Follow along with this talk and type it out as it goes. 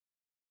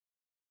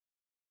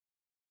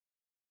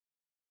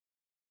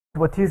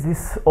What is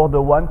this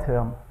order 1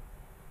 term?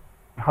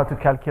 How to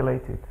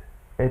calculate it?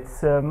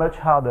 It's much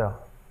harder.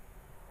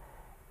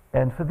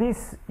 And for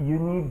this, you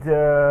need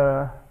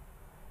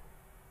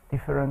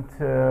different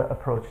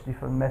approach,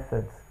 different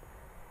methods.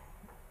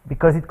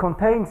 Because it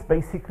contains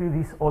basically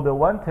this order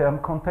 1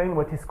 term contain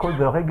what is called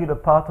the regular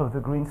part of the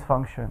Green's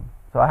function.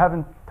 So I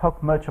haven't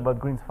talked much about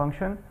Green's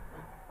function.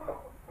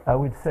 I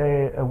would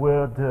say a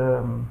word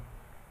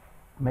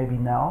maybe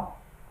now.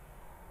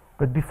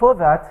 But before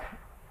that,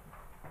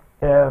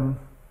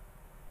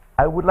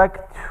 I would like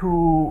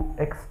to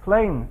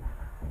explain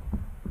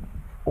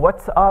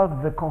what are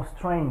the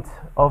constraints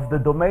of the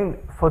domain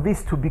for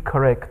this to be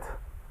correct.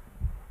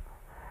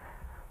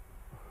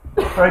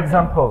 For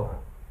example,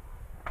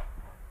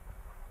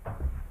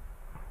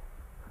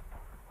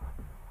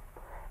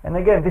 and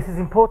again, this is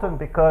important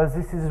because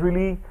this is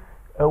really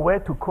a way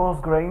to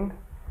coarse-grain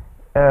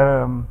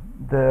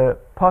the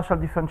partial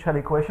differential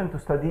equation to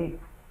study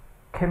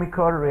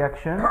chemical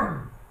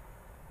reaction.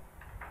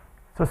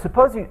 So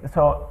suppose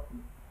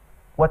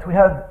what we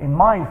have in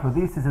mind for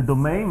this is a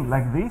domain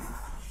like this,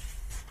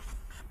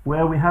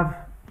 where we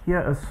have here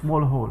a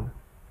small hole.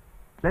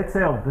 Let's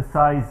say of the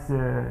size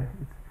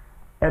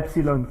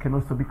epsilon can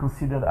also be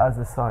considered as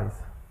a size.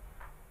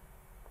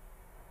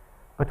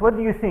 But what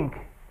do you think?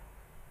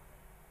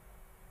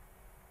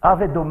 Are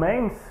there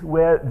domains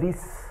where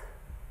this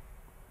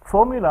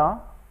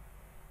formula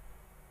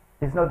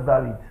is not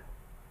valid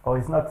or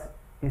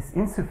is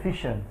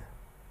insufficient?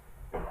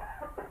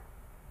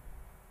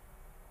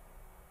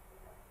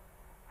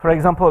 For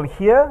example,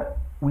 here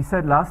we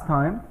said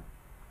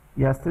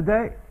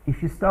yesterday,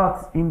 if you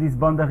start in this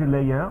boundary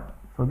layer,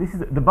 so this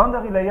is the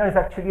boundary layer is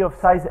actually of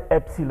size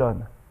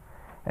epsilon,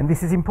 and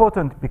this is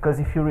important because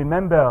if you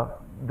remember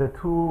the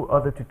two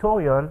other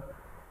tutorials,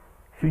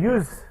 if you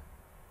use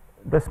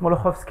the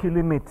Smoluchowski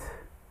limit,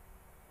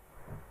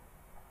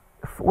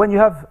 when you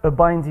have a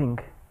binding,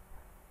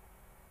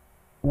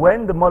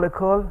 when the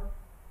molecule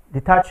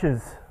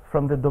detaches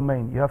from the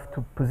domain, you have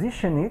to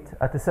position it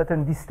at a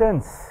certain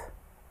distance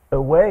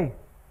away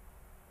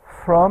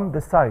from the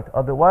site.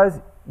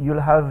 Otherwise,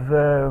 you'll have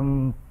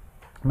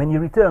many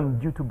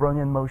returns due to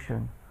Brownian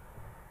motion.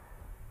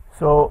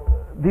 So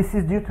this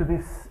is due to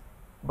this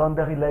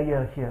boundary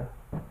layer here,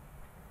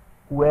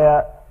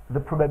 where the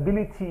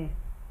probability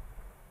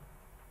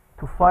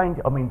to find,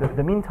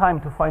 the mean time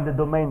to find the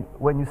domain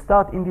when you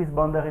start in this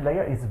boundary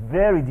layer is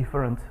very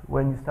different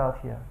when you start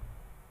here.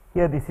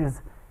 Here this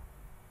is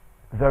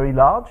very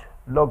large,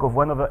 log of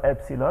 1 over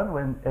epsilon,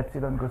 when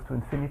epsilon goes to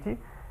infinity.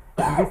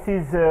 And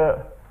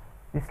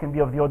this can be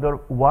of the order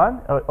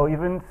 1 or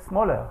even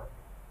smaller.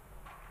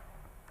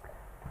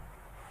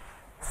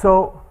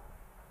 So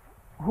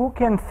who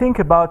can think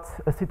about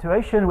a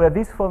situation where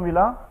this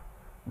formula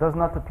does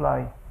not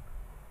apply?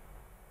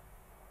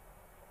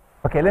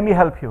 Okay, let me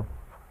help you.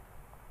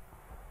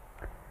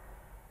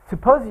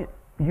 Suppose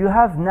you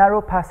have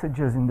narrow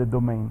passages in the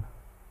domain.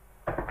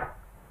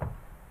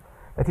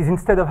 That is,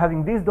 instead of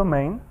having this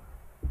domain,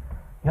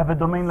 you have a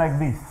domain like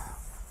this.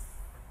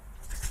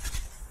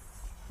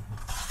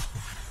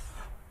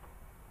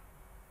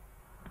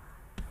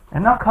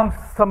 And now comes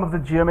some of the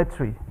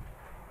geometry.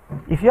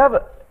 If you have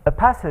a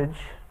passage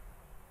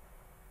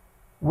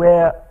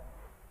where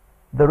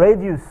the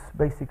radius,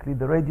 basically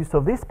the radius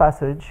of this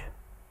passage,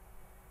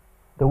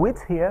 the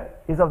width here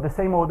is of the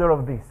same order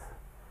of this.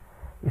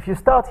 If you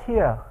start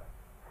here,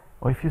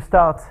 or if you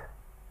start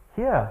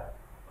here,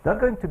 it's not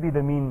going to be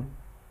the mean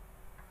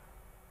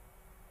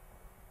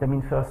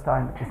first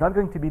time. It's not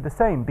going to be the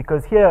same,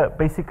 because here,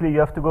 basically, you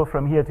have to go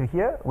from here to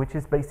here, which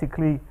is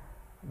basically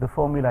the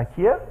formula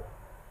here.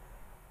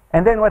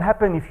 And then what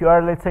happens if you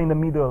are, let's say, in the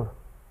middle?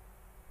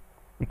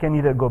 You can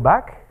either go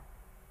back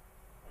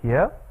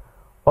here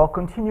or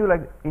continue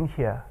like in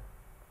here.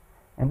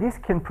 And this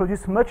can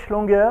produce much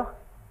longer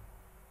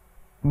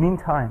mean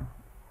time.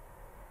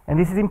 And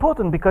this is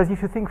important because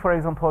if you think, for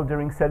example,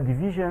 during cell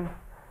division,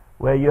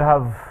 where you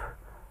have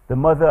the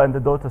mother and the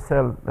daughter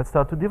cell that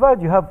start to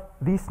divide, you have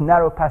these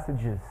narrow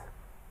passages.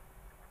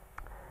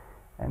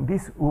 And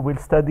this we will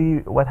study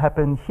what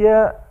happened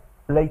here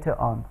later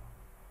on.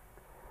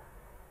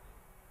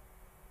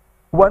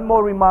 One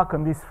more remark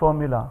on this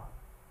formula.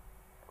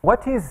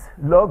 What is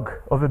log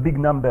of a big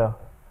number?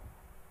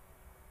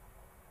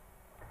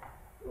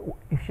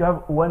 If you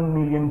have $1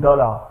 million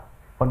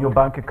on your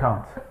bank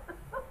account,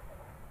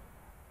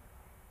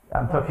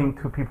 I'm talking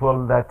to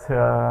people that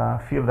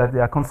feel that they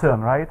are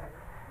concerned, right?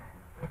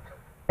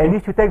 And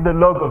if you take the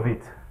log of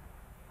it,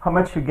 how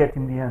much you get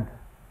in the end?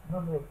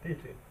 Number of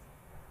digits.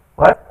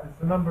 What? It's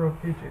the number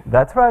of digits.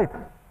 That's right.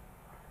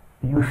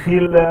 You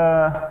feel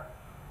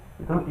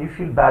you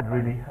feel bad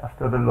really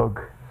after the log.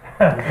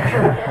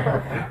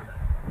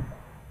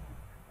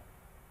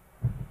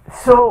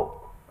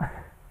 So,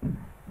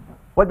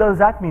 what does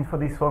that mean for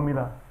this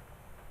formula?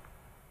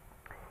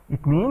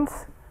 It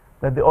means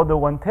that the order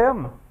 1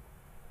 term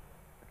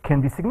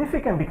can be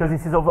significant because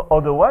this is of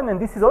order 1 and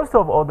this is also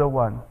of order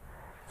 1.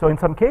 So in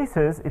some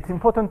cases, it's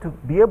important to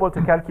be able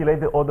to calculate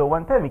the order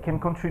 1 term. It can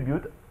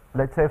contribute,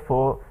 let's say,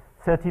 for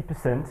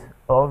 30%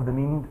 of the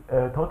mean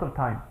total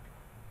time.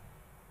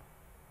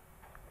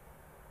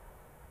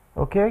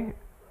 Okay,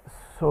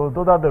 so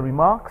those are the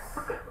remarks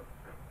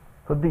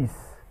for this.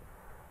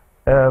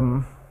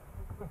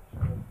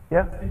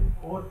 Yeah?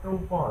 O to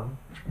 1,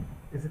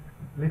 is it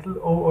little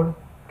o or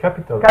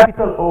capital?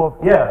 Capital O,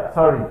 yeah,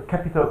 sorry,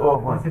 capital O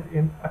of 1. Is it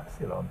in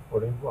epsilon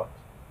or in what?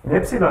 In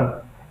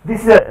epsilon.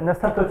 This is an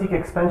asymptotic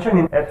expansion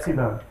in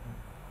epsilon.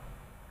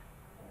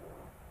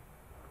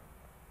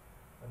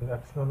 And in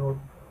epsilon or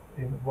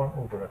in 1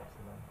 over epsilon?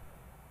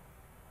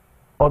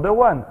 Other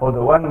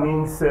one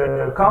means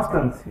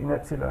constant in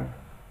epsilon.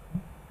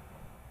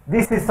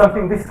 This is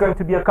something, this is going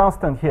to be a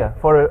constant here.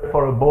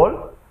 For a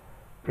ball,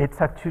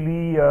 it's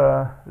actually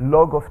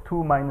log of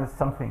 2 minus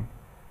something,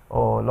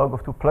 or log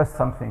of 2 plus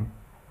something.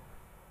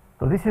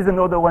 So this is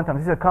another one term.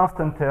 This is a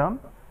constant term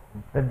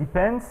that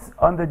depends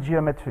on the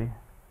geometry.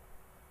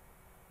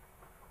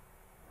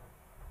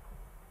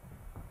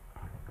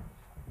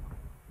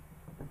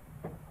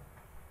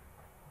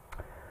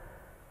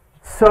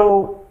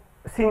 So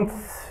since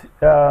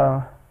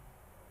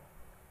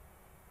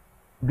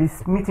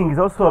this meeting is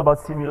also about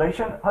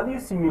simulation, how do you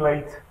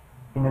simulate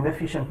in an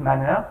efficient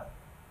manner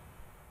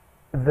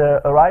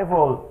the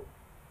arrival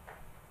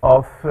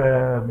of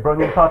a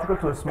Brownian particle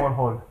to a small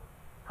hole?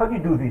 How do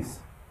you do this?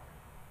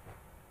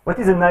 What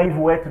is a naive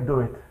way to do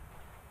it?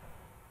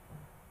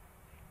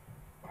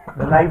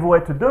 The naive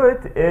way to do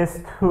it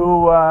is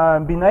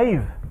to be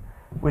naive,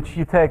 which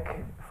you take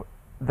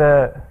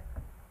the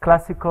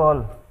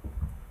classical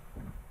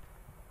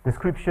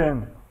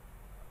description,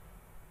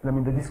 the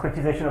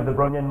discretization of the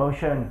Brownian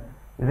motion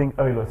using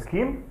Euler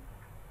scheme,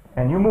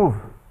 and you move.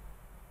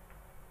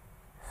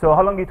 So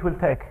how long it will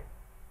take?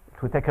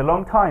 It will take a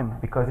long time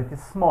because it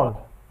is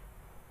small,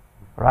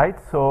 right?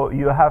 So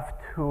you have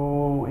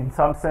to, in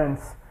some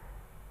sense,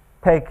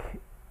 take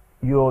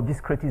your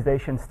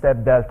discretization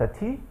step delta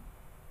t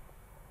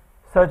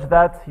such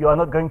that you are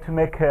not going to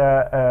make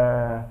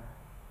a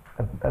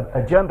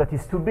jump that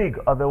is too big,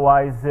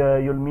 otherwise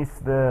you'll miss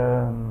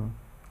the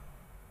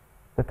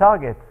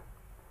target.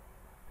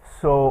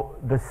 So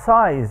the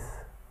size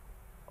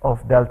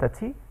of delta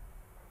t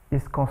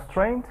is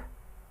constrained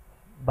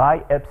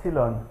by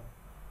epsilon.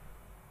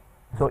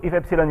 So if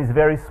epsilon is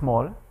very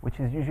small, which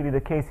is usually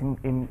the case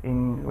in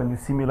when you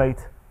simulate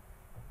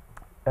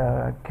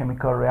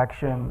chemical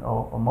reaction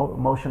or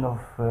motion of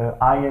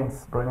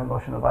ions, Brownian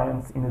motion of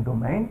ions in a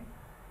domain,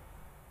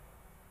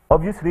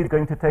 obviously it's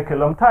going to take a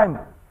long time,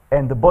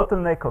 and the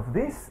bottleneck of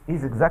this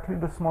is exactly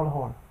the small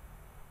hole.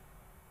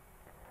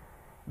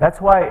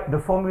 That's why the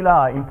formula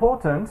are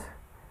important,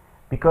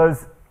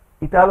 because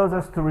it allows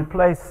us to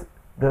replace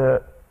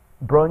the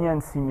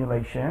Brownian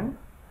simulation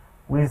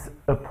with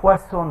a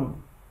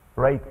Poisson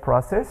rate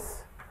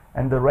process,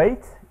 and the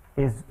rate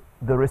is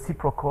the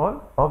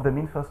reciprocal of the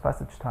mean first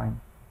passage time.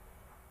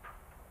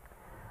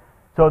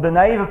 So the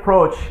naive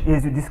approach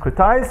is you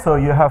discretize, so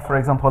you have, for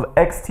example,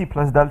 xt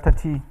plus delta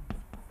t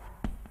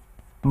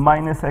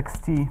minus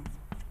xt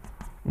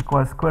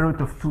equals square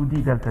root of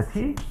 2d delta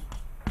t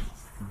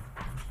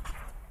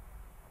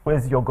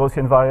with your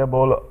Gaussian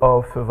variable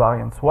of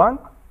variance 1,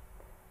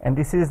 and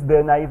this is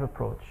the naive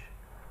approach.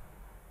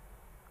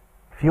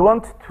 If you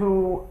want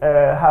to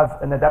have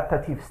an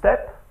adaptative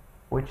step,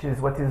 which is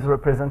what is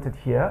represented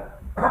here,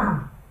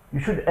 you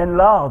should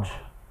enlarge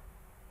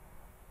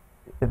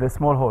the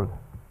small hole.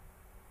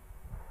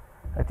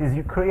 That is,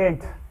 you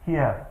create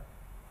here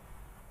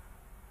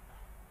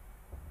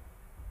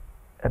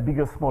a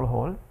bigger small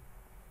hole.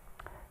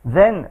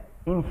 Then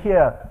in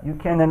here you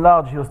can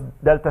enlarge your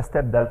delta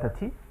step delta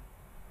t,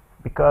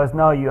 because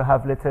now you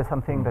have, let's say,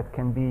 something that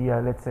can be,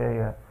 let's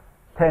say,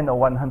 10 or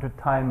 100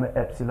 times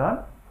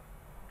epsilon.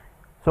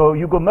 So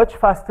you go much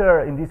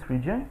faster in this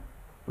region,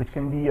 which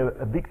can be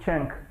a big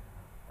chunk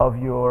of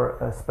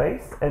your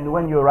space. And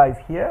when you arrive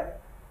here,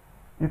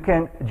 you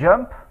can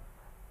jump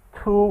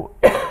to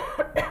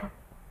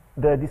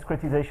the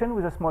discretization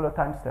with a smaller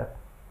time step.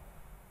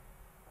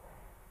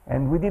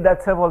 And we did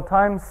that several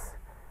times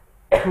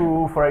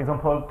to, for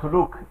example, to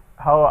look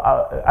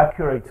how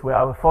accurate were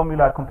our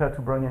formula compared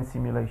to Brownian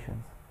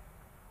simulations.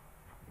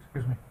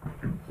 Excuse me.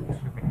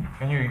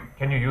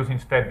 Can you use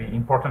instead the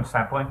importance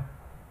sampling?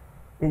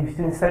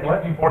 Instead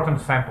what?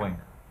 Importance sampling.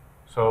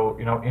 So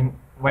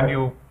when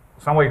you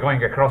some way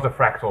going across the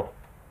fractal,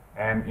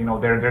 and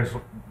there's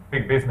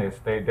big business.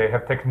 They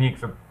have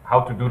techniques of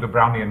how to do the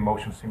Brownian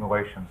motion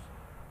simulations.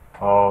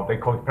 They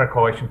call it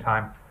percolation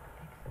time.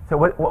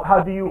 So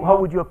how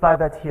would you apply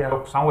that here?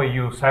 So some way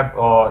you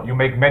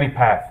make many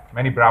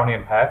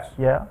Brownian paths.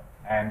 Yeah.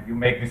 And you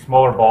make these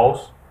smaller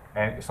balls,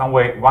 and some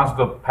way once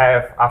the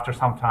path after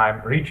some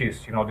time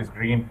reaches this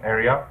green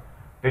area,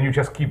 then you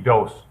just keep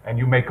those and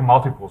you make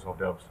multiples of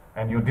those,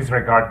 and you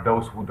disregard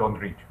those who don't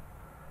reach,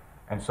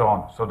 and so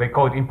on. So they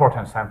call it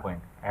importance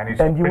sampling, and it's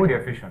pretty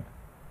efficient.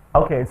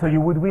 Okay, so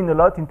you would win a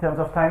lot in terms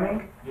of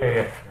timing?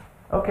 Yeah.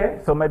 Okay,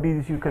 so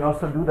maybe you can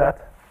also do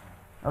that.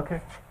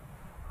 Okay.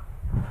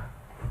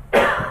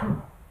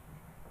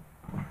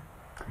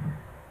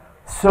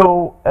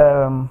 So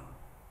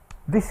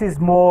this is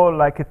more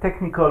like a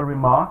technical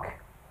remark.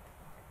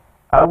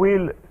 I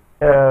will,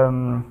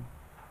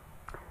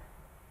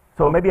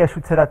 so maybe I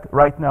should say that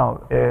right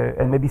now,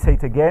 and maybe say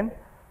it again.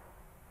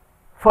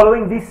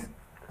 Following this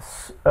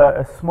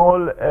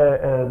small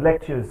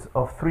lectures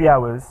of 3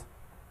 hours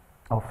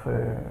of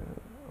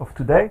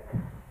today,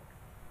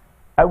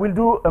 I will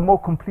do a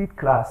more complete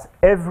class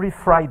every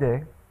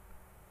Friday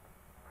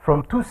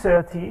from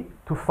 2:30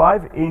 to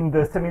 5 in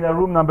the seminar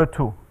room number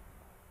 2.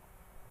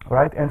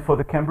 Right? And for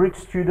the Cambridge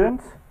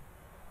students,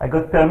 I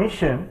got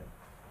permission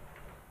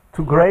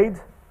to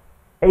grade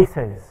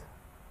essays.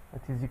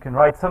 That is, you can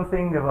write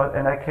something about,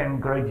 and I can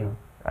grade you.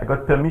 I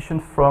got permission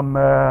from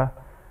the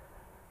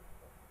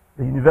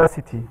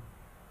university.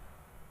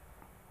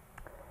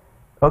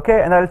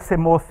 Okay, and I'll say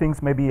more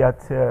things maybe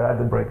at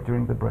the break,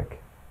 during the break.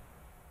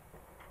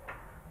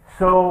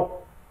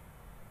 So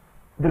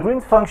the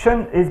Green's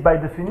function is by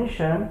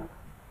definition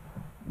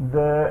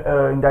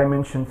in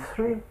dimension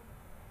 3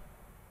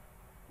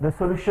 the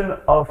solution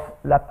of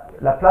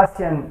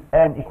Laplacian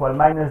n equal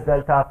minus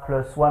delta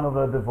plus 1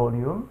 over the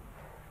volume.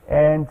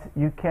 And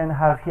you can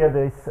have here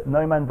this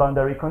Neumann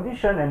boundary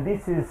condition, and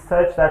this is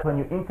such that when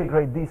you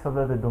integrate this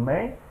over the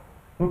domain,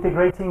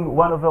 integrating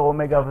 1 over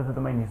omega over the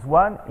domain is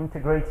 1,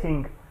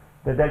 integrating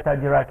the delta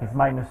Dirac is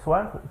minus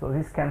 1, so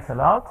this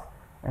cancel out,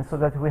 and so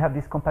that we have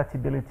this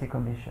compatibility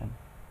condition.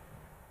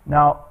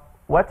 Now,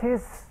 what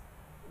is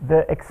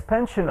the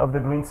expansion of the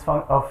Green's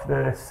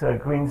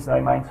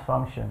Neumann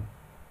function?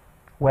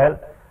 Well,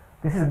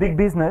 this is big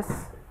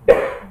business,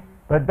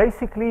 but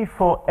basically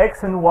for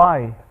x and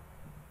y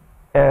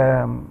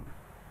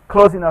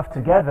close enough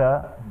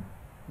together,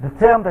 the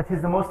term that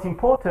is the most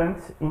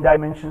important in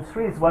dimension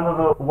 3 is 1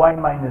 over y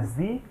minus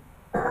z,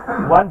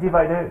 1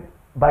 divided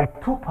by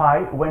 2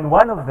 pi when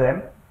one of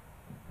them,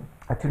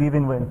 actually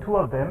even when two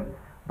of them,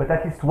 but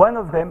at least one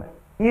of them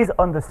is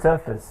on the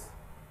surface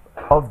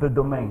of the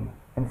domain.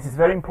 And this is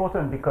very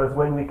important because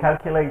when we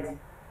calculate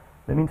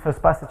the mean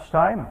first passage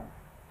time,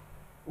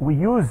 we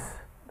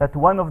use that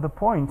one of the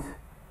points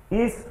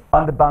is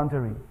on the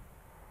boundary.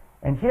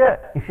 And here,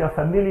 if you're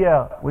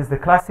familiar with the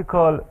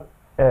classical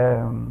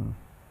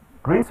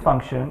Green's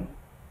function,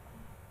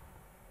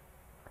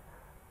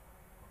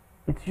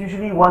 it's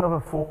usually 1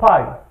 over 4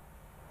 pi.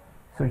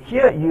 So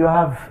here you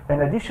have an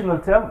additional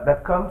term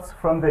that comes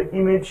from the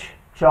image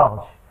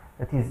charge.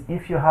 That is,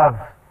 if you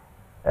have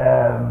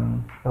a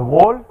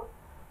wall,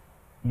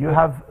 you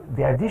have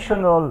the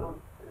additional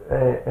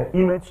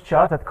image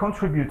charge that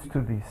contributes to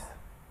this.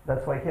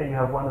 That's why here you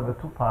have 1 over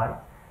 2 pi.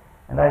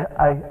 And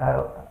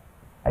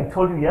I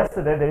told you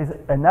yesterday there is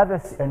a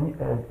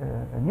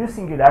new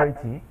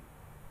singularity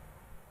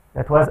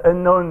that was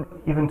unknown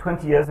even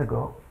 20 years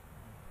ago,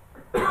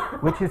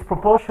 which is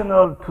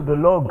proportional to the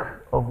log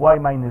of y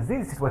minus z.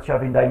 This is what you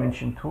have in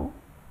dimension 2.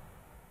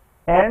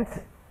 And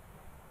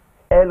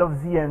L of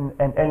z and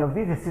n of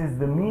z, this is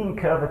the mean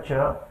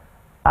curvature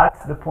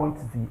at the point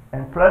z,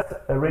 and plus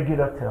a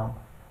regular term.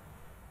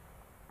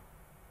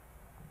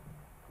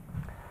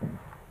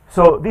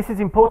 So this is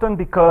important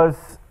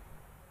because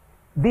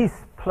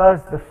this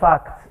plus the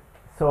fact,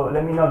 so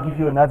let me now give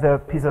you another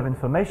piece of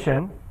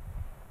information,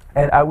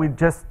 and I will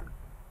just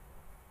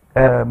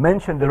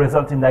mention the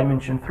result in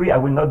dimension 3. I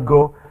will not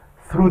go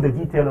through the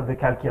detail of the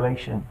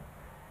calculation.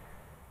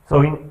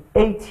 So in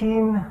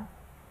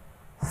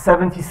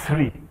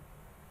 1873,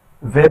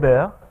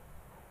 Weber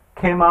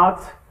came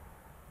out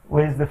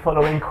with the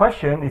following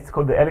question. It's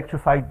called the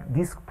electrified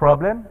disk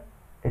problem.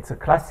 It's a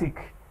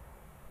classic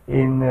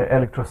in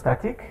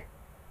electrostatic.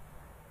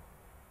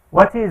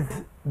 What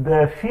is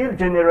the field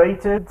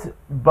generated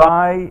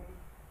by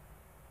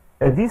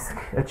a disk,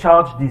 a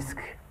charged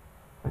disk?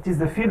 What is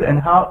the field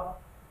and how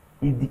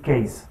it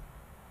decays?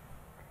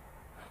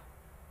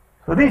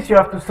 For this you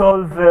have to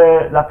solve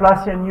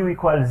Laplacian u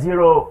equals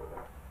 0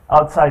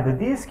 outside the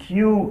disk.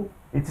 U,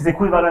 it is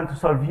equivalent to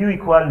solve u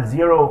equals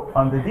 0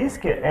 on the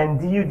disk, and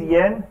du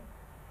dn,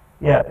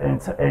 yeah, and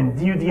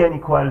du dn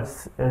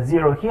equals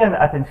 0 here, and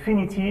at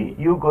infinity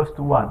u goes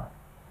to 1.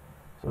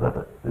 So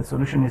that the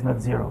solution is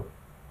not 0.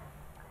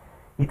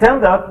 It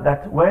turned out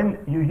that when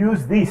you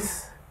use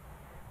this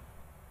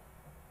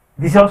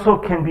also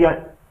can be,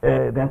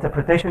 the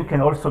interpretation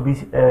can also be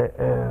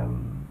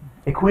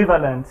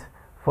equivalent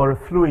for a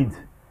fluid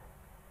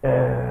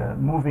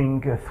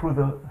moving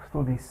through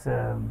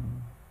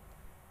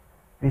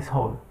this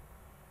hole.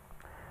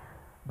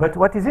 But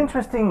what is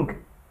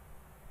interesting,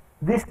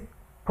 this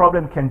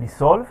problem can be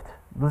solved.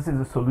 This is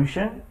the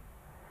solution.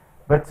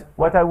 But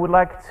what I would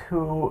like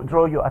to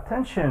draw your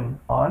attention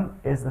on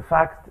is the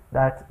fact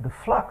that the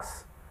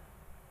flux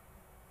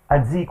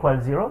at z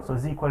equals 0, so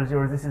z equals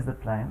 0, this is the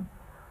plane.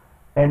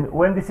 And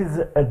when this is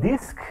a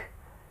disk,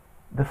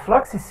 the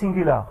flux is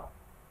singular.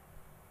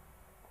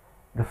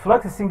 The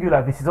flux is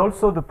singular. This is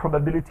also the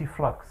probability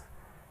flux.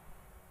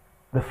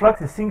 The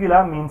flux is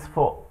singular means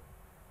for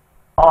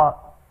r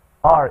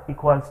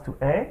equals to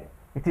a,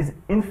 it is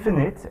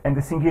infinite, and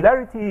the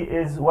singularity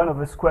is 1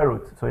 over square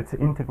root, so it's an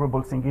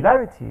integrable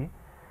singularity.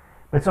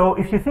 But so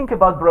if you think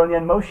about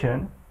Brownian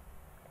motion,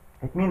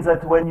 it means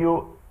that when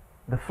you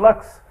the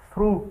flux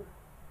through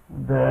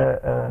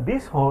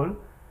this hole,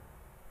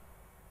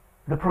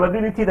 the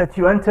probability that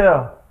you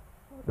enter,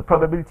 the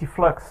probability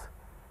flux,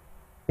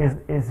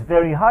 is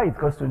very high. It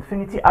goes to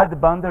infinity at the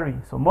boundary.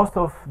 So most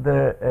of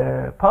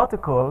the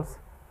particles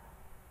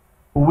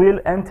will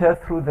enter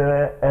through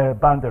the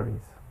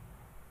boundaries.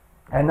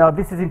 And now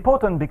this is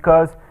important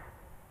because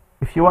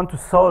if you want to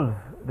solve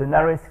the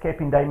narrow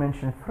escape in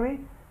dimension 3,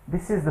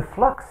 this is the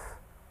flux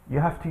you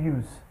have to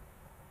use,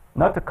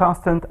 not a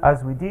constant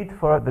as we did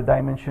for the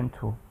dimension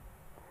 2.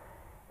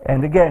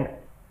 And again,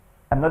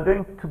 I'm not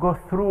going to go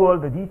through all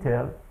the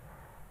detail,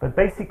 but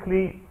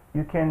basically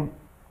you can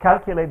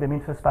calculate the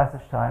mean first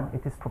passage time.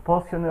 It is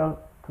proportional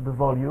to the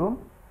volume.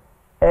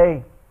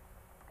 A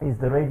is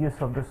the radius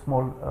of the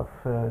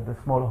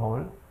small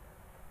hole.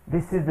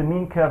 This is the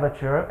mean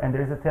curvature, and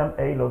there is a term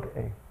A log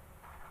A.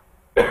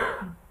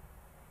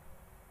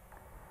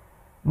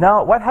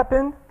 Now, what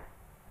happened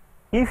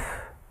if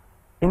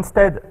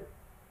instead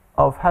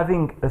of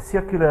having a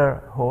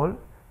circular hole,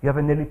 you have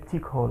an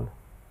elliptic hole?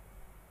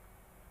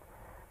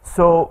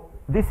 So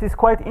this is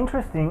quite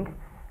interesting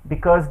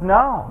because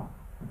now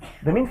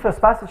the mean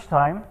first passage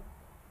time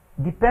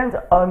depends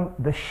on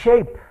the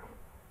shape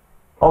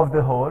of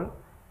the hole,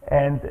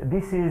 and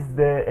this is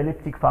the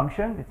elliptic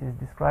function that is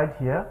described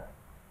here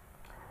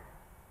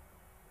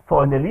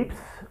for an ellipse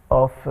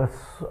of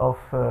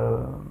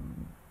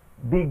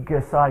big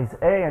size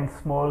A and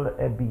small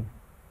b.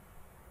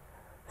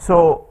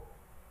 So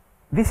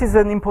this is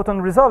an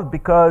important result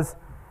because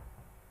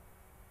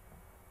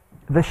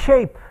the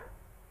shape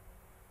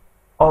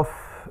of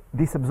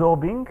this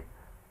absorbing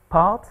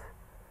part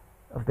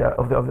of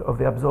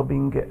the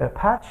absorbing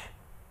patch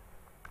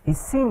is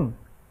seen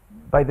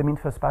by the mean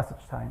first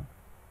passage time.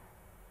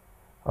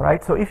 All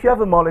right. So if you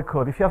have a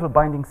molecule, if you have a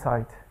binding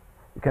site,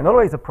 you can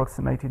always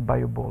approximate it by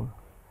a ball.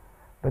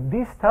 But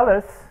this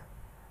tells us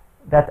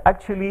that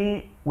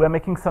actually we're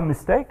making some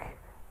mistake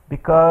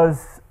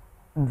because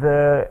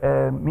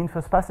the mean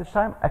first passage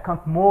time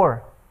account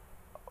more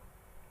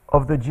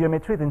of the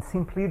geometry than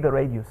simply the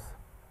radius.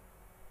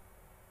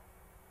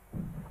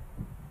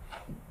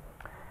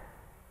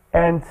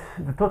 And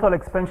the total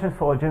expansion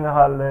for a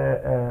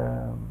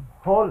general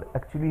hole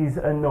actually is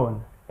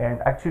unknown.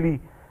 And actually,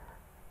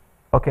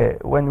 okay,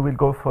 when we'll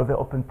go for the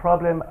open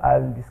problem,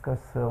 I'll discuss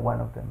one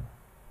of them.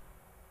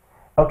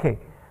 Okay,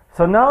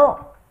 so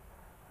now,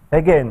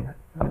 again.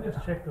 Let me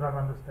just check that I'm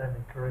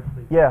understanding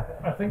correctly. Yeah.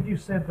 I think you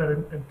said that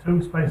in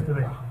two space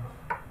dimensions,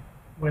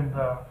 when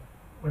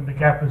the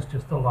gap is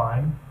just a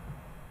line,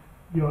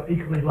 you're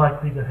equally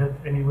likely to hit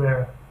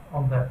anywhere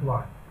on that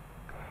line.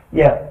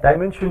 Yeah,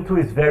 dimension 2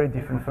 is very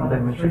different from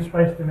dimension 3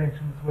 space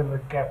dimensions, when the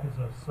gap is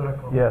a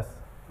circle, yes,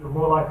 you're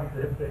more likely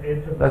to hit the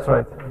edge of the That's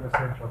right. circle than the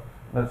center of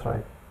the that's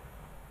right.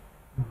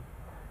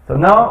 So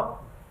now,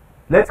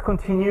 let's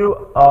continue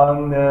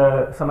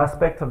on some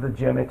aspect of the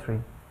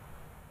geometry.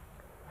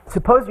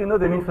 Suppose you know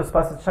the mean first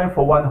passage time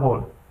for one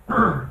hole.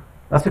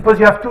 Now suppose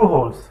you have two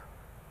holes.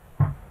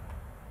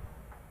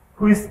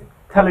 Who is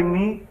telling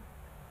me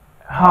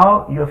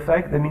how you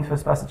affect the mean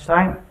first passage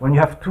time when you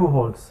have two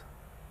holes?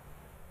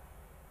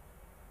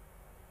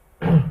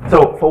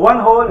 So for one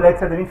hole, let's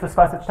say the mean first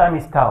passage time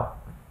is tau,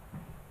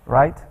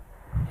 right?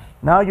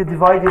 Now you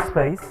divide this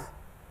space,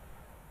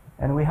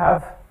 and we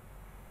have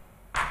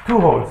two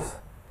holes.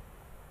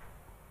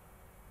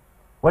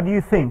 What do you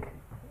think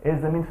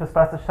is the mean first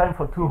passage time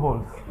for two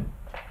holes?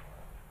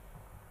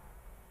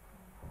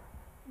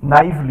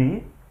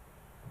 Naively,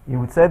 you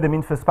would say the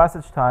mean first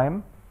passage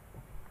time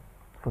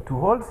for two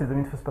holes is the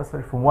mean first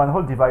passage from one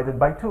hole divided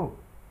by 2.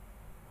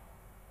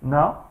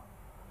 No?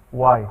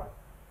 Why?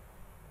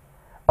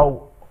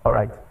 Oh, all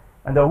right.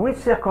 Under which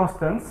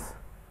circumstances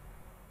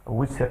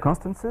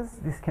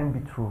this can be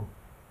true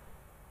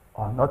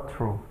or not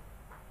true?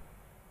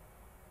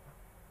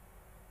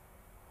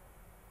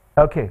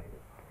 Okay.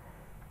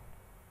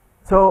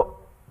 So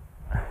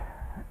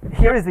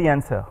here is the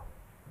answer.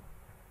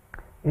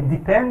 It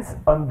depends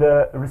on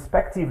the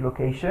respective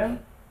location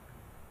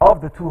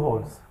of the two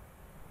holes.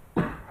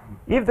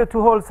 If the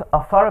two holes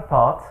are far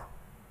apart,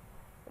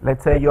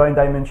 let's say you're in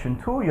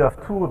dimension 2, you have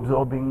two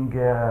absorbing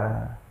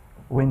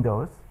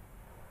windows,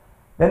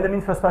 then the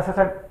mean first passage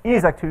time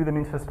is actually the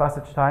mean first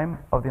passage time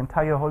of the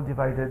entire hole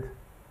divided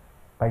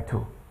by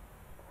 2.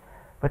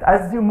 But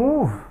as you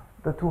move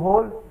the two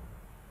holes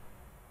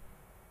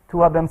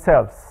toward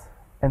themselves,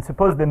 and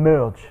suppose they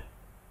merge,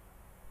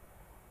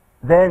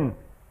 then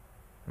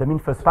the mean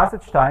first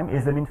passage time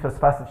is the mean first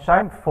passage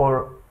time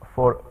for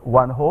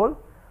one hole,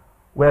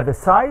 where the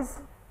size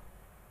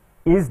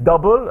is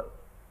double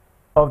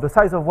of the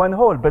size of one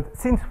hole. But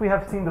since we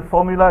have seen the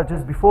formula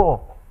just before,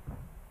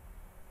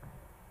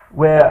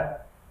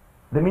 where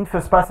the mean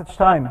first passage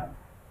time,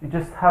 you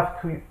just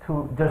have to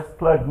just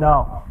plug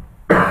now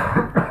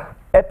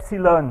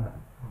epsilon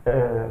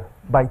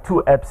by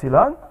 2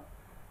 epsilon,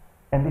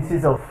 and this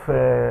is of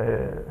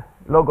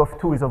log of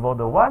 2 is of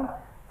order 1,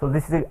 so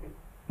this is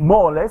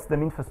more or less the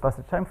mean first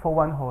passage time for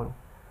one hole.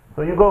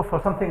 So you go for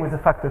something with a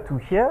factor 2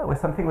 here, with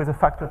something with a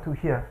factor 2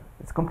 here.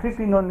 It's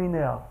completely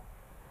nonlinear.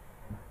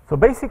 So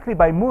basically,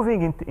 by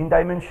moving in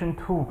dimension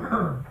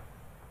 2,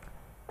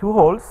 two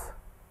holes,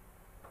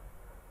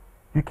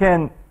 you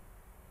can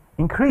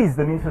increase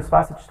the mean first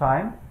passage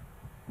time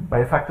by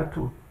a factor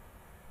 2.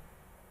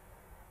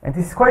 And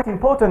this is quite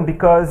important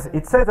because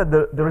it says that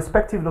the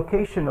respective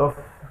location of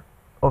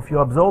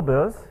your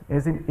absorbers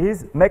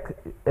make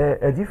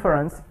a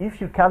difference if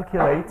you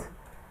calculate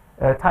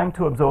time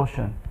to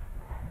absorption.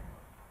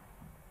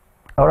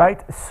 All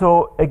right,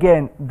 so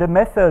again, the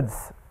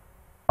methods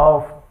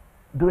of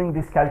doing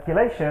this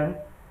calculation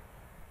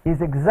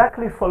is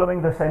exactly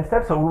following the same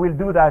step. So we will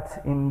do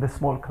that in the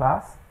small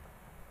class.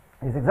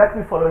 It's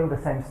exactly following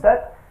the same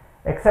step,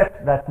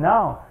 except that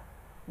now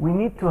we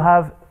need to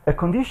have a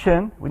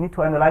condition. We need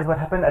to analyze what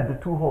happened at the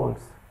two holes.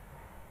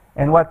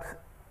 And what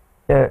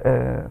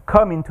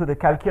come into the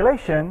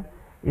calculation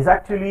is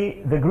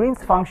actually the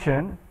Green's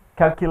function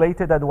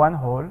calculated at one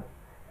hole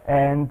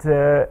and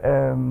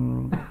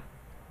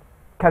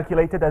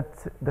calculated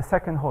at the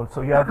second hole.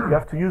 So you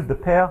have to use the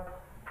pair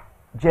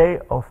J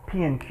of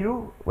P and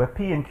Q, where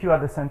P and Q are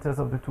the centers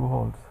of the two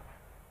holes.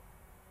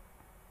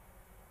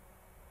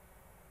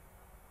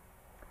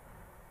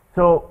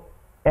 So,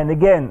 and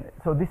again,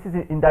 so this is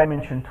in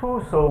dimension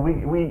 2. So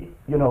we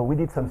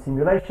did some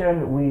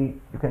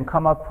simulation. You can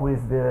come up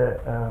with the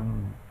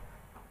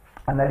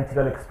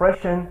analytical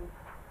expression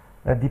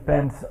that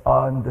depends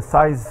on the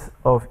size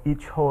of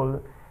each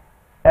hole,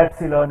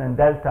 epsilon and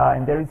delta,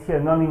 and there is here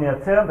a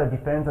nonlinear term that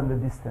depends on the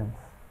distance.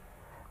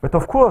 But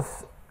of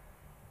course,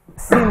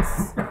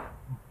 since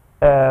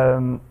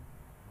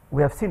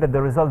we have seen that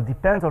the result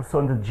depends also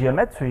on the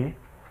geometry,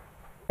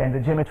 and the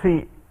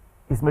geometry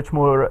is much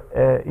more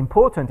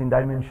important in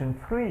dimension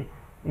 3.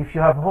 If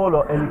you have hole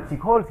or elliptic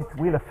holes, it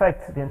will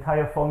affect the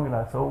entire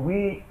formula. So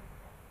we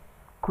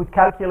could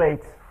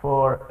calculate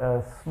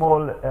for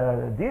small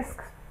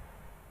disks,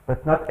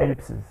 but not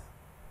ellipses.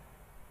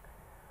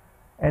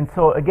 And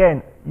so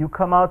again, you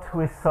come out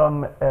with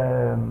some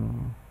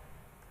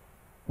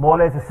more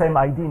or less the same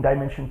idea in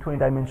dimension 2 and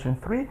dimension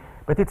 3,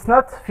 but it's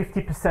not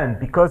 50%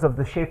 because of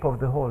the shape of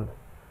the hole.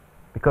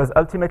 Because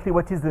ultimately,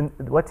 what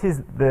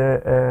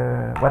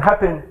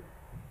happened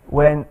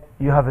when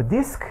you have a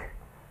disk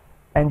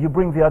and you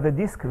bring the other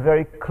disk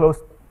very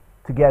close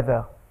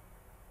together?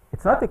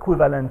 It's not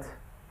equivalent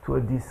to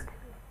a disk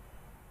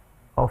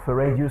of a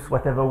radius,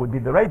 whatever would be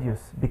the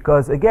radius,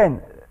 because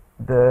again,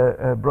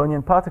 the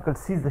Brownian particle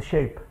sees the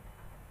shape.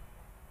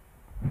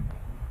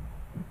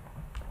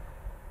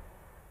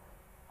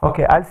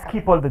 Okay, I'll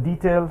skip all the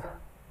details.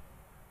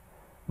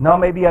 Now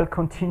maybe I'll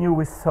continue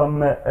with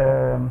some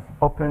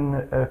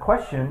open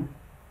question.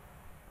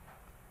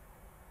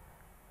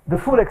 The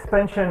full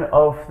expansion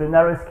of the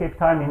narrow escape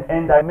time in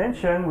n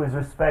dimension with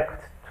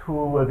respect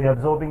to the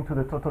absorbing to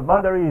the total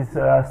boundary is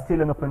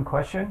still an open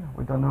question.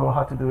 We don't know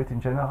how to do it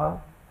in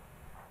general.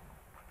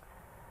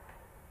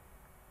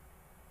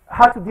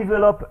 How to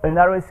develop a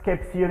narrow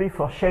escape theory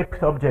for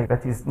shaped object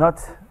that is not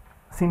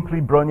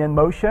simply Brownian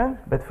motion,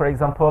 but for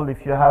example,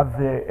 if you have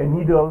a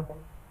needle,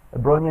 a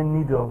Brownian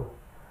needle,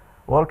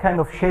 all kind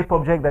of shape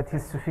object that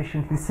is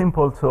sufficiently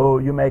simple so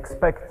you may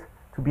expect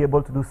to be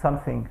able to do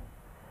something.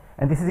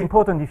 And this is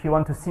important if you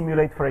want to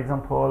simulate, for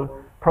example,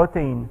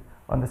 protein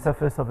on the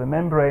surface of a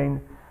membrane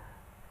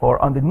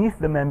or underneath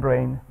the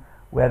membrane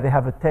where they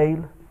have a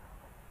tail,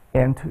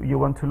 and you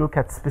want to look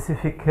at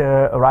specific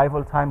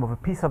arrival time of a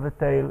piece of a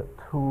tail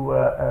to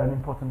an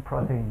important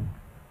protein.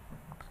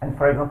 And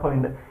for example,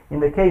 in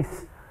the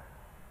case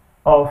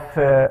of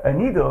a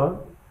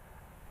needle,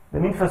 the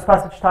mean first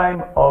passage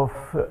time of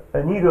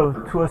a needle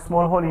to a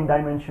small hole in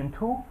dimension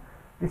 2,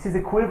 this is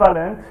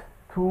equivalent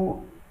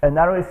to a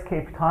narrow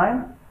escape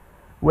time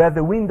where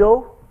the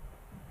window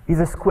is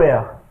a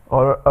square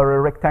or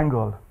a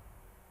rectangle.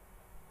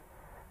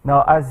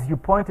 Now, as you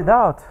pointed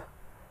out,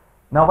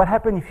 now what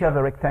happens if you have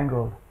a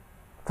rectangle?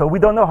 So we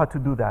don't know how to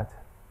do that,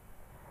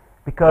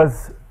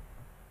 because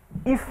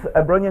if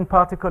a Brownian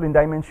particle in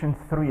dimension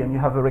 3 and you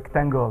have a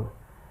rectangle,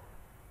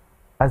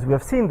 as we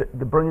have seen,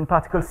 the Brownian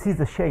particle sees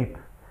the shape.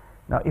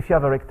 Now, if you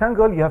have a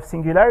rectangle, you have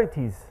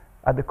singularities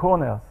at the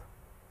corners.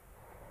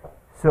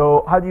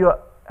 So how do you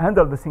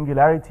handle the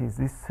singularities?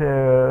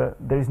 There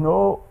is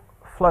no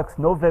flux,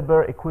 no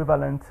Weber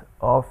equivalent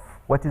of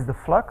what is the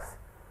flux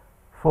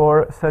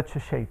for such a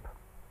shape.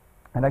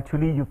 And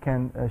actually, you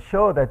can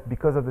show that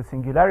because of the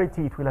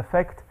singularity, it will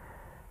affect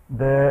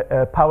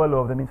the power law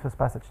of the mean first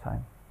passage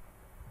time.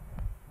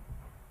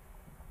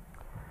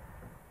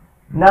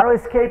 Narrow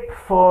escape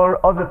for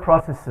other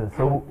processes.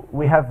 So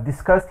we have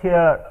discussed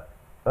here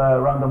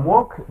random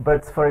walk,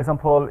 but for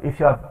example, if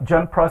you have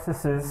jump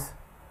processes,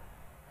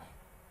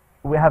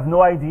 we have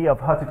no idea of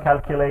how to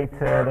calculate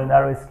the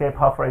narrow escape,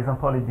 how, for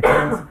example, it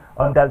depends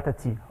on delta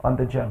t, on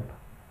the jump.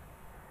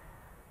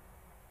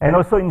 And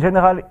also in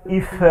general,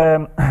 if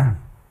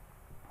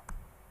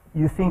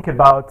you think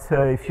about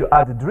if you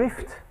add a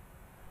drift,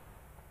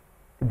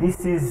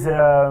 this is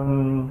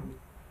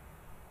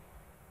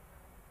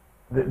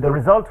the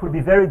result will be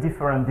very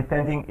different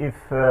depending if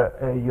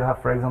you have,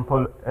 for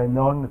example, a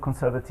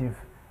non-conservative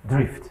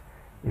drift.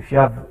 if you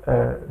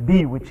have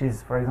b, which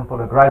is, for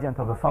example, a gradient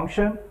of a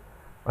function,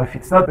 or if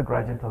it's not the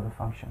gradient of the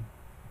function.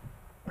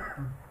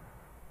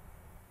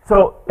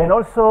 So, and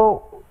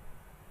also,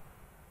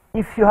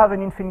 if you have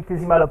an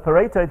infinitesimal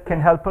operator, it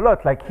can help a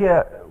lot. Like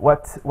here,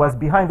 what was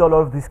behind all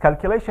of this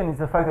calculation is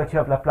the fact that you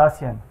have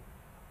Laplacian.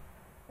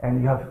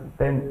 And you have,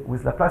 then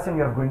with Laplacian,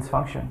 you have Green's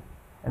function.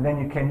 And then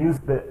you can use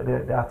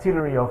the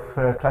artillery of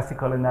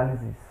classical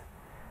analysis.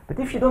 But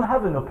if you don't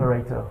have an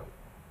operator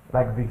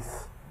like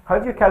this, how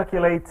do you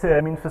calculate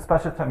mean for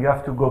spatial time? You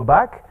have to go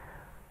back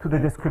to the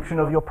description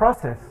of your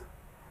process.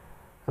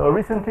 So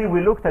recently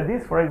we looked at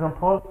this, for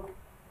example,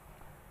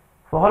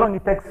 for how long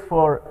it takes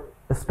for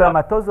a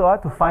spermatozoa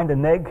to find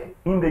an egg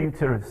in the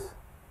uterus.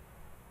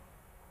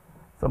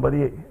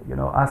 Somebody,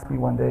 asked me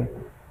one day,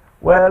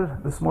 well,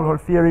 the small hole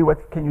theory,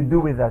 what can you do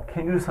with that?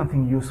 Can you do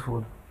something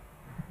useful?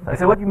 So I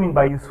said, what do you mean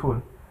by useful?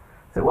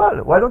 I said,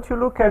 well, why don't you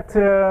look at,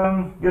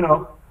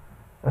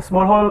 a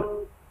small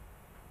hole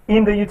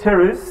in the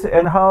uterus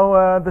and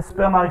how the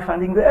sperm are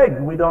finding the egg.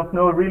 We don't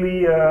know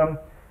really,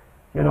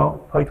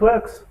 how it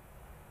works.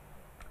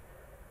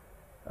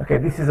 Okay,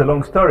 this is a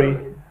long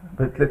story,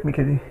 but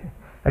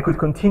I could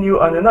continue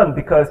on and on,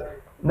 because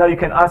now you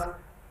can ask,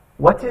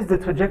 what are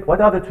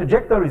the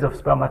trajectories of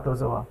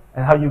spermatozoa,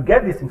 and how you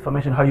get this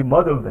information, how you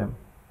model them.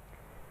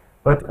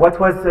 But what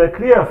was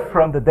clear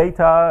from the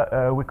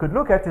data we could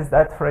look at is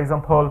that, for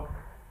example,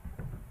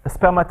 a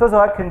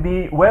spermatozoa can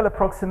be well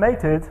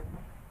approximated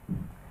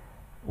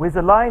with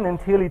a line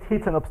until it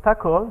hits an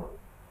obstacle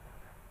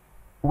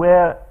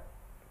where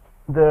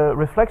the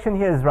reflection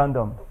here is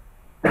random.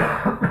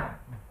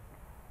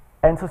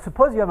 And so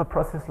suppose you have a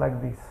process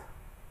like this.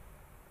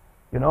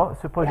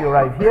 Suppose you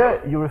arrive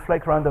here, you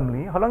reflect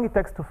randomly. How long it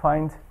takes to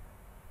find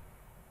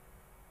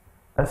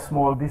this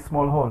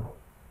small hole?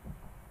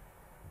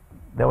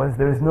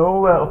 There is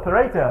no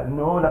operator,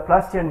 no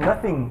Laplacian,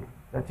 nothing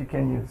that you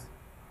can use.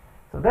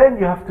 So then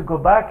you have to go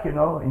back,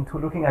 into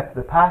looking at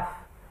the path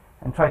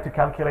and try to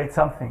calculate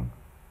something.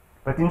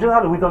 But in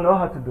general, we don't know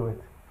how to do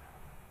it.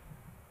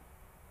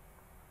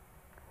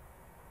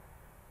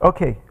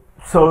 Okay,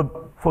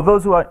 so for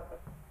those who are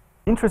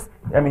interested,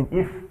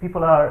 if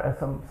people are,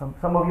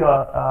 some of you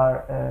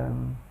are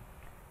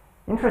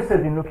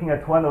interested in looking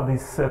at one of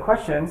these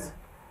questions,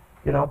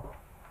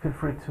 feel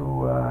free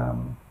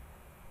to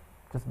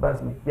just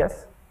buzz me.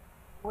 Yes?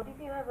 What if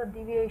you have a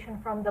deviation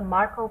from the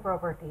Markov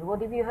property?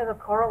 What if you have a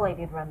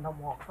correlated random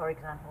walk, for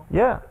example?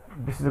 Yeah,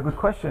 this is a good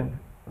question.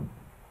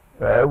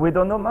 We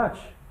don't know much.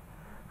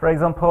 For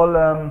example,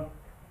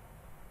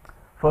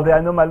 for the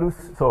anomalous,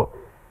 so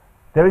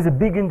there is a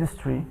big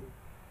industry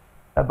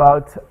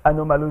about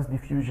anomalous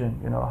diffusion,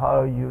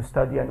 how you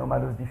study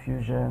anomalous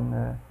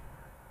diffusion.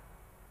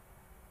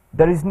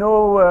 There is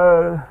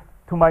no,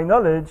 to my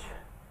knowledge,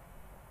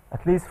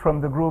 at least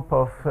from the group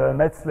of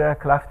Metzler,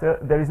 Klafter,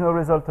 there is no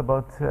result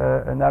about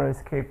a narrow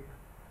escape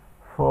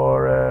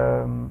for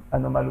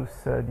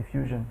anomalous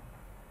diffusion.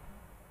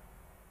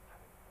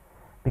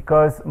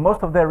 Because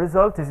most of their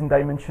result is in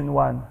dimension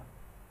 1.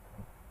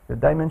 The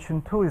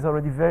dimension 2 is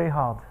already very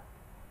hard.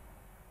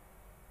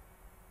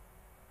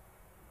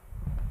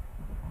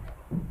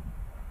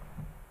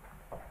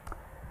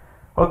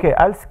 Okay,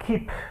 I'll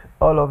skip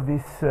all of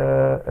this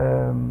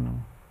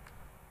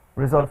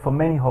result for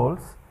many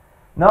holes.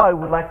 Now I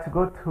would like to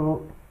go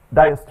to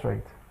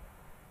diastrate.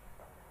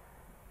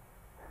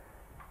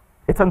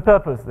 It's on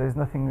purpose, there is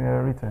nothing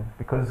written,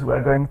 because we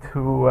are going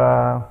to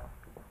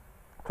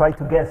try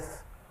to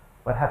guess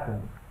what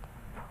happened.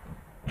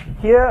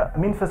 Here,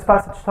 mean first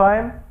passage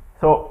time,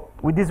 so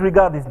we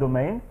disregard this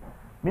domain.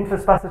 Mean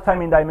first passage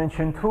time in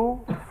dimension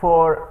 2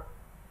 for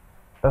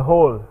a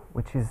hole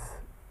which is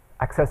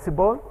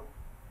accessible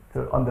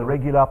on the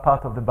regular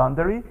part of the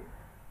boundary.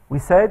 We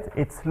said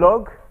it's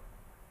log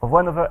of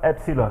 1 over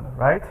epsilon,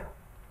 right?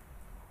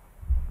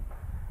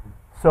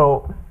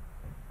 So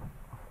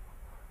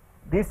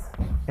this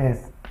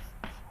is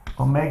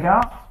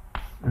omega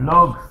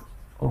log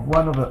of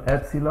 1 over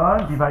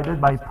epsilon divided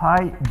by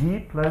pi d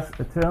plus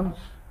a term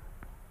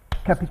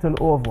capital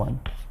O of 1.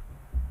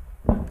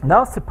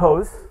 Now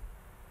suppose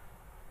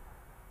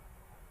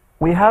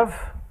we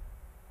have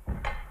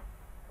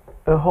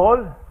a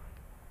hole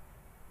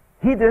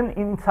hidden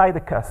inside the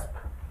cusp.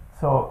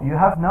 So you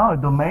have now a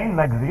domain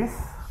like this,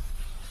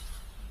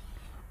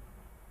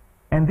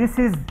 and this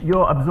is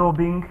your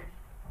absorbing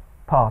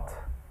part.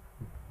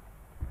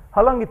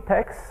 How long it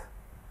takes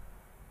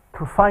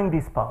to find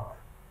this part?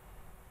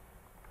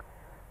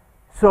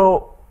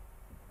 So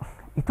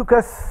it took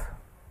us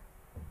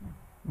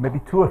maybe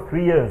 2 or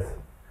 3 years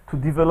to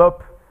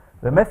develop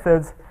the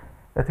methods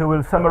that I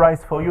will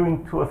summarize for you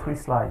in 2 or 3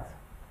 slides.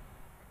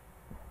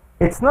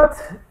 It's not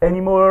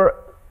anymore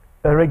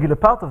a regular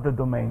part of the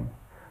domain.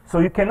 So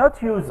you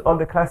cannot use all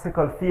the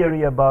classical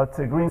theory about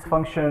Green's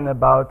function,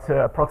 about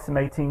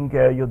approximating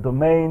your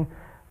domain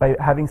by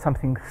having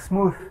something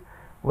smooth,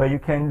 where you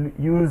can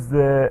use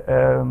the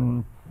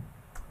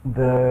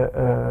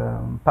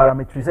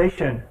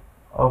parametrization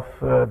of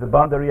the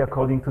boundary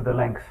according to the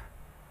length.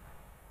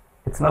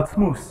 It's not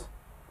smooth.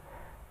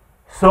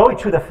 So it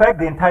should affect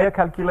the entire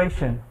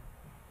calculation.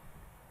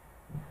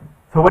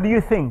 So what do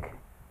you think?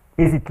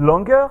 Is it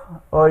longer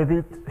or is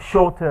it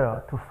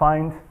shorter to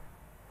find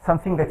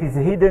something that is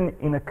hidden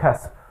in a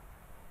cusp?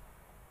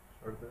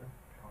 Shorter.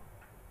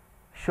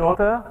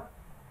 Shorter?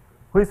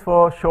 Who is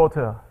for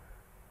shorter?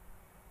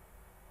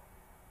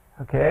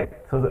 Okay,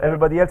 so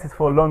everybody else is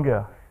for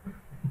longer.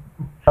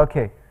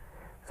 Okay,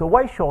 so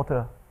why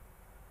shorter?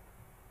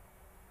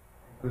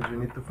 Because you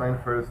need to find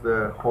first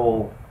the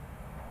hole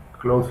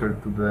closer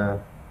to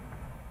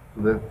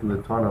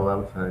the tunnel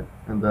outside,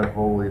 and that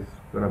hole is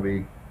gonna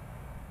be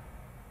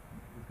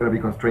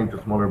constrained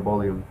to smaller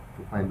volume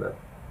to find that.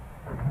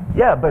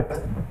 Yeah,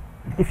 but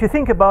if you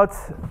think about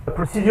a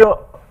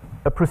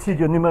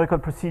procedure, numerical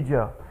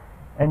procedure,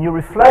 and you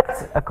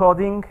reflect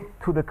according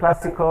to the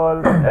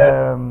classical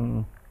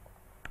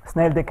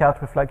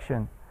Snell-Descartes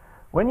reflection,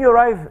 when you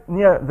arrive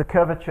near the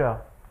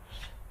curvature,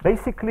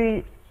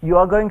 basically you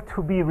are going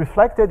to be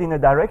reflected in a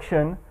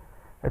direction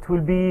that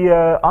will be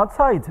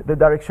outside the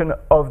direction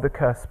of the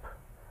cusp.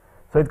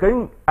 So it's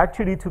going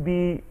actually to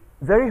be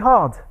very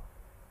hard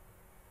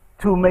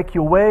to make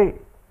your way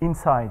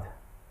inside.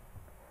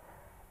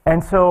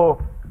 And so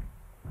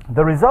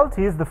the result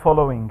is the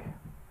following.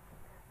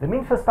 The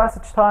mean first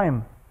passage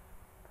time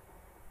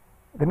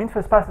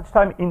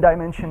in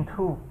dimension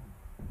 2,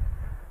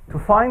 to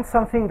find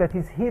something that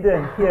is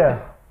hidden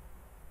here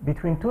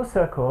between two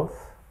circles.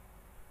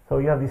 So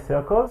you have these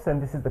circles,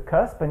 and this is the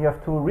cusp, and you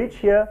have to reach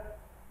here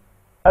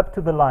up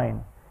to the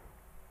line.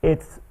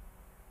 It's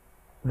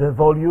the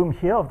volume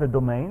here of the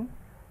domain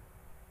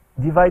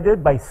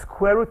divided by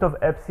square root of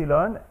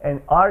epsilon,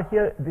 and r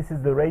here, this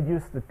is the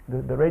radius,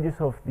 the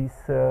radius of this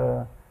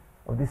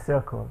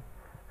circle.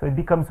 So it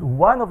becomes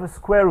 1 over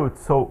square root.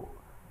 So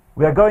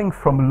we are going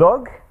from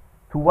log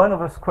to 1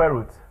 over square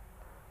root.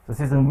 This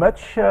is a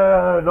much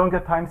longer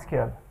time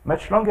scale,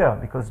 much longer,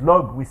 because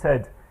log, we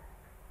said,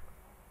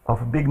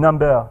 of a big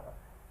number,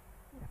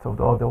 it's of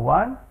the order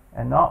 1,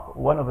 and now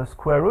 1 over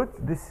square root,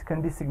 this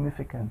can be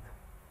significant.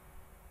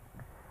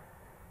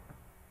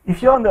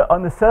 If you're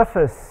on the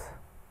surface,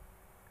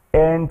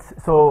 and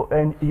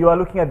you are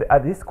looking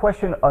at this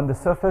question on the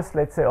surface,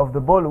 let's say, of the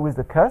ball with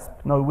the cusp.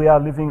 Now we are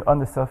living on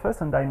the surface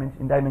in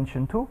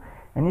dimension 2,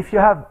 and if you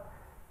have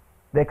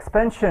the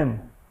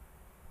expansion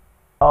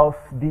of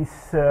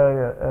this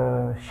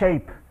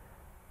shape,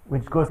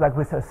 which goes like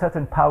with a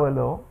certain power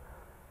law,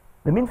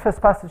 the mean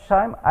first passage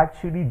time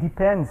actually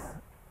depends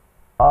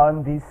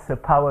on this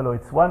power law.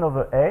 It's 1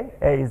 over a.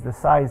 A is the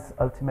size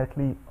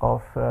ultimately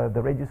of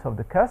the radius of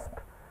the cusp.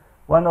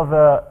 1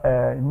 over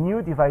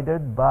nu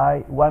divided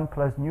by 1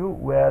 plus nu,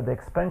 where the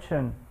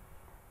expansion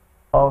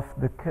of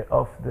the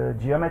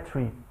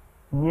geometry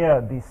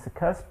near this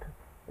cusp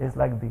is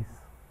like this.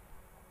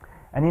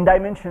 And in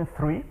dimension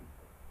 3,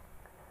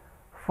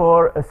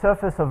 for a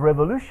surface of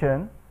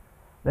revolution,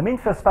 the mean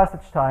first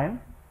passage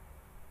time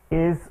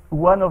is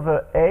 1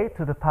 over a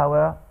to the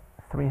power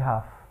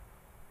 3/2.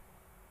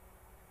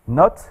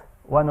 Not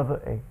 1 over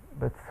a,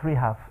 but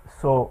 3/2.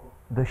 So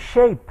the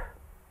shape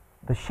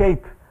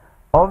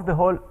of the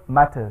hole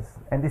matters,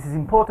 and this is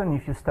important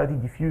if you study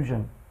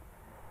diffusion,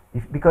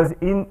 because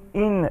in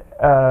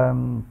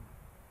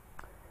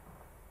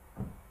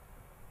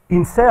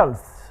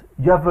cells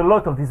you have a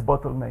lot of this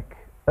bottleneck,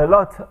 a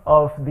lot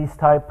of this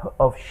type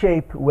of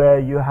shape where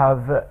you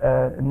have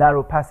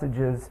narrow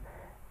passages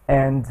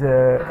and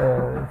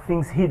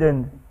things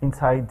hidden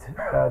inside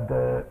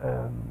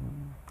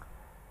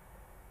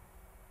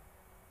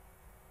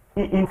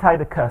inside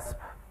the cusp.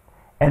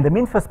 And the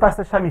mean first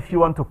passage time, if you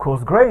want to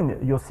coarse grain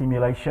your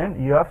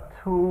simulation, you have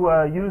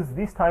to use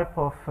this type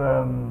of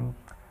mean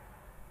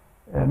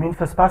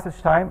first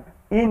passage time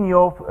in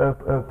your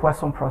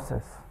Poisson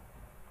process.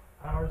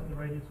 R is the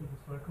radius of the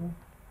circle.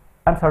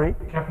 I'm sorry?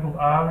 Capital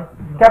R.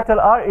 Capital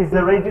R is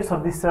the radius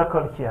of this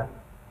circle here.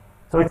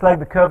 So it's like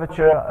the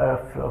curvature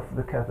of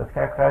the curve that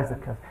characterizes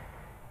the curve.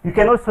 You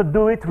can also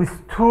do it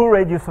with 2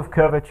 radius of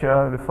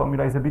curvature. The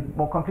formula is a bit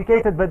more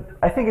complicated, but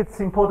I think it's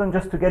important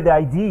just to get the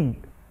idea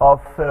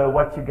of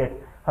what you get,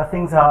 how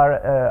things are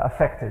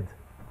affected.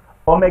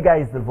 Omega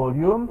is the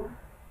volume,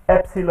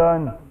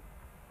 epsilon,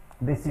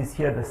 this is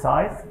here the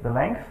size, the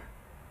length,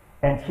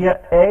 and here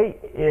A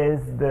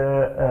is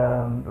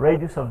the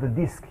radius of the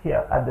disk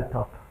here at the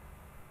top.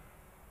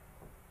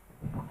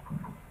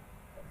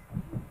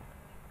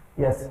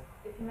 Yes?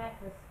 If you make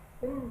this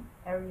thin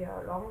area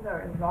longer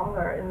and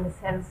longer, in the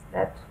sense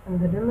that in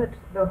the limit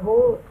the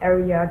whole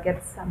area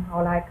gets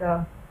somehow like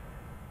a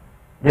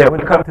Yeah,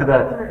 we'll come to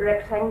that.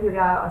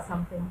 rectangular or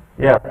something.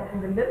 Yeah. Then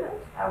in the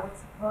limit, I would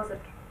suppose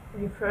it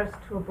refers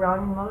to a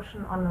Brownian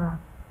motion on a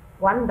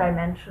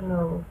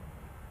one-dimensional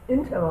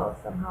interval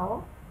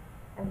somehow,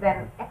 and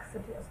then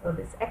exit, so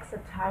this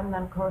exit time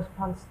then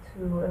corresponds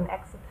to an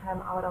exit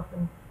time out of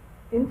an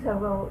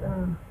interval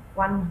in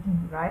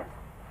 1D, right?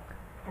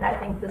 And I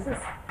think this is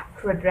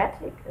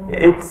quadratic.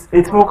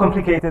 It's more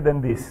complicated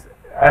than this.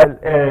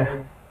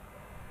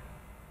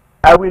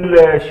 I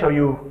will show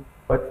you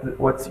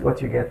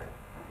what you get.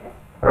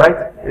 All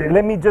right?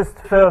 Let me just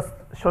first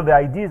show the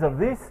ideas of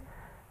this,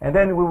 and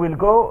then we will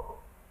go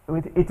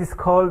it is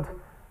called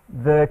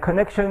the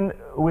connection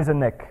with a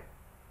neck.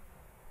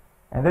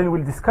 And then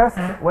we'll discuss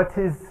what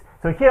is,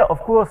 so here, of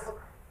course,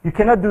 you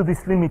cannot do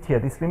this limit here.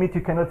 This limit,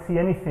 you cannot see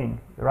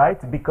anything, right?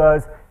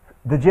 Because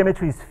the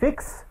geometry is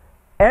fixed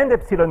and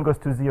epsilon goes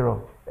to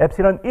 0.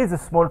 Epsilon is a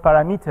small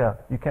parameter.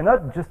 You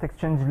cannot just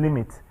exchange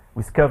limits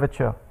with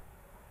curvature.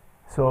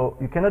 So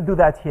you cannot do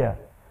that here.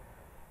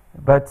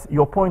 But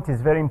your point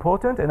is very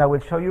important, and I will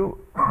show you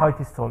how it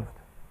is solved.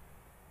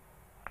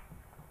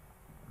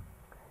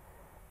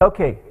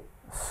 Okay,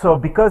 so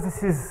because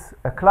this is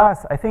a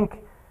class, I think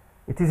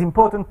it is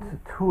important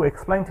to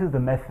explain to you the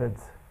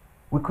methods.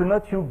 We could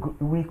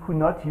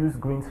not use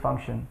Green's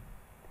function.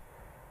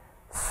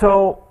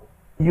 So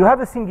you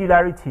have a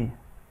singularity.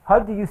 How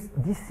do you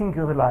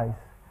desingularize?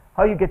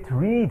 How you get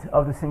rid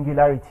of the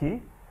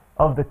singularity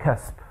of the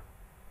cusp?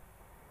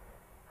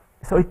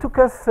 So it took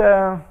us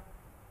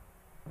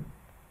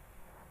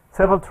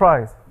several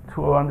tries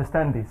to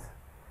understand this.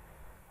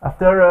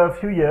 After a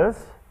few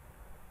years,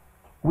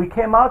 we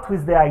came out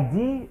with the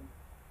idea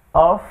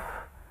of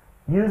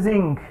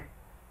using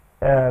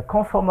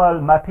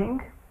conformal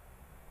mapping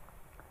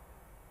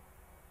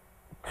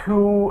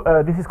to,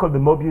 this is called the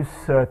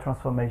Mobius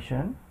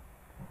transformation,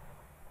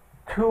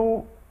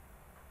 to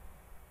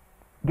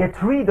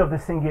get rid of the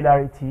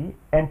singularity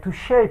and to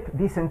shape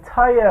this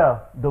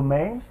entire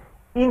domain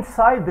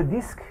inside the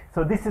disk.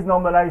 So this is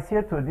normalized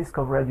here to a disk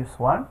of radius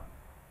 1.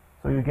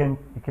 So you can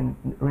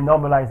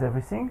renormalize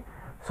everything,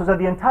 so that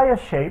the entire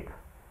shape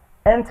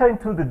enter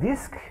into the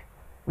disk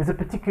with a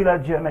particular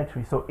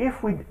geometry. So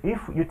if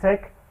you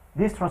take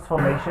this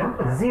transformation,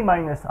 z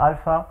minus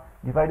alpha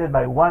divided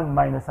by 1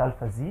 minus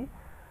alpha z,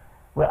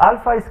 where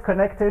alpha is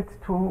connected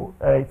to,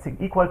 it's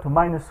equal to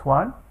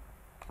 -1,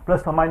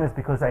 plus or minus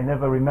because I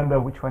never remember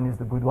which one is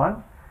the good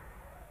one,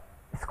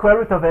 square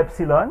root of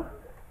epsilon.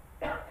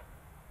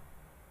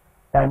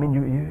 I mean,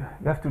 you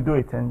have to do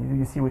it, and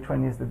you see which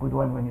one is the good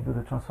one when you do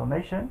the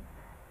transformation.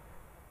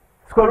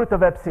 Square root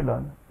of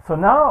epsilon. So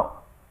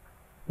now,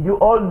 you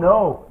all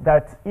know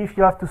that if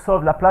you have to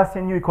solve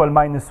Laplacian u equal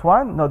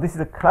 -1, now this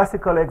is a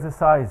classical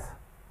exercise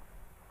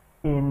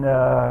in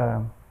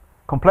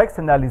complex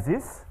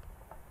analysis.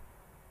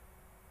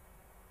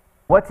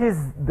 What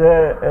is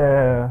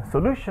the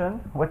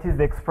solution? What is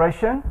the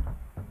expression?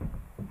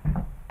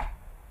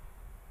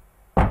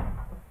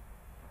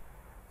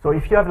 So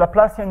if you have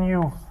Laplacian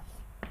u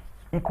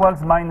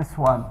equals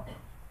 -1,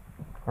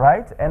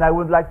 right? And I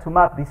would like to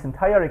map this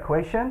entire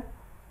equation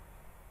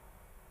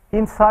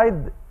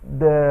inside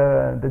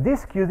the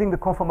disk using the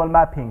conformal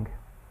mapping.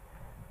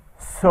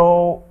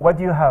 So what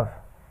do you have?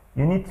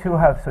 You need to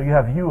have, so you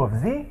have u of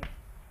z,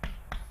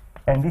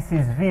 and this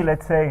is v,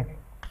 let's say,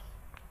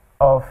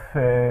 of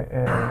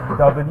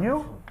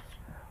w,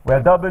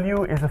 where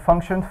w is a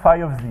function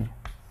phi of z.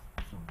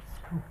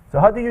 So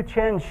how do you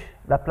change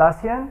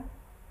Laplacian?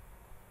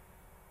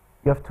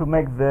 You have to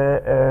make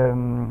the,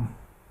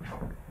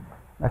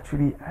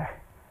 actually,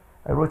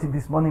 I wrote it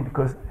this morning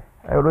because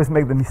I always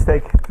make the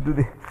mistake to do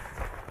the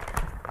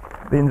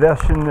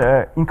inversion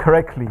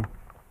incorrectly.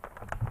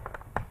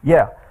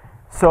 Yeah,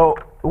 so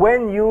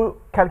when you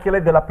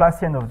calculate the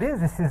Laplacian of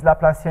this is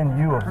Laplacian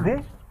u of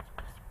z,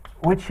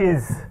 which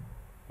is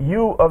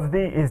u of z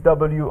is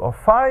w of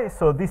phi,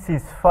 so this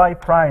is phi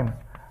prime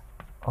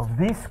of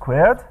z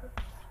squared,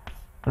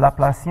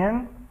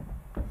 Laplacian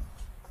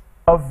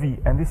of v,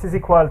 and this is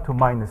equal to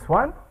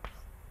 -1,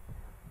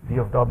 v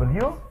of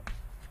w.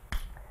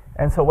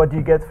 And so what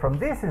you get from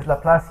this is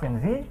Laplacian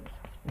v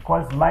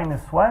equals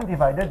 -1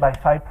 divided by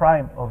phi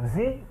prime of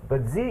z,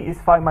 but z is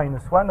phi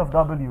 -1 of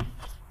w.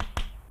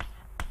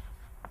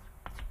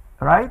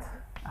 Right?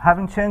 I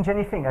haven't changed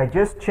anything. I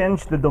just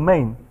changed the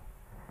domain.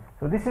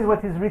 So this is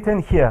what is written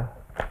here.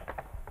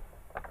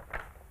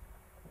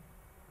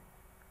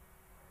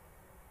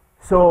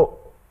 So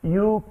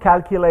you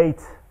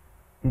calculate,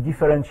 you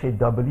differentiate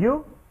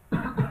w,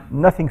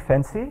 nothing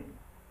fancy.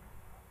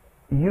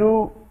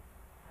 You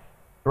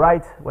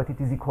write what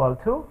it is equal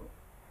to.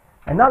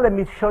 And now let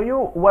me show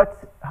you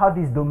how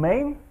this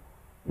domain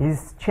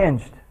is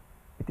changed,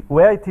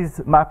 where it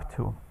is mapped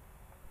to.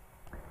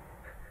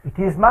 It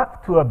is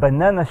mapped to a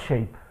banana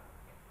shape.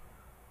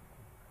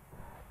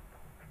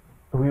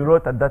 We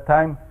wrote at that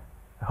time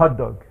hot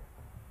dog,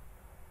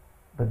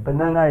 but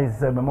banana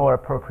is more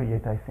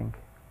appropriate, I think.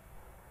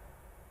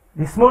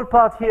 The small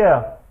part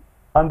here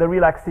on the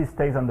real axis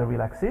stays on the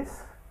real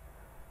axis.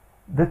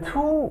 The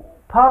two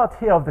parts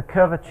here of the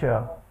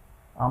curvature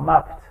are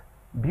mapped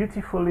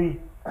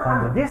beautifully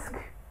on the disk,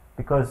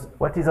 because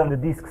what is on the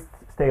disk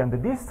stay on the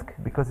disk,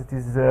 because it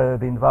is the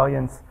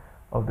invariance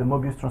of the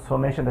Mobius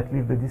transformation that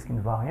leaves the disk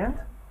invariant.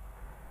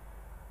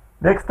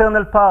 The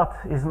external part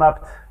is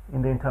mapped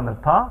in the internal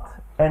part,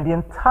 and the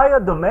entire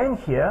domain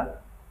here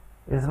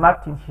is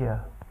mapped in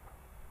here.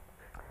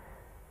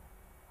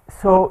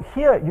 So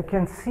here you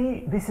can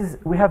see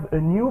we have a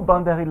new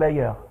boundary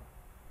layer.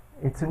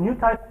 It's a new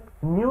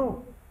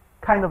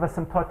kind of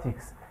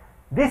asymptotics.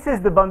 This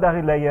is the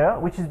boundary layer,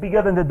 which is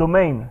bigger than the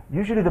domain.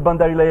 Usually the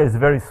boundary layer is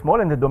very small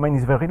and the domain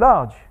is very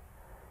large.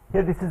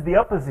 Here, this is the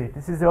opposite.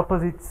 This is the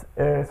opposite.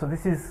 So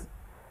this is,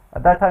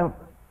 at that time,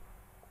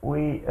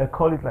 we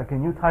call it like a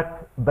new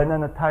type,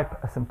 banana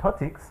type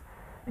asymptotics,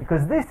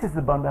 because this is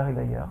the boundary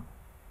layer,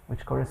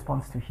 which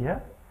corresponds to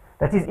here.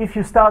 That is, if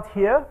you start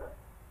here,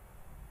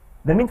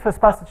 the mean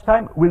first passage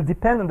time will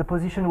depend on the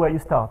position where you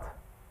start.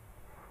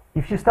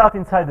 If you start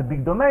inside the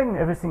big domain,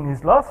 everything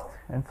is lost,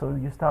 and so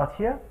you start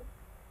here.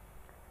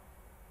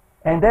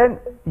 And then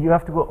you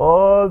have to go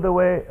all the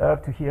way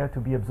up to here to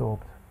be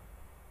absorbed.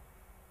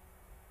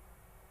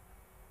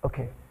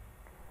 Okay.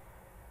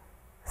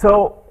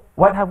 So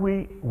what have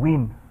we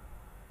win?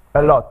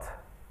 A lot.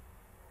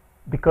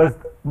 Because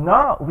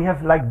now we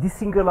have like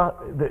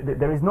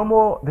there is no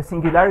more the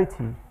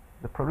singularity.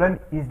 The problem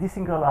is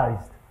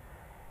desingularized.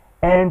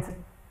 And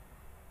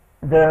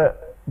the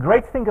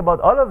great thing about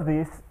all of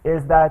this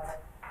is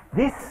that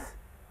this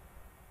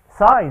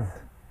size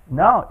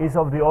now is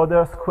of the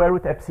order square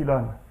root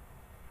epsilon.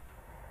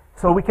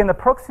 So we can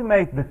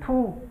approximate the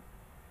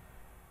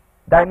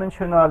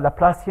two-dimensional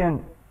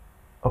Laplacian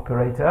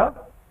operator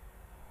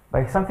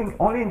by something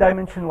only in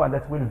dimension 1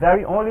 that will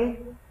vary only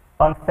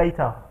on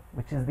theta,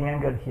 which is the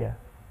angle here.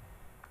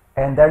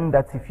 And then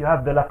that's if you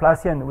have the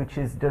Laplacian, which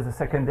is just the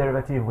second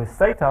derivative with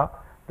theta,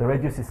 the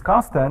radius is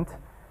constant,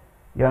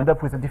 you end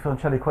up with a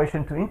differential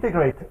equation to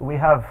integrate. We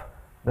have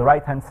the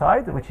right-hand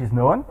side, which is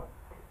known,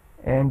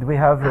 and we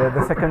have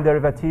the second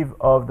derivative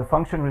of the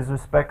function with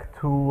respect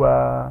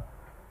to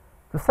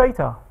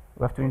theta.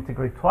 We have to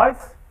integrate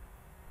twice,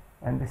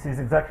 and this is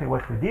exactly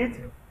what we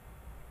did.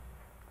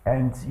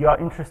 And you are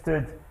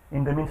interested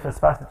in the mean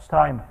first passage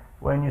time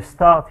when you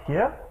start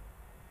here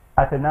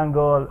at an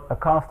angle, a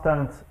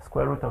constant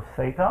square root of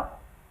theta.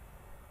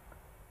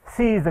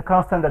 C is the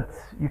constant that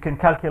you can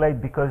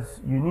calculate because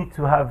you need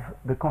to have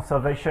the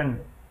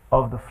conservation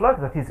of the flux.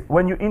 That is,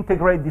 when you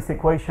integrate this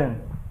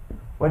equation,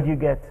 what do you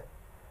get?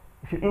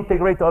 If you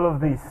integrate all of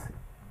this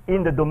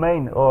in the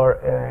domain or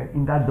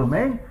in that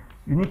domain,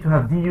 you need to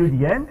have du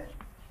dn,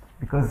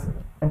 because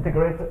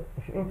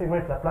if you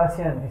integrate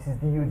Laplacian, this is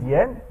du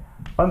dn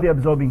on the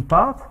absorbing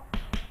part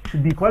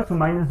should be equal to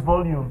minus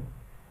volume.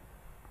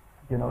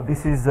 You know,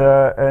 this is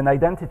an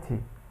identity.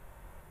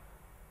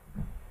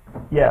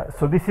 Yeah,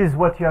 so this is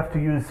what you have to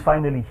use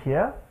finally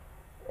here,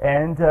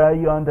 and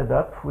you ended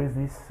up with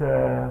this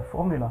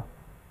formula.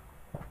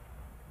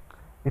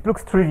 It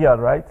looks trivial,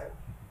 right?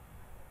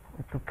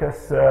 It took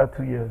us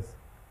 2 years.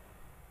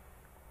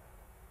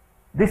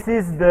 This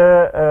is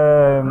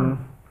the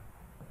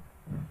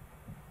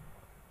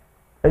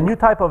a new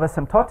type of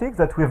asymptotics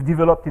that we have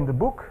developed in the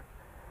book.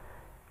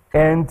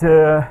 And,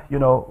 you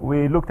know,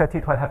 we looked at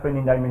it, what happened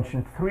in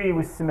dimension 3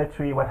 with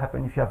symmetry, what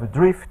happened if you have a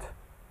drift.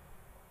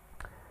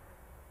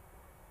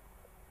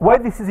 Why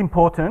this is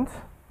important?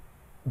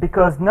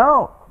 Because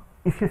now,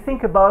 if you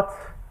think about,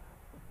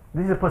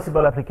 this is a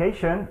possible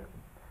application.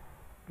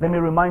 Let me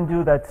remind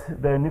you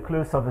that the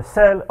nucleus of a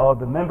cell or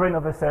the membrane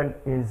of a cell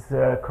is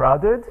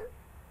crowded.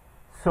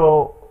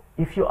 So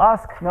if you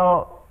ask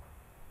now,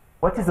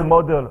 what is the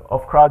model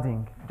of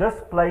crowding?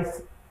 Just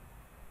place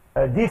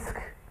a disk.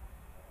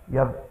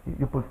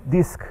 You put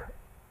disk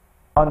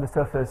on the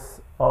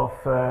surface of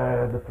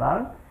the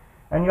plant,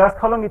 and you ask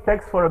how long it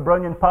takes for a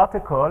Brownian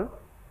particle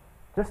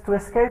just to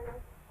escape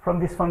from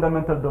this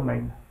fundamental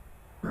domain.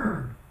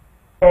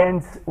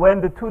 And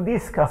when the two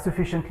disks are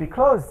sufficiently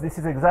close, this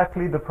is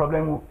exactly the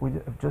problem we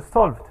have just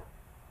solved.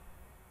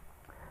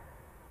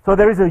 So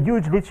there is a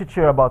huge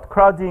literature about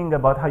crowding,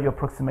 about how you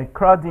approximate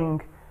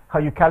crowding, how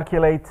you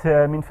calculate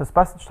mean first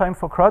passage time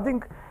for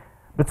crowding.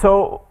 But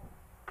so,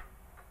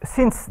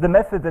 since the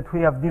method that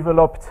we have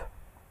developed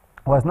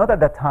was not at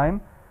that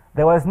time,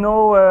 there was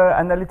no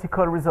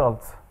analytical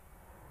results.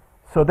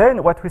 So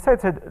then what we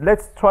said,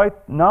 let's try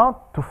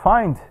now to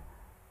find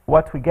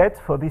what we get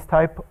for this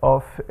type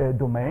of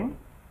domain.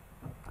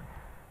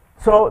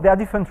 So there are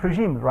different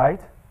regimes,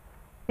 right?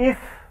 If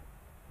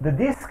the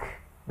disk,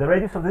 the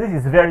radius of the disk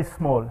is very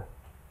small,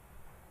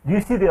 do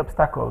you see the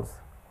obstacles?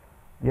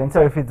 The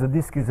answer, if the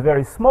disk is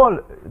very small,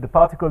 the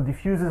particle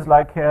diffuses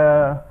like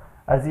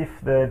as if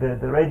the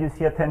radius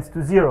here tends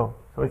to 0.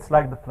 So it's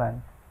like the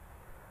plan.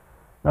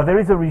 Now there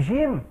is a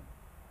regime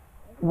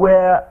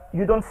where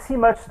you don't see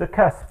much the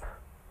cusp.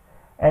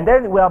 And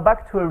then we are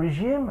back to a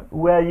regime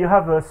where you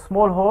have a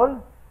small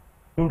hole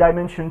in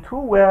dimension 2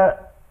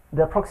 where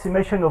the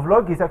approximation of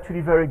log is actually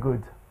very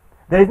good.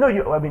 There is no,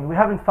 I mean, we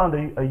haven't found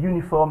a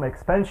uniform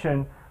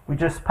expansion. We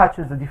just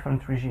patches the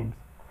different regimes.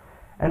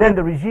 And then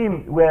the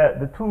regime where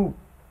the two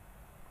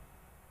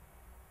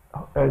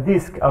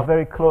disks are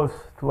very close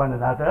to one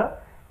another.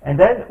 And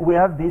then we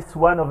have this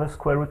 1 over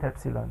square root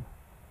epsilon.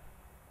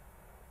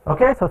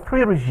 Okay, so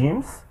 3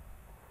 regimes.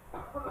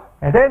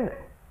 And then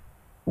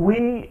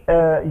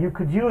you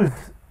could use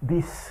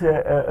this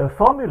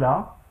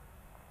formula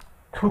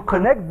to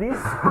connect this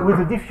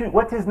with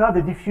what is now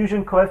the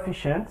diffusion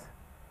coefficient.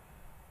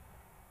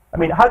 I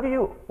mean,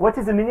 what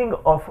is the meaning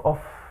of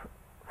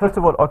first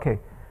of all, okay,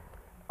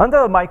 under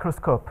a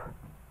microscope,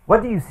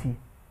 what do you see?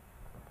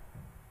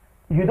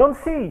 You don't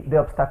see the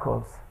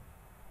obstacles.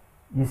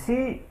 You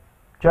see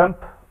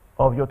jump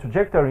of your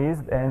trajectories,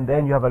 and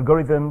then you have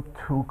algorithm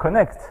to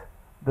connect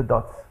the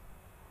dots.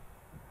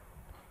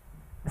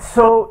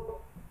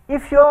 So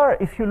if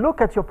you look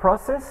at your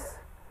process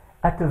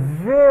at a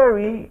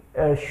very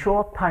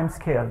short time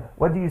scale,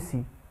 what do you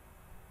see?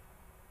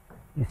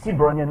 You see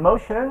Brownian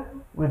motion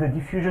with a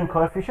diffusion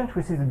coefficient,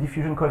 which is the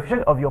diffusion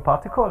coefficient of your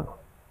particle.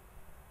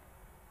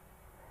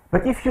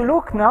 But if you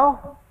look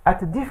now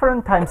at a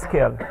different time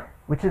scale,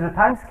 which is a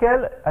time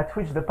scale at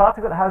which the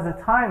particle has a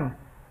time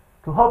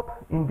to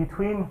hop in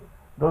between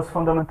those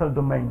fundamental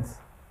domains,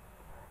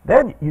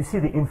 then you see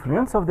the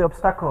influence of the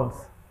obstacles.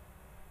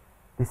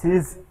 This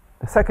is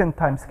the second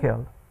time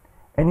scale.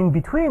 And in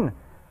between,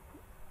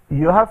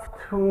 you have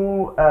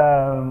to,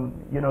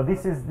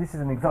 this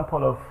is an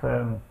example of,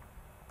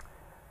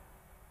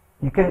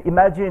 you can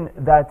imagine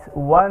that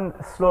one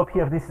slope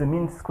here, this is the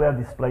mean square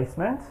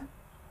displacement.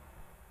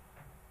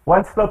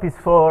 One slope is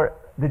for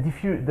the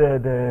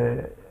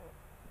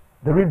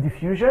real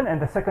diffusion,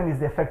 and the second is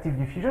the effective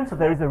diffusion. So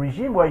there is a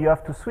regime where you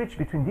have to switch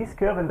between this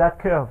curve and that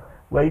curve,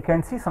 where you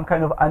can see some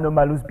kind of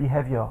anomalous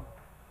behavior.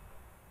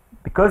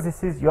 Because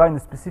you are in a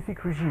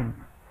specific regime.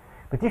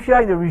 But if you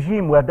are in a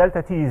regime where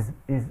delta t is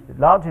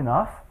large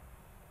enough,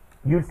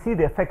 you'll see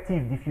the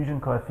effective diffusion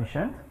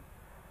coefficient,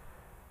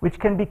 which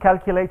can be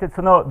calculated.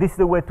 So now this is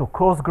the way to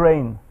coarse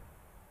grain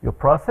your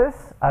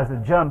process as a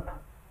jump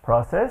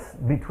process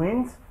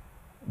between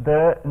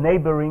the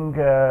neighboring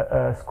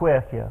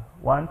square here,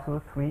 1,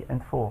 2, 3,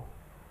 and 4.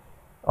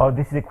 Or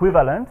this is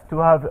equivalent to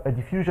have a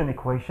diffusion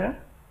equation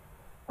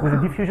with a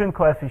diffusion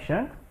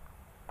coefficient,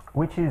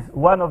 which is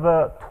 1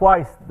 over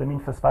twice the mean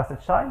first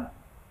passage time.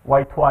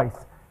 Why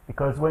twice?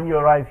 Because when you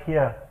arrive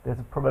here, there's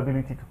a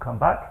probability to come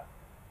back.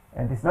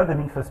 And this is not the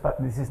mean first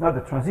this is not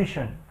the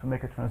transition. To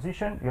make a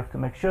transition, you have to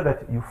make sure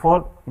that you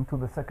fall into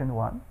the second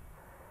one.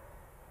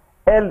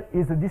 L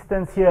is the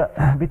distance here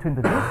between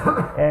the disks,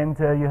 and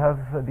you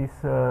have this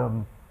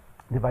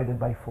divided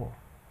by 4.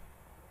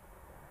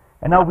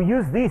 And now we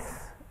use this.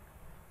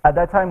 At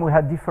that time, we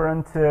had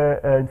different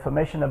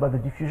information about the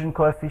diffusion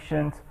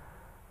coefficient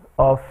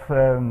of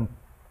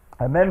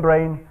a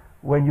membrane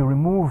when you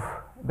remove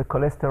the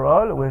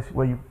cholesterol,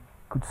 where you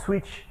could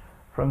switch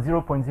from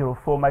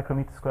 0.04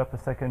 micrometer square per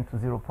second to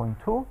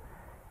 0.2.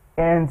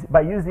 And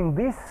by using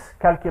this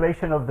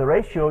calculation of the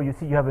ratio, you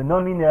see you have a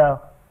nonlinear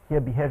here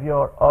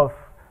behavior of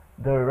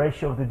the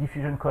ratio of the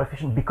diffusion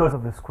coefficient because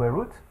of the square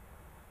root.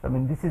 I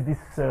mean, this is this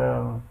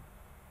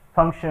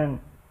function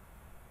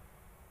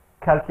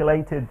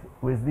calculated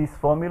with this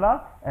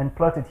formula and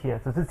plotted here.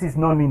 So this is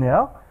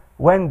nonlinear.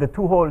 When the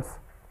two holes,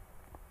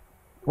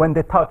 when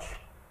they touch,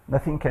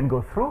 nothing can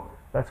go through.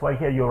 That's why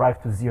here you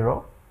arrive to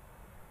 0.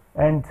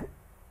 And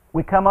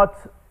we come out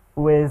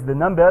with the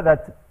number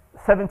that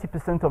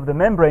 70% of the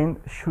membrane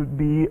should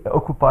be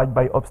occupied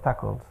by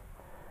obstacles.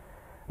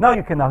 Now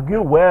you can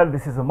argue, well,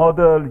 this is a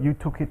model, you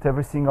took it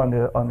everything on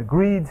the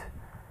grid,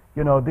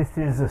 you know, this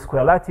is a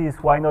square lattice,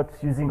 why not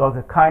using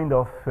other kind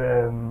of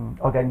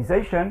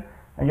organization?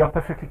 And you're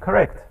perfectly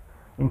correct.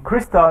 In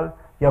crystal,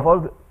 you have all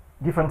the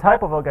different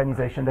type of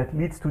organization that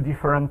leads to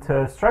different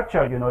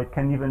structure. You know, it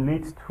can even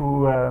lead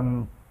to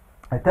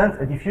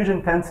a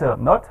diffusion tensor,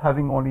 not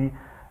having only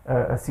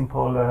a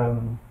simple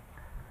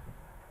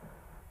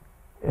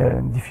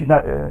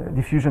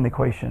diffusion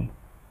equation.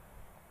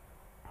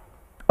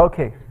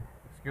 Okay.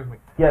 Excuse me.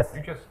 Yes.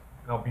 You just,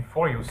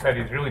 before you said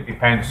it really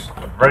depends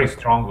very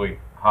strongly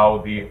how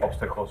the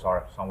obstacles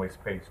are some way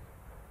spaced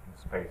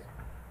in space.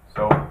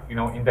 So,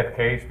 in that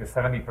case, the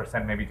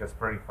 70% maybe just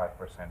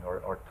 35%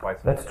 or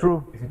twice. That's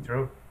true. Is it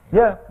true?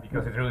 Yeah.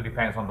 Because it really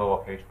depends on the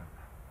location.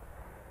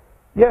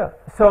 Yeah.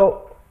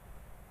 So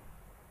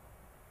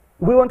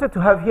we wanted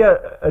to have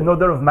here an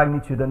order of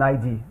magnitude, an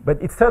ID,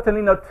 but it's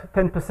certainly not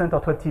 10%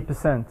 or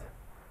 20%.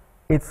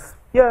 It's,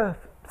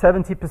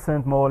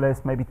 70% more or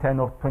less, maybe 10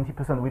 or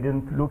 20%. We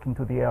didn't look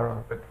into the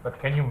error. But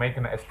can you make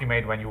an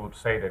estimate when you would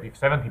say that if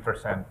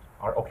 70%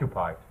 are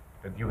occupied,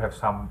 that you have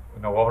some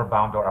lower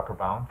bound or upper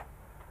bound?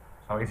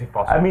 So is it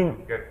possible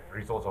to get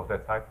results of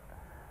that type?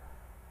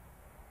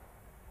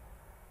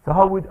 So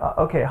how would,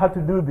 how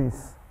to do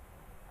this?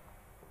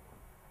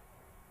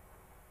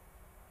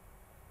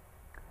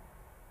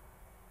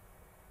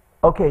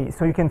 Okay,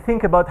 so you can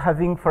think about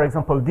having, for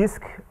example,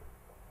 disk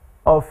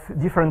of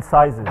different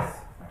sizes,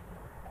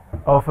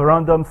 of a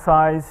random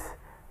size,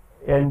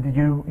 and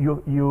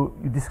you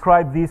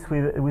describe this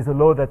with a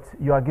law that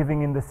you are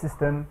giving in the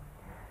system.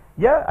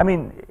 Yeah, I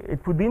mean,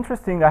 it would be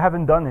interesting. I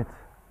haven't done it.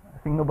 I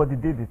think nobody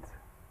did it.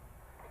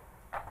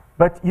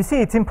 But you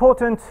see, it's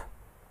important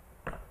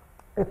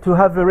to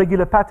have a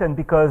regular pattern,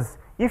 because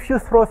if you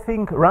throw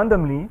things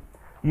randomly,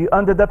 you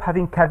ended up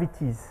having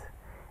cavities.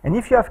 And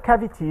if you have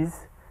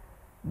cavities,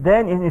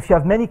 then if you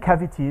have many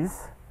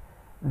cavities,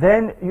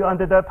 then you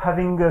ended up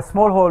having a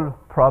small hole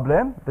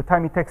problem, the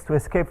time it takes to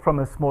escape from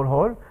a small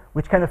hole,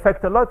 which can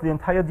affect a lot the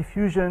entire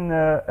diffusion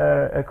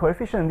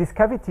coefficient. And these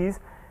cavities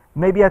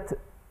may be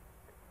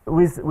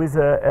with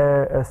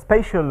a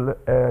spatial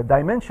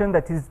dimension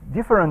that is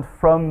different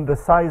from the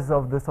size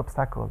of these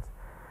obstacles.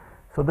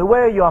 So the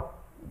way you are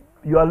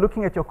you are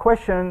looking at your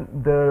question,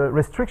 the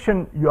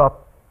restriction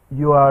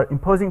you are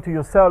imposing to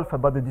yourself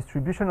about the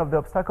distribution of the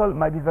obstacle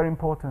might be very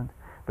important.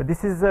 But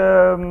this is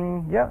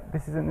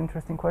this is an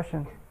interesting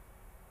question.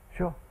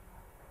 Sure.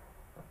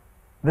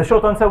 The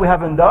short answer we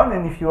haven't done,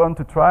 and if you want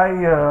to try,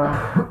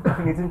 I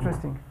think it's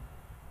interesting.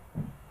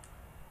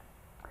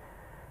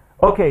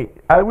 Okay,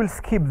 I will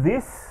skip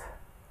this.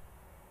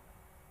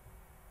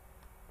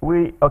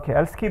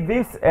 I'll skip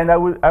this, and I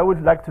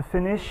would like to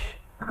finish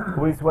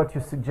with what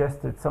you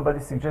suggested. Somebody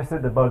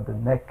suggested about the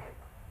neck.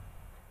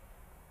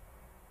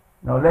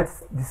 Now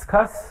let's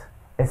discuss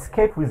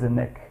escape with the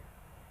neck.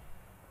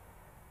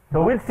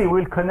 So we'll see,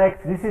 we'll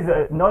connect. This is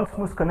a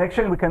non-smooth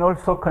connection. We can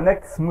also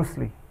connect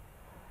smoothly.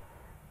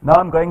 Now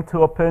I'm going to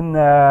open,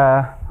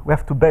 we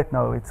have to bet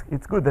now.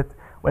 It's good that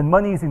when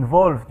money is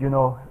involved, you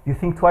know, you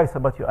think twice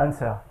about your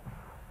answer.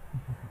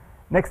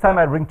 Next time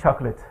I'll bring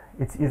chocolate.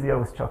 It's easier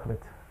with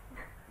chocolate.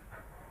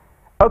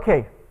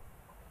 Okay,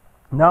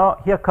 now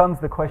here comes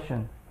the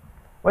question.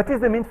 What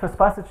is the mean first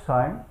passage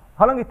time?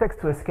 How long it takes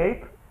to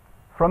escape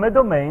from a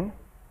domain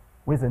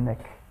with a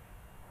neck?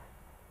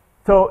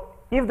 So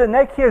if the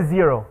neck here is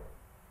 0,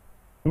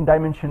 in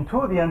dimension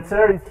 2, the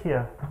answer is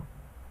here.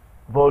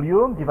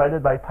 Volume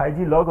divided by pi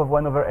d log of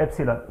 1 over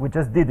epsilon. We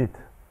just did it.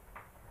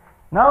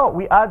 Now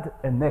we add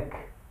a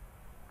neck.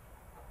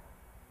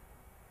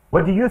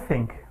 What do you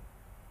think?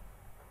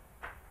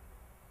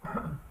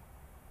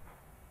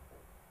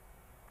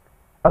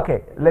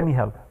 Okay, let me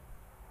help.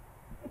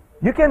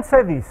 You can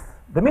say this.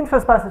 The mean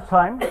first passage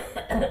time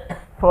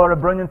for a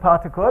Brownian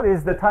particle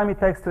is the time it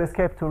takes to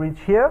escape to reach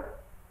here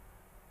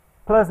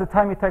plus the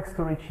time it takes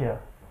to reach here.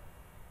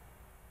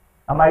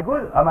 Am I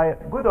good? Am I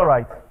good or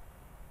right?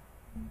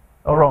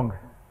 Or wrong?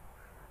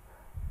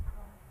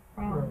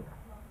 Wrong.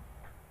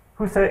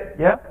 Who say,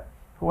 yeah?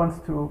 Who wants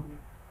to?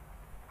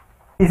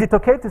 Is it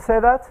okay to say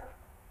that?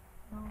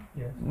 No.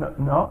 Yes. No?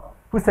 No?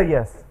 Who say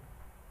yes?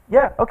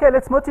 Yeah, okay,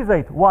 let's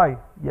motivate. Why?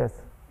 Yes.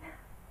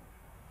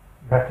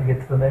 You have to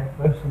get to the neck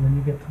first, and then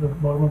you get to the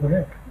bottom of the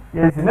neck.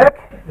 Yes, the neck?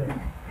 Yeah.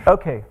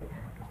 Okay.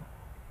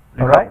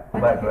 All right?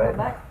 Back,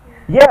 right?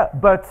 Yeah,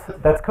 but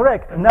that's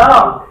correct.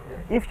 Now,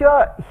 if you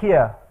are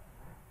here,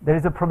 there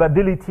is a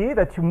probability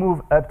that you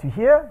move up to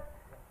here.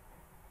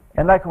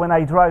 And like when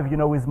I drive, you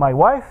know, with my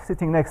wife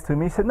sitting next to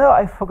me, she said, no,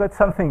 I forgot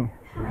something.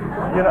 You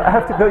know, I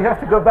have to go, you have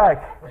to go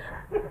back.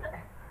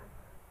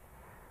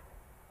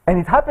 And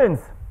it happens.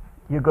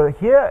 You go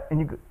here,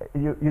 and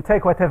you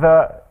take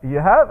whatever you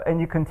have, and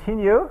you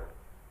continue.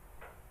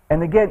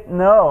 And again,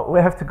 no, we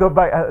have to go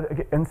back.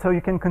 And so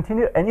you can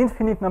continue an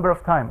infinite number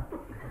of times.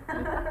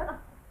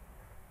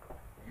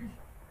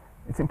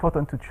 It's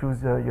important to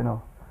choose, you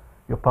know,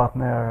 your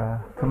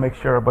partner to make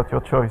sure about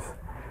your choice.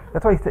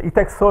 That's why it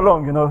takes so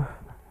long, you know.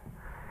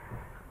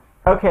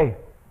 Okay,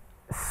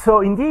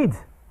 so indeed.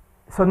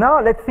 So now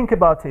let's think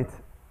about it.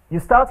 You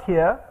start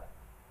here.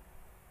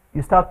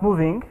 You start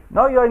moving.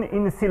 Now you're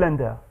in a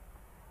cylinder.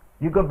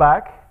 You go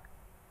back.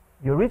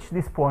 You reach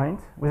this point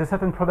with a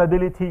certain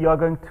probability. You are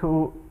going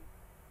to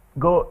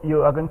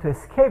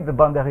escape the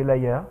boundary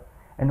layer.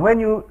 And when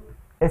you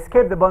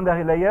escape the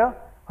boundary layer,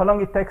 how long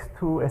it takes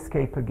to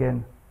escape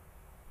again?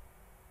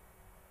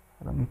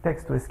 How long it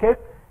takes to escape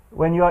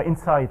when you are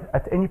inside,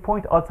 at any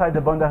point outside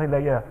the boundary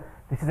layer.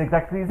 This is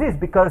exactly this,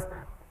 because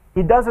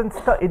it doesn't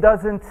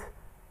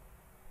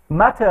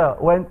matter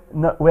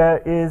where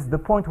is the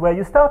point where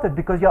you started,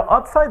 because you're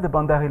outside the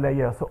boundary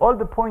layer. So all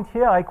the points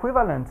here are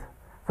equivalent.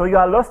 So you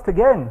are lost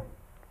again,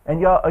 and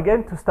you are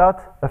again to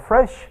start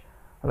afresh,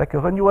 like a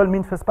renewal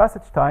mean first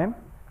passage time,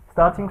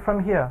 starting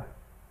from here.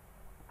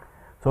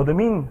 So the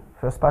mean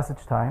first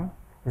passage time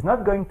is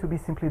not going to be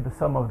simply the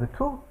sum of the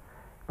two,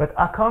 but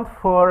account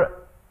for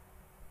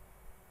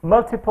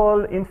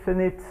multiple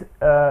infinite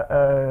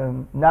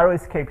narrow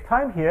escape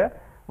time here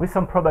with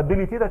some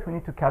probability that we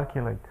need to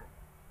calculate.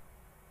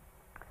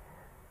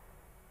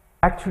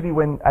 Actually,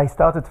 when I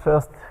started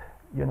first,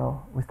 you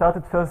know, we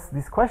started first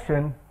this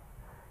question,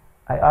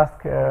 I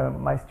asked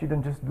my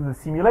student just do the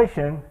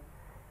simulation.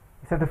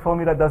 He said the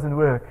formula doesn't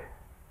work.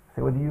 I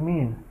said, what do you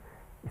mean?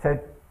 He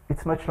said,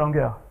 it's much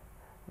longer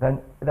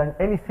than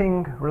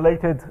anything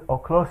related or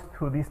close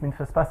to this mean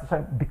first passage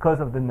time because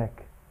of the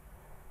neck.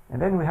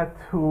 And then we had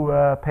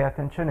to pay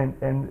attention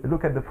and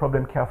look at the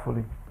problem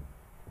carefully.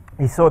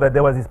 He saw that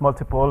there was this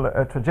multiple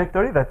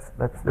trajectory,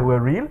 that they were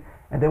real,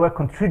 and they were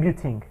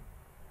contributing.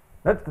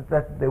 Not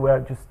that they were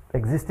just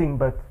existing,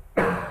 but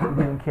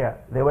we didn't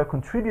care. They were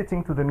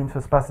contributing to the mean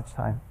first passage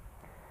time.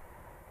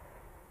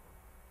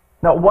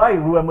 Now, why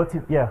we were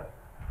motivated? Yeah.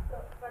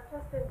 But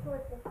just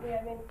intuitively,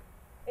 I mean,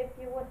 if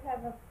you would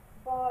have a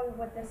ball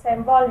with the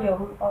same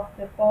volume of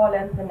the ball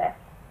and the net,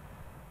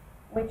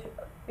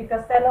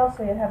 because then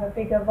also you have a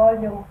bigger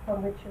volume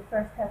from which you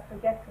first have to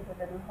get to the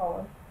little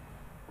hole.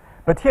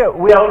 But here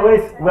we're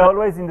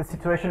always in the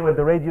situation where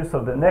the radius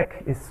of the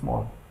neck is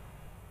small.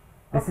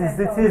 This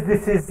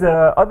is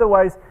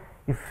otherwise,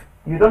 if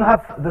you don't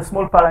have the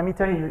small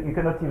parameter, you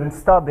cannot even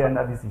start the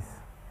analysis.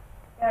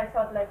 Yeah, I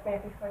thought like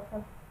maybe for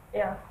example,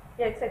 yeah,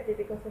 exactly,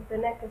 because if the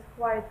neck is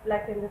quite,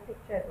 like in the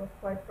picture, it was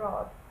quite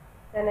broad.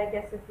 then I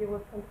guess if you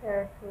would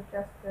compare it to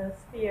just a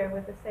sphere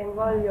with the same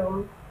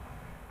volume,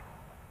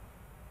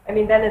 I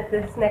mean, then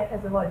this neck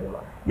has a volume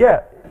of.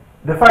 Yeah,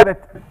 the fact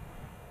that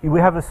we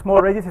have a small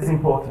radius is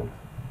important.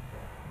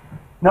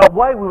 Now,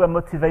 why we were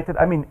motivated,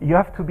 I mean, you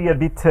have to be a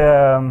bit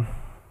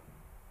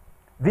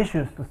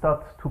vicious to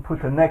start to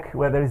put a neck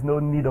where there is no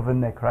need of a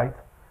neck, right?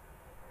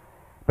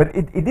 But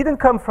it didn't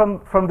come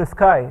from the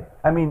sky.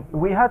 I mean,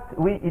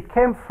 it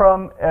came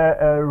from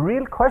a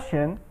real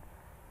question.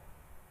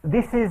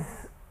 This is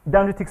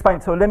dendritic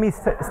spine. So let me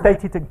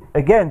state it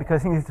again,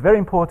 because I think it's very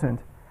important.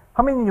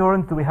 How many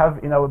neurons do we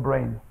have in our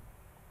brain?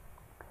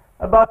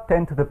 About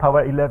 10 to the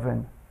power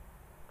 11.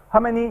 How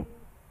many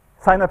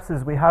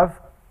synapses we have?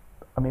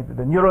 I mean,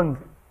 the neurons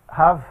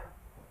have,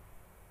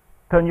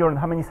 per neuron,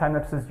 how many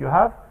synapses you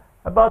have?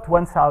 About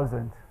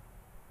 1,000.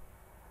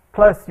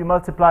 Plus, you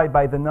multiply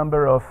by the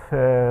number of,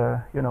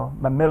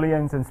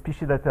 mammalians and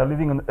species that are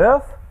living on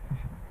Earth.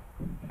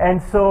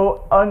 And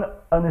so on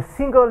a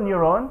single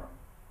neuron,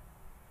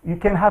 you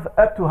can have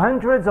up to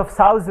hundreds of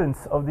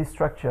thousands of this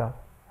structure.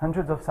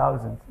 Hundreds of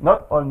thousands,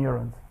 not all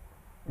neurons,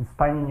 in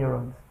spiny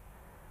neurons.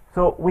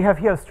 So we have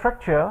here a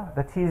structure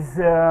that is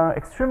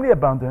extremely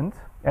abundant.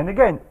 And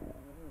again,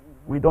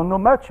 we don't know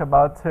much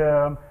about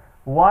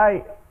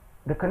why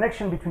the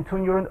connection between two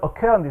neurons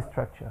occur in this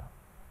structure.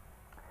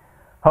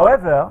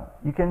 However,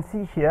 you can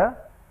see here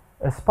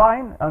a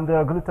spine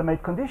under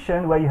glutamate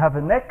condition where you have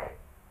a neck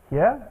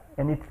here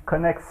and it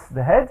connects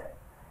the head.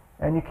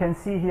 And you can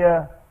see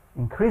here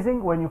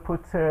increasing when you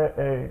put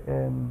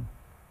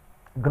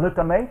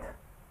glutamate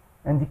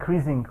and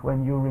decreasing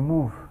when you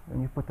remove,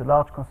 when you put a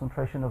large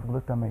concentration of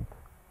glutamate.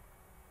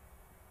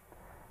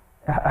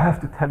 I have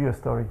to tell you a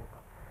story.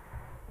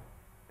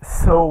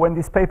 So when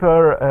this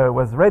paper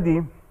was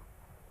ready,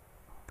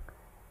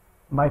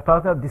 my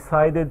partner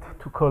decided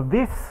to call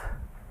this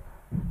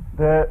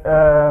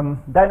the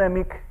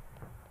dynamic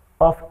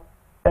of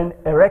an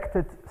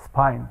erected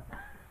spine.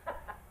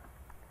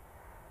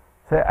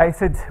 So I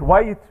said,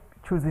 why you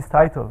choose this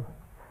title?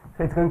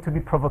 So it's going to be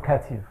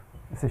provocative.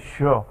 He said,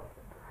 sure.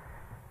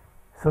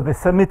 So they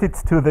submitted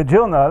to the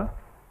journal,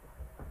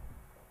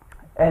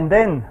 and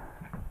then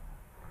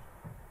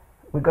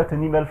we got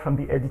an email from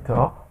the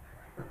editor.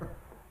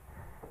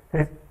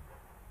 Says,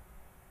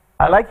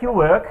 I like your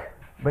work,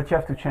 but you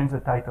have to change the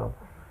title.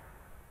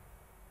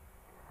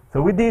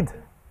 So we did.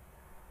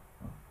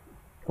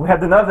 We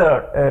had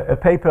another a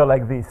paper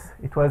like this.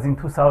 It was in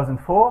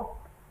 2004.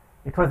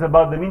 It was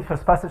about the mean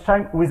first passage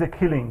time with a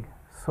killing.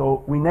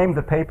 So we named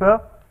the paper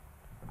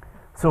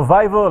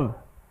Survival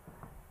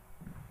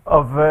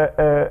of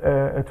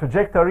a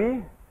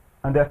Trajectory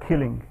Under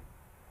Killing.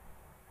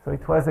 So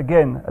it was,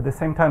 again, at the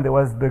same time there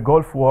was the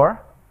Gulf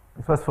War.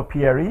 This was for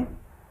PRE.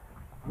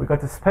 We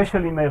got a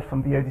special email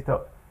from the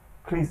editor.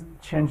 Please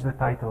change the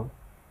title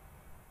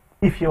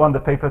if you want the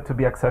paper to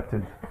be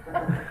accepted.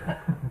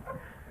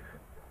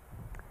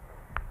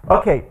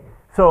 Okay,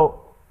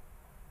 so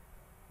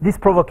this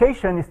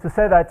provocation is to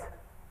say that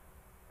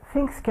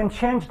things can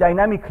change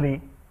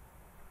dynamically,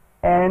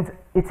 and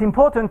it's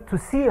important to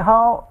see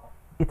how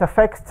it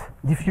affects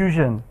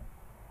diffusion.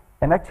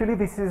 And actually,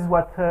 this is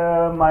what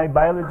my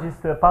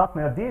biologist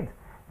partner did.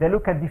 They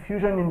look at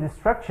diffusion in the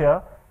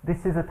structure.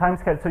 This is a time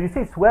scale. So you see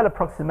it's well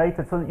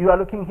approximated. So you are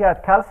looking here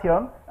at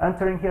calcium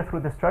entering here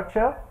through the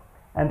structure,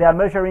 and they are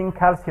measuring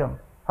calcium,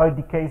 how it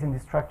decays in the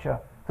structure.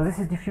 So this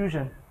is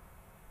diffusion.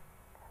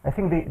 I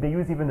think they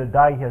use even a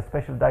dye here, a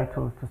special dye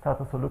to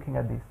start also looking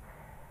at this.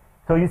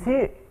 So you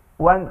see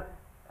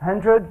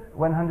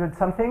 100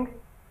 something.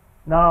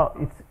 Now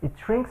it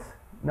shrinks.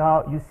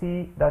 Now you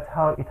see that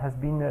how it has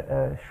been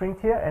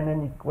shrinked here, and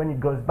then when it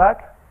goes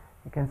back,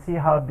 you can see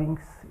how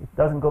it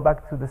doesn't go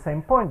back to the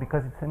same point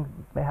because it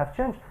may have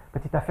changed,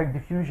 but it affects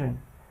diffusion.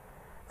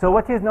 So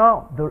what is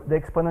now the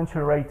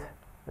exponential rate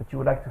that you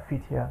would like to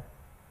fit here?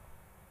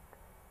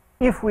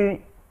 If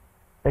we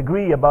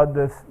agree about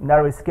this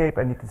narrow escape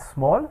and it is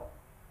small,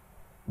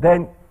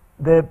 then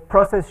the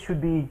process should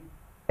be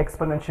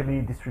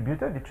exponentially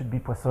distributed. It should be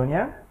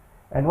Poissonian.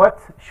 And what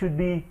should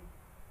be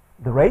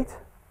the rate?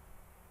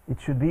 It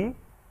should be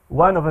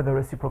 1 over the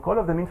reciprocal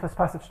of the mean first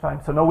passage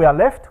time. So now we are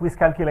left with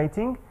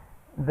calculating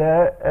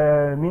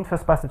the mean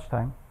first passage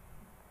time.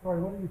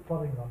 Sorry, what are you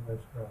plotting on this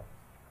graph?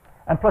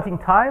 I'm plotting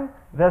time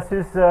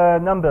versus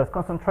numbers,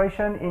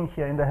 concentration in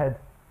here in the head.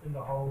 In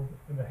the whole,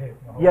 in the head? In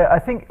the whole Yeah, I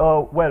think,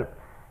 well,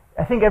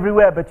 I think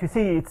everywhere, but you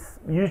see it's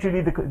usually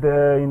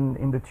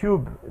in the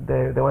tube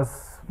there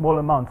was small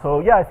amount.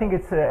 So yeah, I think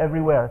it's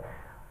everywhere.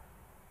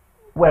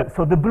 Well,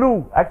 so the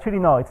blue, actually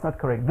no, it's not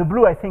correct. The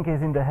blue I think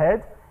is in the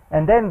head,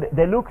 and then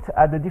they looked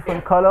at the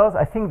different colors.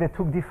 I think they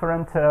took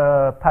different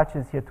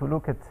patches here to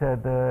look at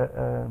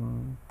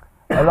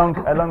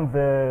along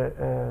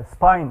the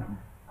spine,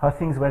 how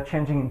things were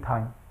changing in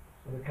time.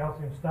 So the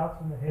calcium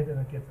starts in the head and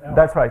it gets out?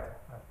 That's right.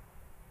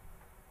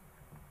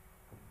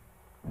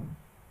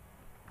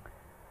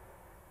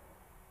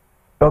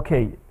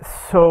 Okay,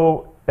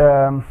 so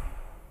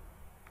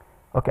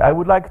okay, I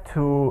would like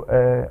to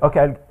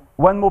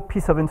one more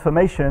piece of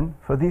information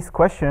for this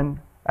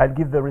question. I'll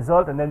give the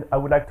result, and then I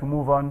would like to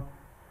move on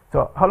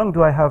So how long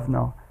do I have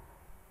now?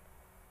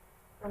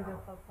 Until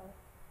 5:05.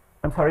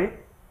 I'm sorry?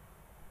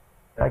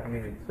 30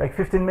 minutes. Like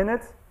 15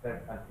 minutes?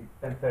 It's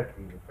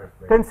 10:30 the first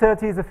break.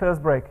 10:30 is the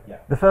first break. Yeah.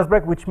 The first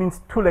break, which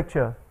means 2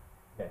 lectures.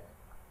 Yes.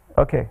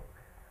 Okay.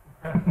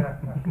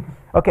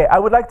 Okay, I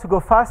would like to go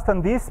fast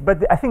on this, but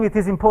I think it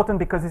is important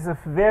because it's a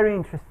very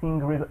interesting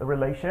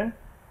relation.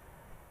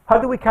 How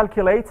do we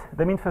calculate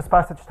the mean first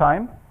passage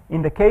time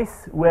in the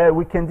case where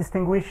we can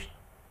distinguish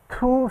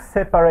 2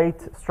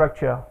 separate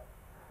structures?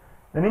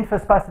 The mean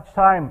first passage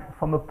time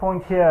from a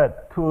point here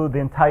to the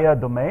entire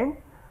domain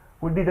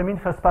would be the mean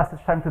first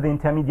passage time to the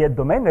intermediate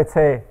domain, let's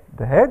say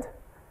the head,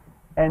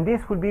 and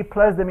this will be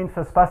plus the mean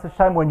first passage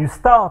time when you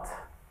start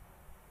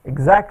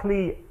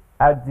exactly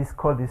at this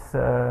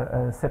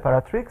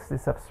separatrix,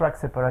 this abstract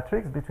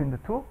separatrix between the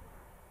two,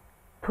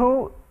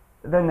 to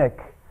the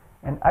neck.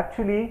 And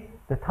actually,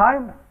 the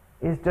time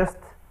is just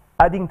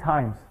adding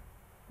times.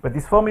 But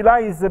this formula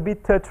is a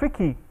bit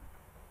tricky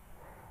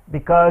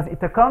because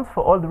it accounts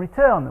for all the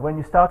return when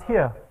you start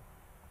here.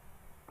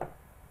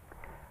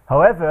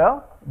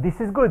 However, this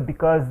is good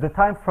because the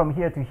time from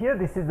here to here,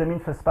 this is the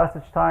mean first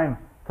passage time.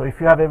 So if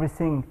you have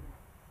everything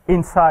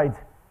inside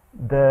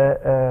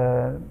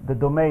the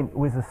domain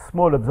with a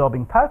small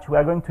absorbing patch, we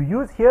are going to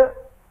use here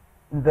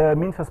the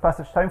mean first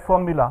passage time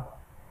formula.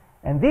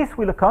 And this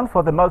will account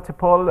for the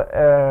multiple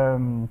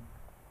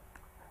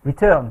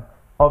return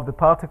of the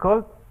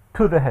particle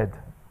to the head.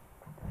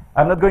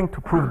 I'm not going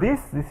to prove this.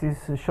 This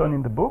is shown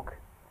in the book.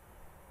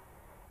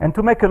 And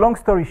to make a long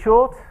story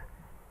short,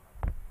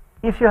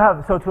 if you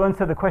have, so to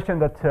answer the question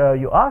that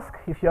you ask,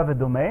 if you have a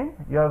domain,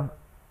 you have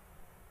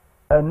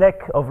a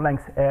neck of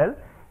length L,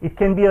 it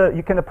can be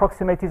you can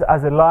approximate it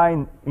as a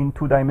line in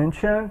 2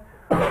 dimensions,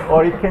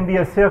 or it can be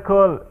a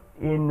circle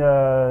in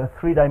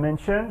 3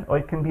 dimensions, or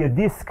it can be a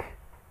disk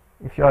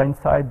if you are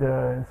inside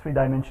the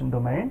 3-dimension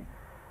domain.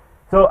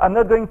 So I'm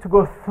not going to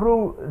go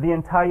through the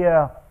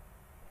entire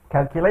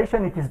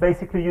calculation. It is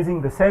basically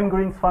using the same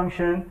Green's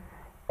function,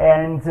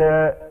 and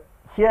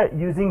here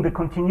using the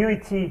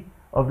continuity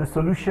of the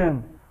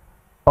solution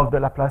of the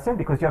Laplacian,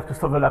 because you have to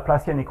solve the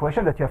Laplacian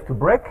equation that you have to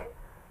break.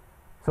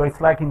 So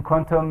it's like in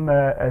quantum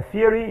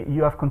theory,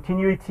 you have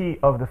continuity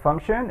of the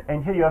function,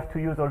 and here you have to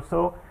use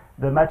also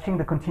the matching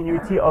the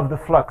continuity of the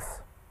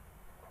flux.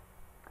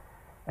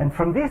 And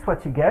from this,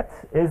 what you get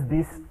is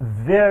this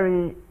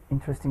very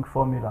interesting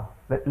formula.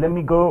 Let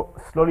me go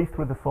slowly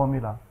through the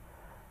formula.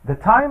 The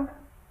time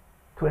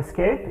to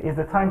escape is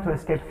the time to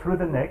escape through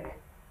the neck,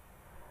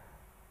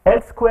 L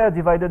squared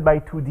divided by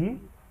 2D.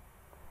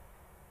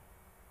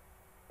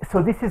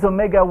 So this is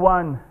omega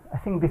 1. I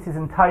think this is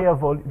entire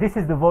volume. This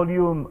is the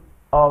volume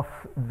of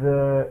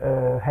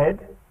the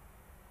head,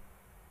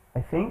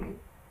 I think,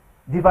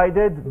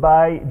 divided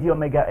by d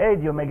omega a.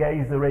 D omega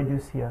a is the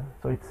radius here.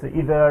 So it's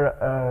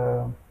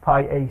either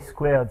pi a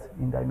squared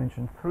in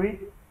dimension 3,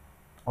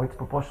 or it's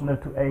proportional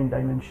to a in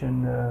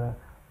dimension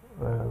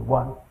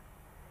 1,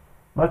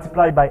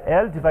 multiplied by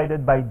L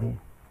divided by d.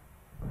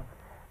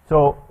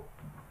 So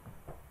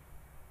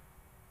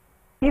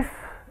if,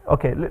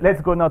 okay,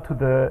 let's go now to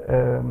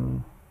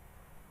the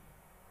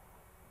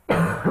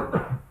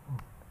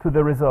to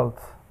the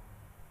results.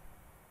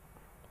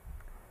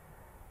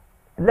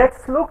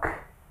 Let's look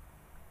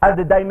at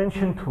the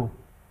dimension 2.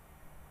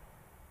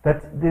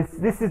 That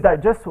this is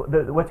that just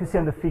what you see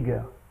on the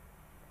figure.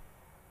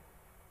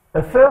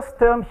 The first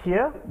term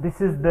here,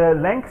 this is the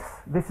length,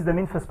 this is the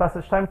mean first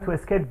passage time to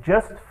escape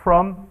just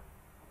from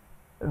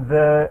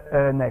the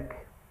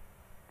neck.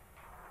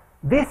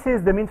 This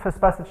is the mean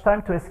first passage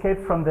time to escape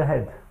from the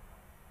head.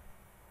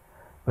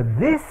 But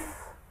this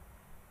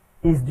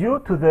is due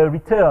to the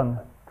return,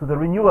 to the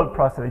renewal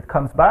process. It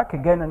comes back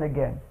again and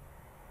again.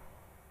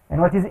 And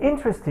what is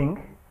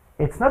interesting,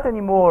 it's not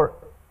anymore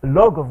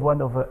log of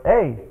 1 over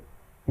a,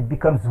 it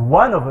becomes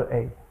 1 over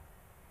a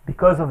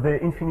because of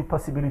the infinite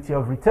possibility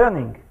of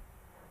returning.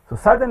 So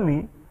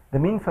suddenly, the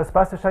mean first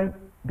passage time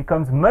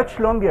becomes much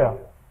longer.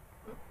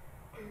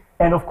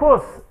 And of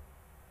course,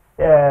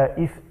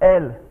 if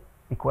L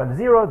equals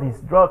 0,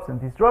 this drops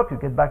and this drops, you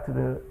get back to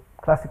the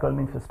classical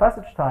mean first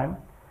passage time.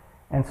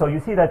 And so you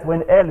see that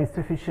when L is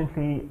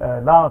sufficiently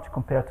large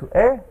compared to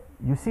A,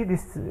 you see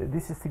this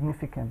is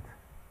significant.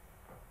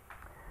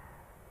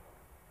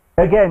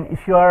 Again,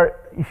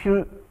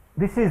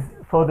 this is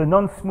for the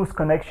non-smooth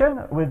connection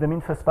with the mean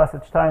first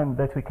passage time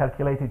that we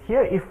calculated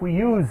here. If we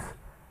use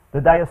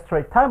the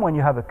diastrate time when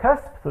you have a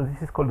cusp, so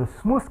this is called a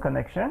smooth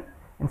connection,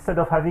 instead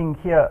of having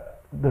here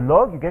the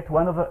log, you get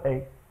 1 over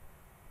A.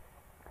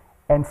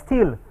 And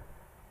still,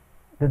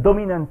 the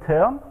dominant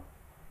term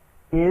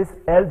is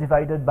L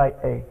divided by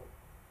A.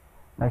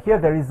 Now here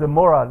there is a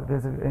moral,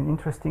 there's an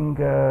interesting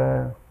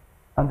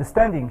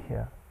understanding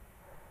here,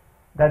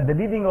 that the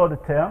leading order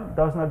term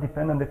does not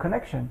depend on the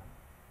connection.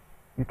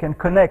 You can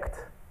connect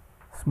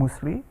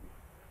smoothly,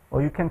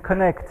 or you can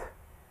connect,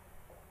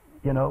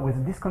 with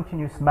a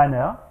discontinuous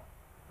manner.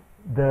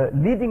 The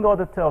leading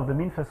order term of the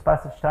mean first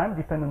passage time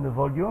depends on the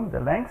volume,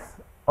 the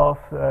length of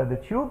the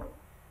tube,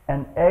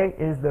 and A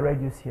is the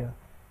radius here.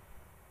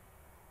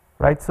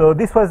 right? So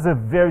this was a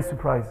very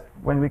surprise.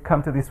 When we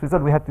come to this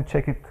result, we had to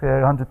check it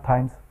 100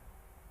 times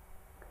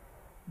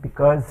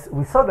because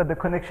we saw that the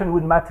connection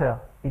would matter.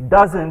 It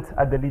doesn't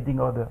at the leading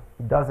order.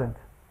 It doesn't.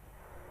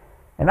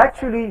 And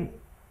actually,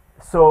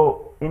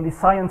 so in the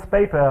science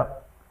paper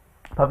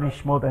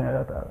published more than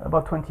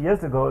about 20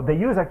 years ago, they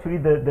use actually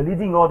the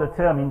leading order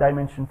term in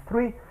dimension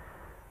 3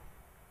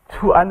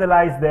 to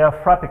analyze their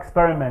FRAP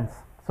experiments.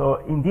 So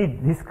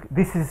indeed,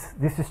 this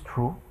is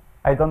true.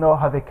 I don't know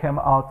how they came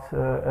out,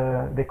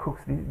 they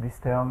cooked this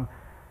term.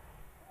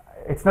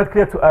 It's not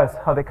clear to us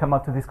how they come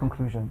out to this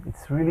conclusion.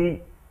 It's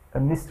really a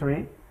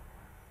mystery,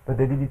 but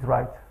they did it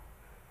right.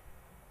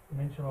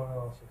 Dimensional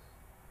analysis.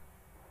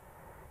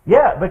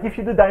 Yeah, but if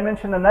you do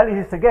dimension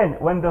analysis again,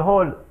 when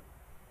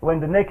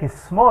the neck is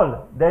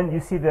small, then you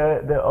see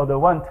the other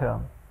one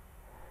term.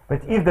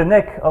 But if the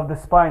neck of the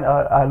spine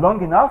are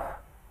long enough,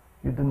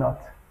 you do not.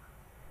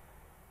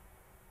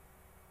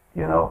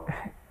 You know,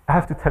 I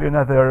have to tell you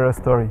another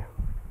story.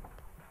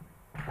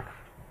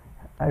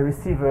 I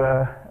received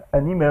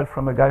an email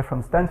from a guy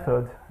from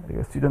Stanford.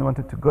 A student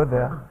wanted to go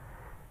there.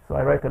 So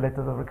I write a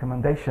letter of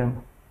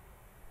recommendation.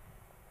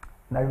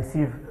 And I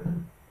received,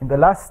 in the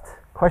last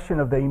question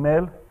of the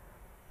email,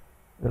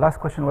 the last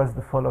question was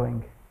the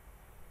following.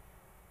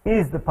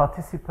 Is the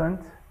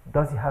participant,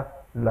 does he have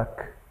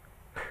luck?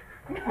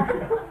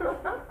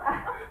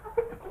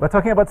 We're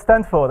talking about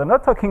Stanford. I'm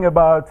not talking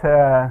about,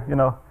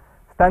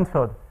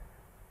 Stanford.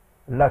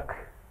 Luck.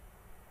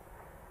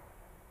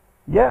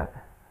 Yeah,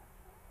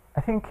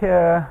 I think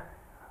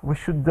we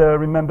should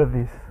remember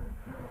this.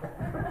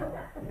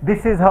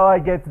 This is how I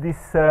get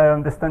this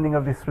understanding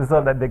of this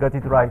result that they got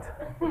it right.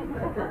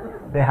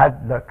 They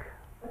had luck.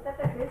 Was that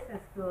the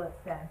business school at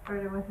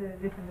Stanford, or was it a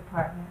different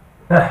department?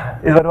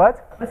 Is that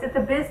what? Was it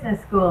the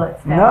business school at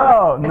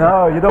Stanford?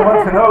 No, you don't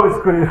want to know which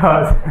school it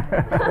was.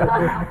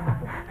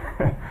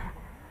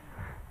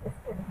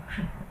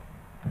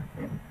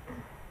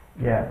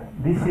 Yeah,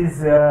 this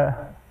is,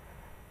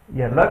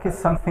 luck is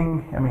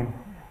something, I mean,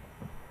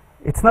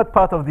 it's not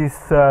part of these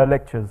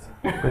lectures,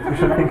 but we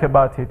should think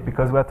about it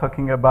because we're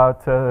talking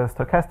about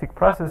stochastic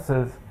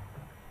processes.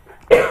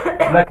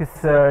 Luck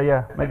is,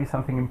 maybe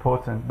something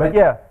important. But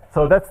yeah,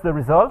 so that's the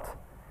result.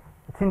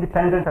 It's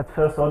independent at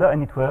first order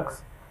and it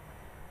works.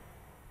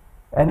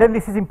 And then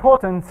this is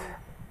important.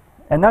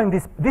 And now in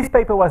this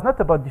paper was not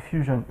about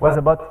diffusion, it was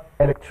about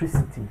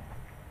electricity.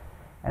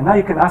 And now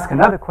you can ask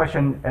another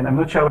question, and I'm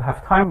not sure I will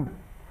have time.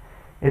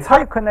 It's how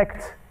you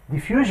connect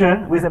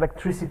diffusion with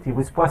electricity,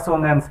 with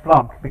Poisson and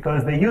Planck,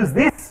 because they use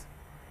this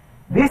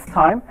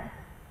time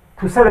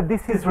to say that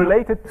this is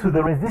related to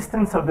the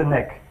resistance of the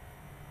neck.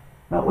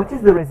 Now, what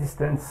is the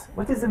resistance?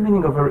 What is the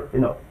meaning of you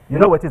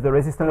know what is the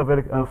resistance of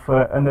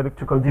an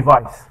electrical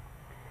device?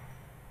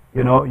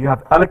 You know, you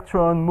have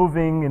electron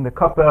moving in the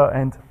copper,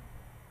 and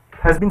it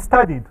has been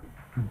studied.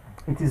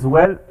 It is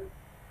well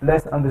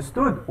less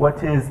understood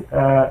what is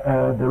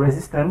the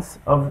resistance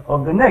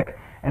of the neck.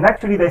 And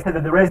actually, they said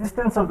that the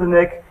resistance of the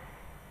neck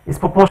is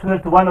proportional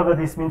to 1 over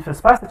this mean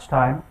first passage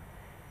time.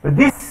 But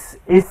this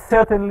is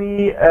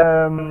certainly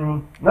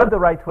not the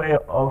right way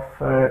of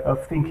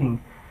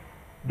thinking.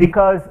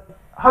 Because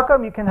how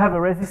come you can have a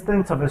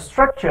resistance of a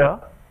structure,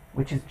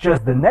 which is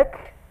just the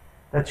neck,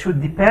 that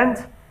should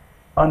depend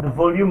on the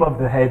volume of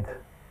the head?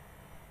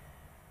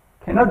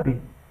 Cannot be.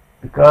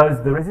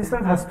 Because the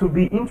resistance has to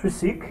be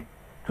intrinsic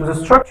to the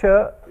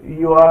structure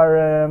you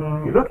are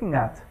looking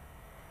at.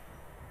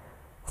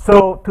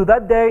 So to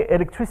that day,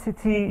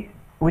 electricity,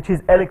 which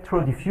is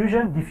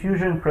electrodiffusion,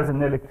 diffusion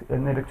presents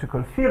an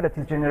electrical field that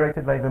is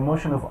generated by the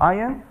motion of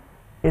ion.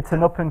 It's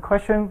an open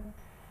question.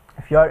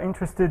 If you are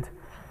interested,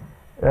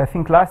 I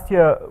think last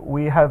year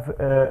we have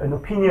an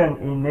opinion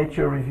in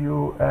Nature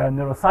Review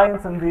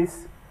Neuroscience on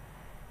this.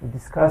 We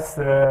discuss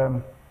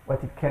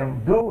what it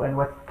can do and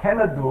what it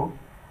cannot do.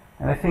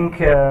 And I think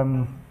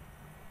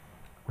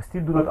we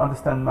still do not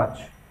understand much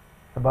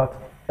about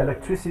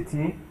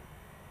electricity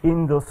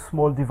in those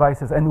small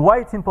devices. And why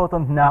it's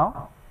important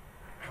now?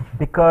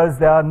 Because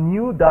there are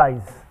new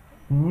dyes,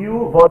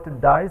 new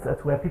voltage dyes,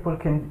 that where people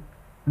can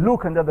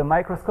look under the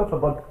microscope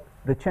about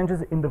the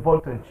changes in the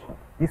voltage.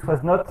 This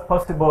was not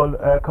possible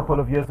a couple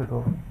of years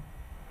ago.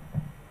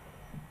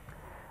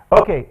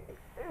 Okay,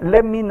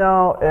 let me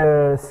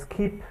now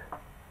skip.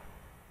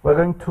 We're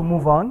going to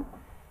move on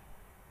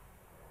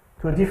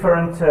to a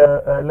different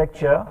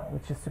lecture,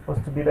 which is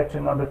supposed to be lecture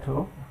number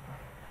 2.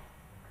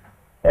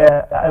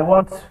 I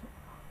want,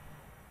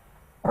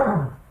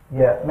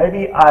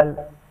 maybe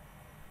I'll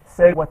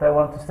say what I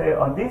want to say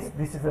on this.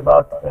 This is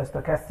about a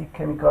stochastic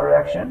chemical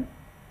reaction.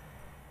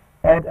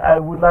 And I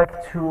would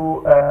like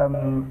to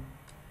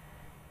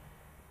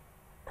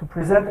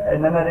present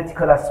an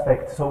analytical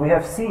aspect. So we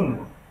have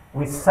seen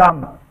with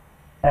Sam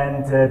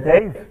and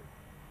Dave,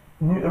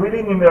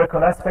 really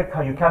numerical aspect,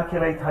 how you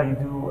calculate, how you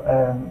do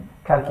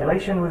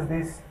calculation with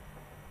this.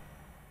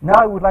 Now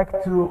I would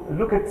like to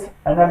look at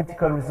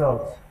analytical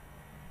results.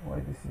 Why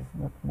this is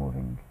not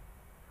moving?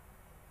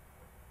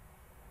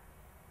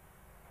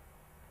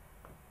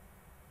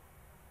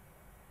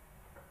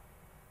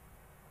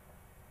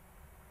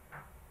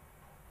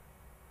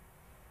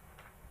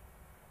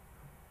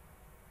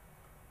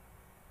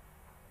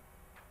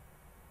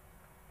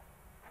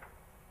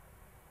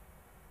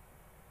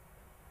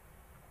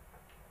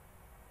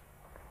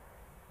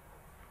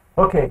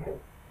 Okay.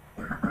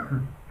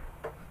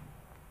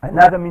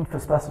 Another mean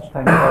first passage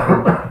time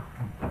problem.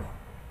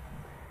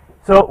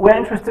 So we're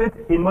interested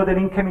in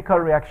modeling chemical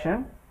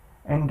reaction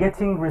and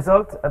getting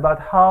results about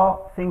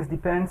how things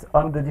depend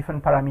on the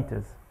different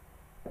parameters,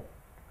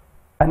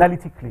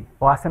 analytically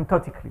or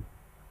asymptotically.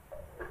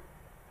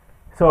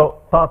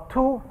 So part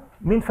 2,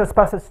 mean first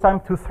passage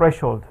time to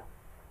threshold.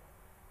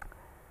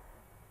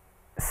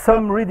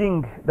 Some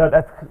reading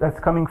that's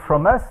coming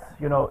from us,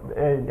 you know,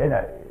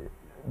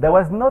 there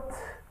was not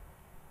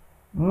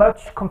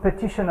much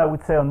competition, I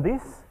would say, on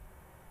this,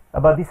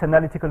 about this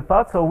analytical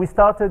part. So we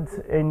started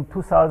in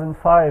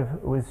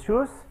 2005 with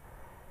Schurz,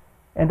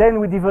 and then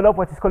we developed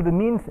what is called the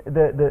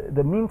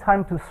mean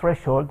time to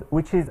threshold,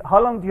 which is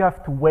how long do you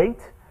have to wait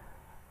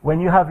when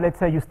you have, let's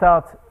say, you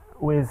start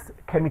with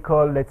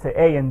chemical, let's say,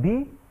 A and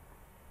B,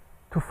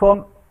 to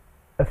form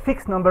a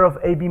fixed number of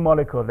AB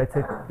molecules,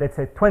 let's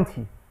say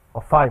 20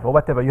 or 5 or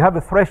whatever. You have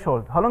a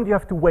threshold. How long do you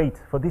have to wait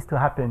for this to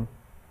happen?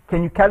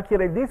 Can you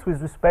calculate this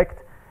with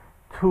respect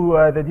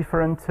to the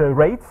different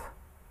rates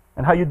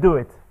and how you do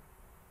it?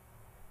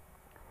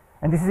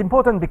 And this is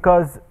important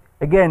because,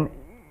 again,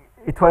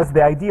 it was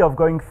the idea of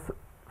going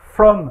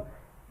from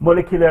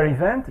molecular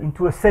event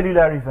into a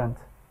cellular event.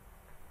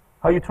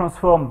 How you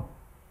transform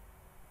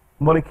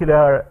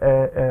molecular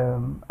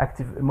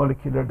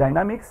molecular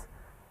dynamics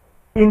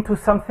into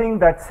something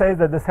that says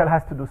that the cell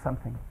has to do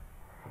something.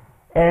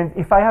 And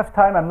if I have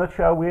time, I'm not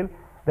sure I will,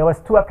 there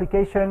was 2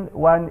 applications.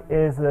 One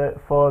is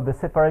for the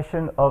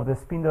separation of the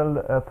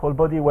spindle pole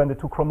body when the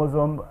 2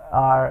 chromosomes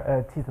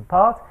are teased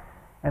apart.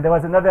 And there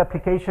was another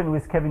application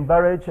with Kevin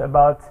Burrage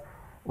about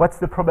what's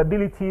the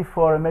probability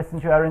for a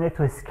messenger RNA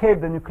to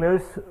escape the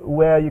nucleus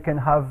where you can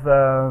have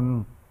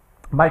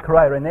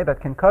microRNA that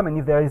can come, and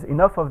if there is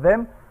enough of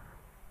them,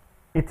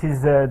 it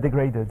is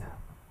degraded.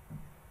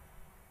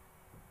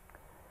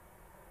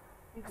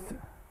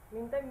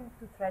 Mean time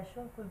to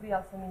threshold could be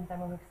also mean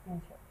time of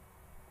extinction.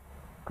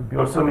 Could be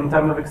also mean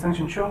time of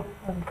extinction, sure.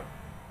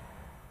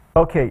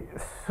 Okay,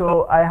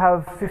 so I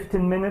have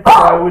 15 minutes, so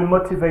I will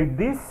motivate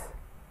this,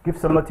 give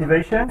some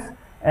motivations,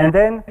 and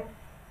then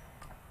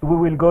we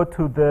will go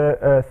to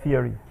the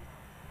theory.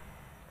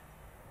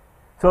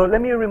 So let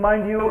me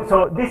remind you,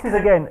 so this is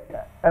again,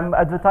 I'm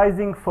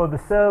advertising for the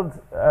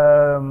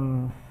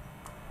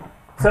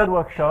third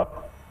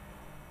workshop.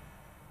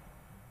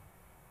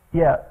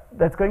 Yeah,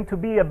 that's going to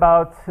be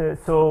about,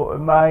 so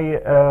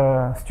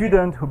my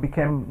student who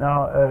became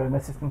now an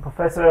assistant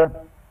professor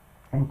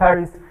in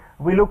Paris,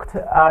 we looked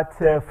at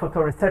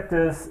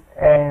photoreceptors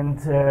and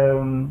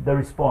the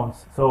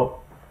response.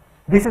 So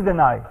this is the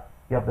eye.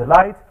 You have the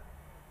light.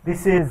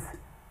 This is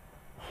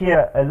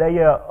here a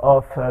layer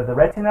of the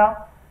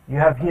retina. You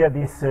have here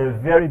this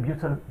very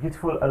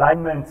beautiful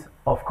alignment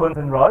of cones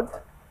and rods.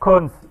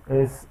 Cones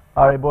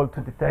are able to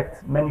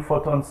detect many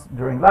photons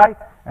during light,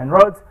 and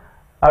rods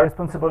are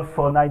responsible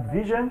for night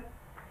vision.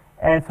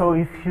 And so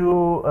if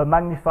you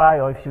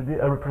magnify, or if you do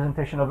a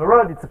representation of a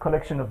rod, it's a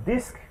collection of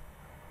discs.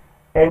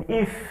 And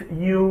if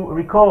you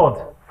record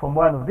from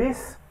one of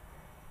these,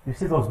 you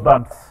see those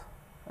bumps.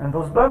 And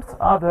those bumps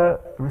are the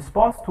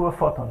response to a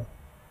photon.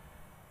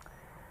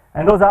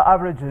 And those are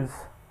averages.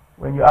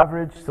 When you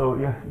average, so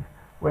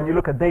when you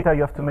look at data, you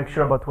have to make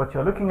sure about what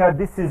you're looking at.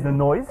 This is the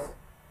noise.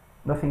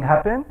 Nothing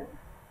happened.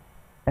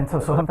 And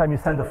so sometimes you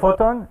send a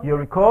photon, you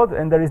record,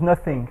 and there is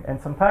nothing. And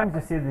sometimes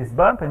you see this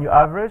bump and you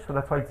average, so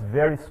that's why it's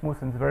very smooth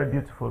and it's very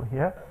beautiful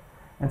here.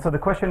 And so the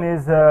question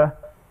is,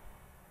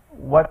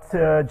 what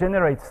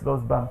generates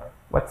those bumps?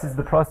 What is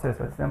the process?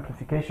 What's the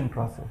amplification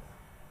process?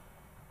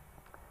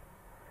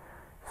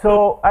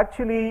 So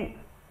actually,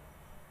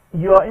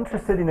 you are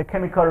interested in a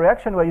chemical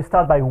reaction where you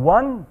start by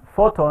one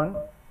photon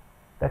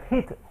that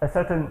hit a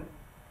certain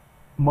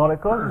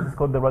molecule. This is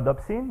called the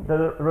rhodopsin.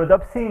 The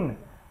rhodopsin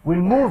will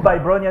move by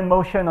Brownian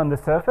motion on the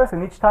surface,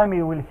 and each time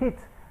it will hit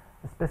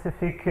a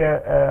specific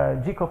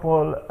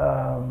G-couple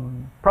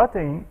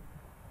protein,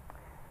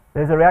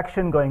 there's a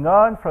reaction going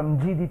on from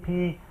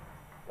GDP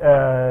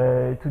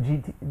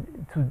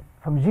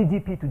from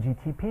GDP to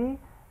GTP,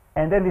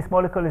 and then this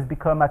molecule has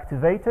become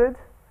activated.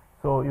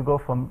 So you go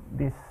from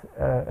this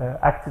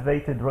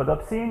activated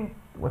rhodopsin,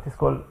 what is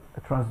called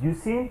a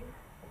transducin,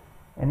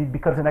 and it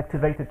becomes an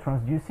activated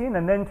transducin,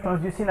 and then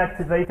transducin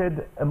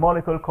activated a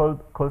molecule called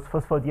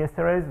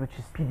phosphodiesterase, which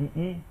is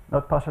PDE,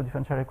 not partial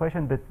differential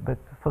equation, but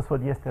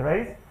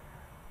phosphodiesterase,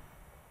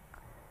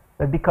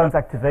 that becomes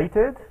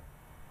activated,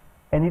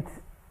 and it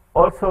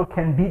also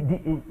can be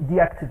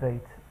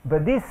deactivated.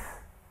 But this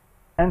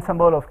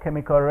ensemble of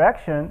chemical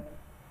reaction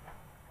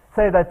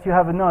say that you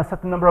have a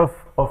certain number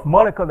of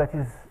molecules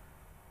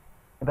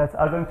that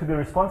are going to be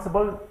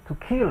responsible to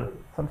kill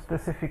some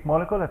specific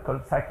molecule that's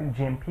called cyclic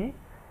GMP.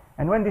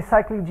 And when the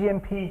cyclic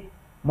GMP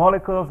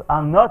molecules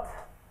are not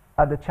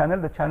at the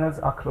channels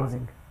are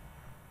closing.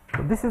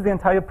 So this is the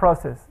entire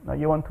process. Now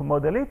you want to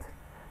model it.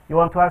 You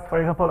want to ask, for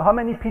example, how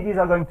many PDs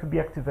are going to be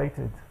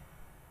activated?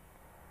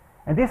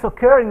 And this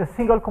occurs in a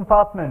single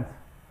compartment.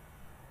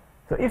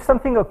 So if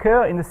something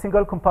occurs in a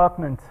single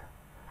compartment,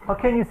 how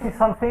can you see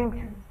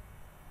something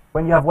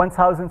when you have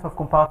 1,000th of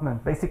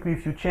compartment. Basically,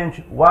 if you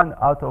change 1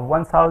 out of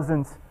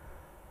 1,000th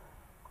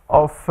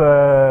of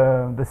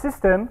the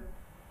system,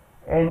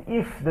 and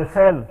if the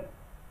cell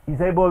is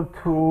able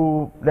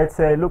to, let's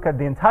say, look at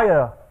the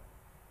entire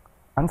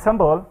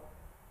ensemble,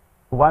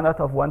 1 out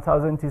of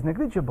 1,000 is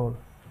negligible.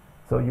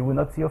 So you will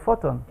not see a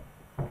photon.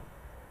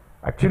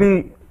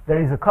 Actually, there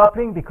is a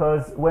coupling,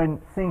 because when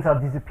things are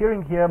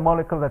disappearing here,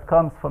 molecules that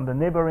comes from the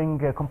neighboring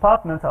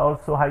compartments are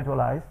also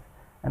hydrolyzed.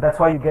 And that's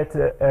why you get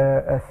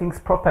things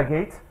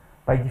propagate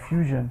by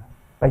diffusion,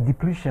 by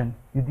depletion.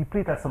 You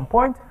deplete at some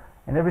point,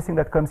 and everything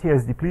that comes here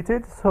is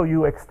depleted. So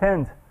you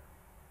extend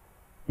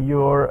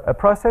your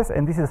process,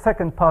 and this is the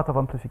second part of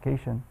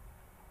amplification.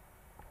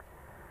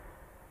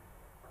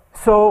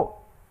 So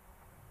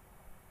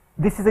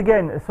this is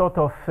again a sort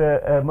of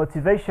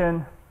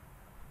motivation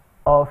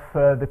of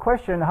the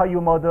question how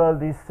you model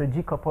this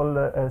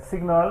G-couple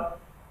signal,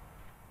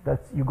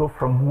 that you go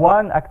from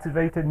one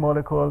activated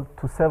molecule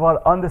to several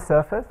on the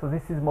surface. So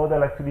this is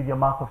model actually the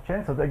Markov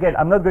chain. So again,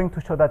 I'm not going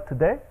to show that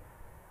today,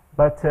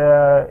 but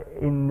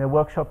in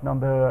workshop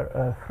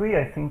number 3,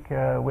 I think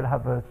we'll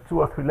have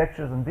 2 or 3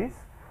 lectures on this.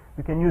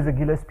 You can use the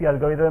Gillespie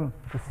algorithm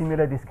to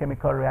simulate this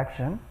chemical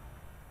reaction.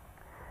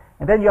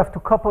 And then you have to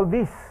couple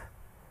this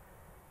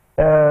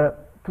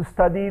to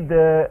study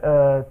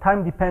the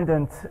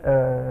time-dependent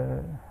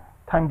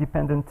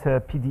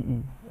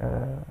PDE,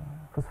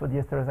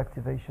 phosphodiesterase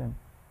activation.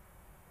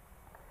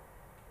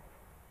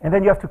 And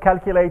then you have to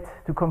calculate,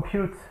 to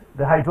compute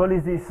the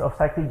hydrolysis of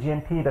cyclic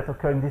GMP that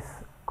occur in this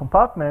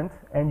compartment,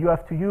 and you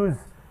have to use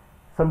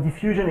some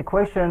diffusion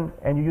equation,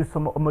 and you use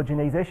some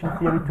homogenization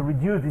theory to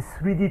reduce this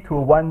 3D to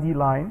a 1D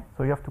line.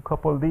 So you have to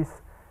couple this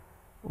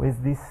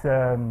with this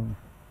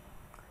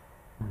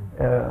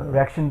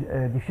reaction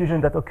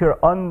diffusion that occur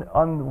on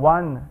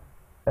one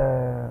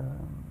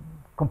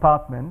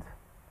compartment.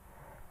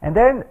 And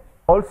then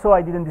also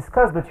I didn't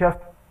discuss, but you have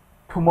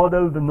to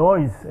model the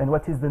noise, and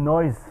what is the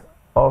noise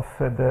of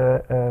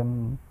the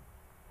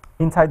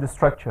inside the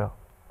structure.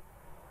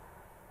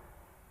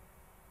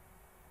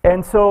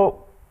 And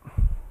so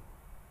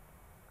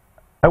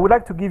I would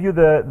like to give you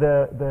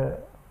an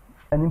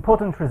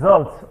important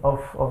result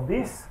of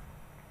this,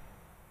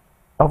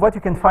 of what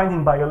you can find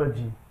in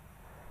biology.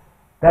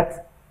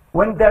 That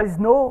when there is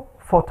no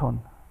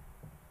photon,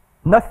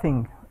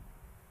 nothing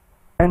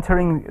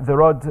entering the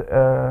rod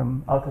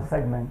outer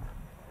segment,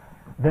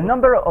 the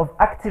number of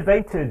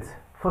activated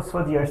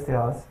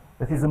phosphodiesterase,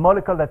 that is a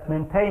molecule that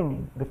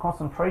maintains the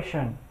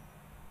concentration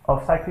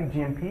of cyclic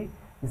GMP,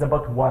 is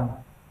about 1.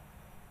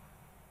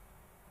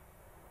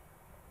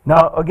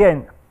 Now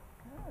again,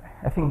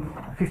 I think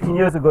 15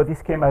 years ago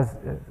this came as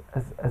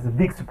a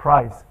big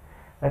surprise,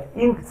 that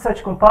in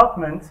such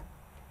compartment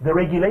the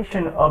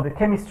regulation of the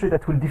chemistry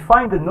that will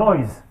define the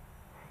noise.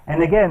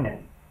 And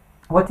again,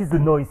 what is the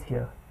noise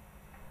here?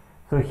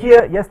 So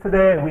here,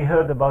 yesterday we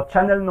heard about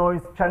channel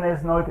noise. Channel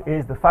noise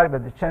is the fact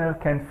that the channel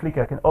can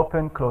flicker, can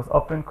open, close,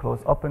 open,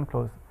 close, open,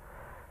 close.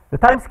 The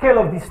time scale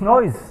of this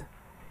noise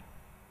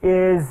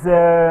is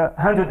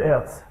 100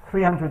 Hertz,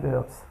 300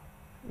 Hertz,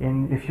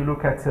 if you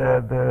look at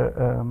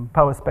the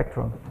power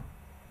spectrum.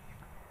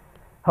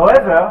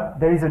 However,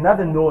 there is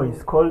another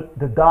noise called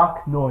the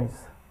dark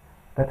noise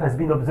that has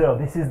been observed.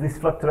 This is this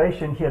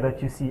fluctuation here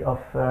that you see of,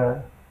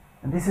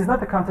 and this is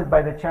not accounted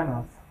by the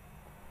channels.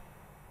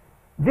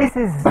 This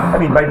is, I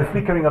mean, by the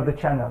flickering of the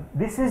channel.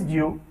 This is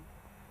due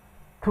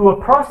to a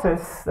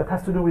process that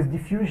has to do with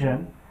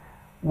diffusion,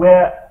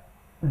 where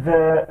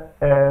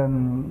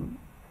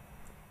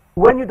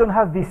when you don't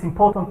have this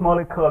important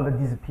molecule that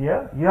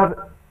disappear, you have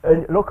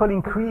a local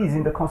increase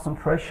in the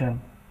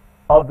concentration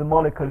of the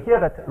molecule here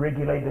that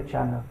regulate the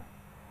channel.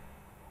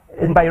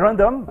 And by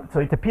random, so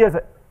it appears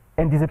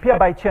and disappear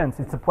by chance.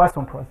 It's a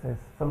Poisson process.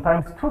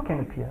 Sometimes 2 can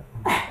appear.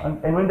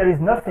 And when there is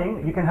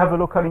nothing, you can have a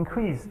local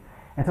increase.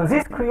 And so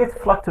this creates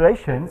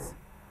fluctuations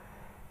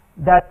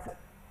that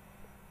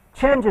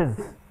changes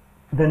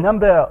the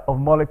number of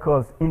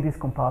molecules in this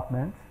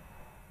compartment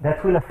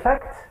that will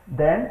affect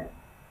then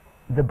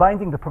the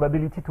binding, the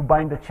probability to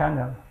bind the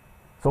channel.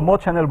 So more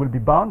channel will be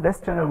bound, less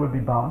channel will be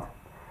bound.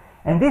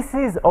 And this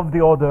is of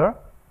the order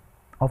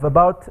of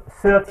about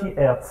 30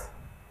 Hertz,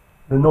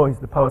 the noise,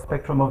 the power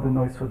spectrum of the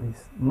noise for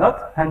this. Not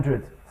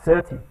 100,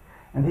 30.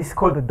 And this is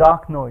called the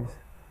dark noise.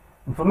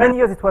 And for many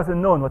years it was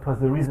unknown what was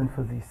the reason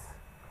for this.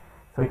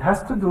 So it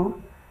has to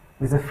do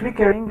with the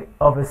flickering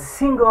of a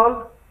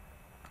single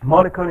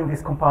molecule in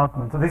this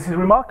compartment. So this is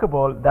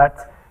remarkable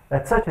that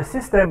such a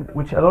system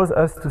which allows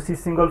us to see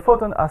single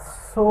photons are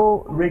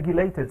so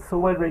regulated, so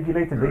well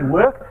regulated. They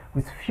work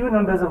with few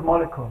numbers of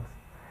molecules.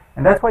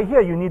 And that's why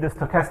here you need a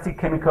stochastic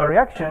chemical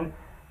reaction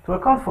to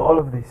account for all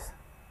of this.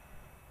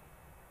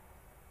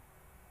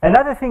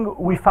 Another thing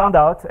we found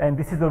out, and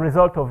this is the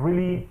result of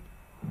really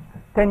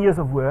 10 years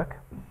of work,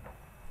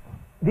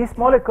 this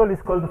molecule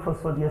is called the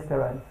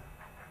phosphodiesterase.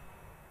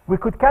 We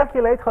could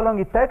calculate how long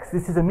it takes,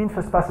 this is a mean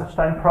first passage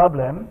time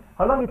problem,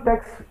 how long it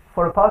takes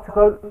for a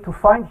particle to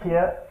find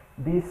here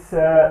this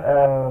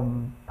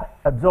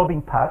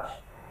absorbing patch.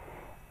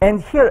 And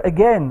here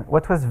again,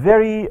 what was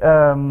very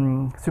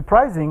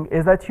surprising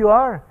is that you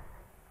are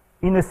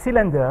in a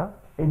cylinder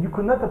and you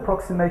could not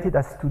approximate it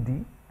as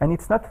 2D, and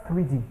it's not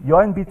 3D. You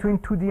are in between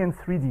 2D and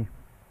 3D.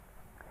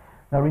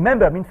 Now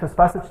remember, mean first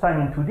passage time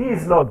in 2D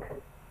is log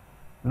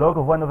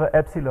of 1 over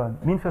epsilon.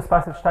 Mean first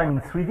passage time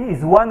in 3D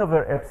is 1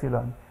 over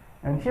epsilon.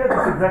 And here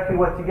that's exactly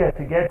what you get.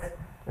 You get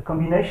a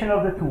combination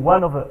of the two,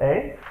 1 over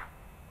a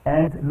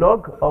and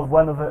log of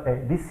 1 over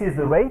a. This is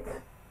the rate,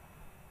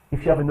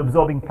 if you have an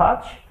absorbing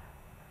patch,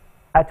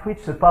 at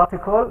which the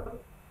particle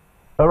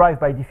arrives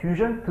by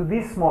diffusion to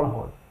this small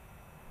hole.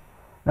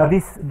 Now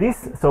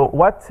so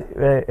what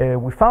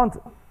we found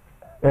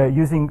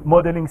using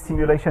modeling,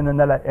 simulation,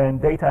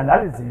 and data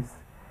analysis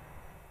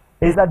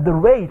is that the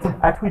rate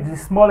at which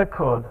this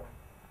molecule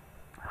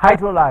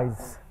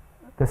hydrolyzes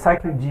the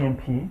cyclic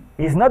GMP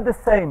is not the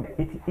same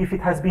if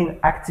it has been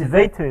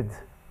activated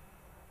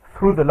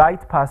through the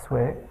light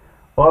pathway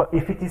or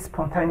if it is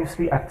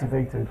spontaneously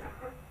activated.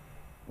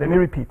 Let me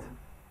repeat.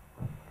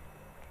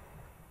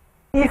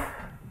 If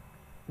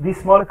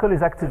this molecule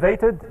is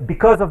activated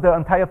because of the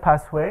entire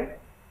pathway,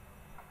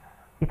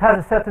 it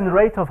has a certain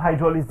rate of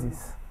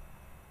hydrolysis,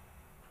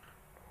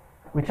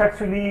 which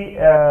actually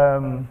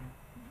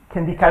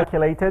can be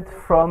calculated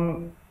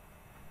from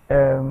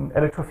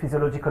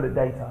electrophysiological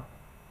data.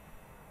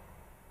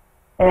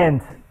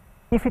 And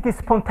if it is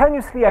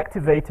spontaneously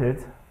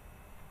activated,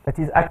 that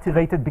is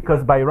activated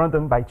because by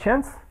random, by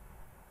chance,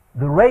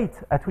 the rate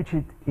at which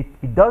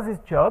it does its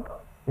job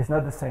is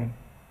not the same.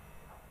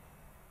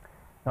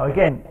 Now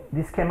again,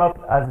 this came up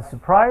as a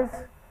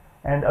surprise,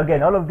 and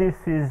again, all of this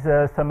is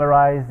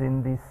summarized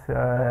in this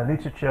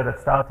literature that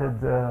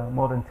started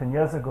more than 10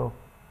 years ago.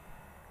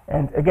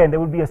 And again, there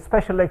will be a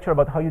special lecture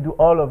about how you do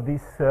all of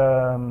this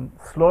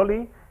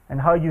slowly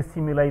and how you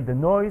simulate the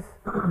noise.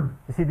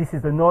 You see, this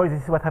is the noise.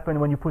 This is what happened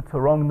when you put the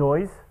wrong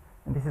noise,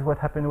 and this is what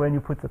happened when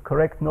you put the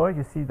correct noise.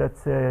 You see that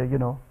you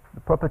know,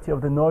 the property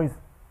of the noise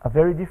are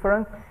very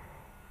different.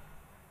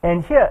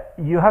 And here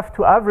you have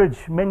to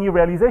average many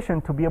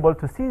realizations to be able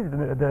to see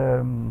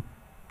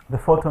the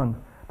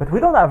photon. But we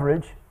don't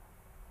average.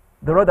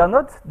 The rods are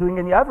not doing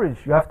any average.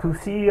 You have to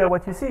see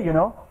what you see, you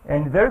know,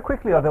 and very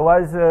quickly.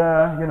 Otherwise,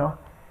 you know,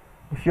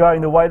 if you are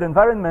in a wild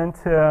environment,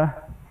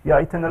 you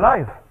are eaten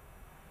alive.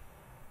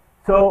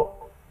 So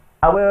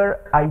our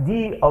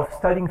idea of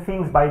studying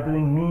things by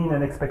doing mean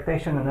and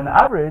expectation and an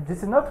average,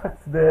 this is not what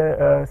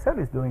the cell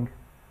is doing.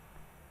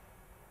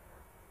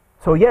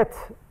 So yet,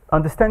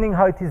 understanding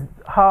how it is,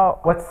 how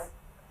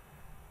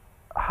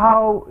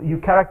you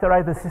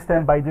characterize the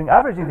system by doing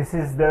averaging, this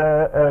is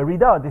the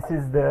readout, this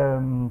is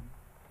the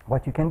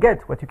what you can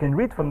get, what you can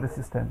read from the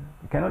system.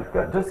 You cannot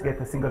just get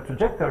a single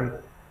trajectory.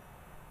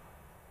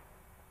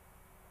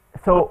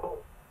 So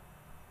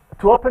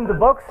to open the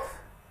box,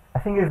 I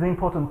think is the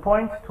important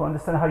point to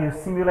understand how you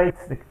simulate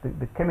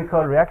the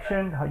chemical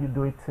reaction, how you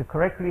do it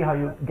correctly, how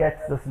you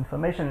get this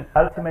information,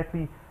 and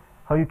ultimately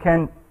how you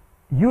can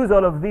use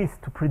all of this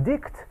to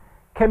predict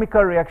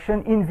chemical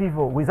reaction in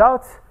vivo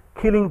without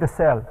killing the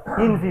cell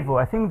in vivo.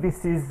 I think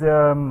this is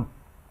a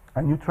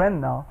new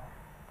trend now.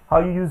 How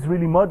you use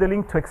really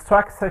modeling to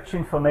extract such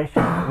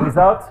information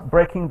without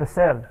breaking the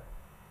cell.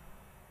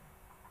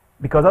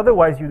 Because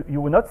otherwise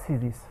you will not see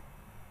this.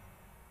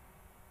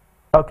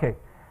 Okay,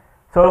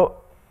 so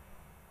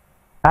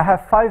I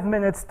have 5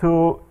 minutes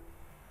to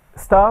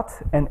start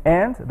and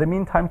end the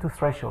mean time to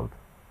threshold.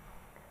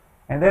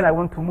 And then I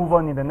want to move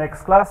on in the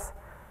next class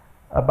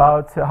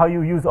about how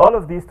you use all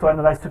of this to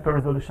analyze super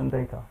resolution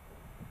data.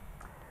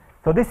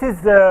 So this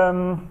is,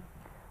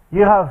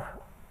 you have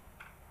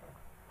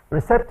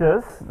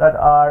receptors that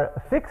are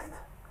fixed.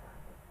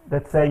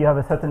 Let's say you have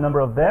a certain number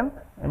of them,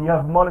 and you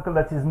have a molecule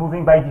that is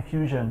moving by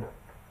diffusion.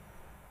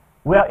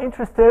 We are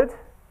interested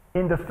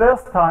in the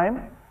first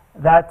time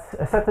that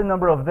a certain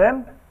number of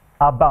them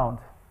are bound.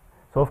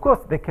 So of course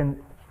they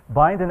can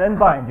bind and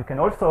unbind. You can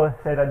also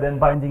say that the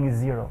unbinding is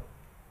 0.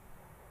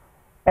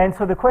 And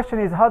so the question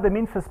is how the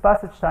mean first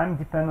passage time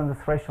depends on the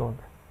threshold,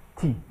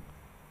 T.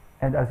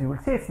 And as you will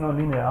see, it's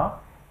nonlinear,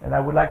 and I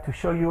would like to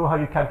show you how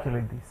you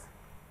calculate this.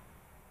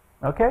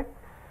 Okay?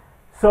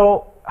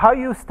 So how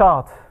you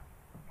start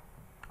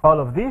all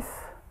of this.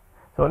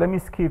 So let me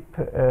skip.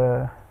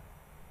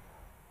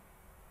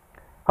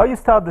 How you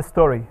start the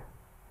story.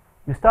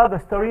 You start the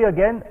story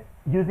again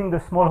using the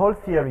small hole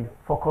theory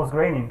for coarse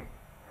graining.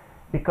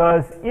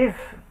 Because if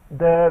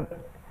the...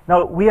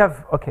 Now we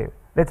have... Okay,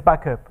 let's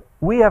back up.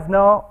 We have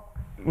now,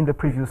 in the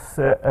previous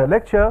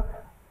lecture,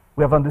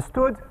 we have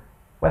understood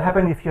what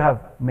happens if you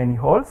have many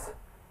holes.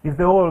 If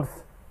the holes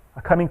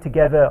are coming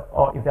together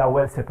or if they are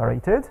well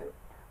separated,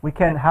 we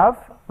can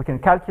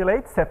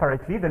calculate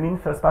separately the mean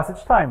first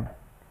passage time.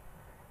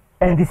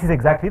 And this is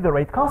exactly the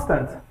rate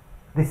constant.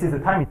 This is the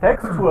time it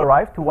takes to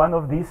arrive to one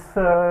of these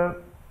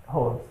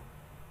holes.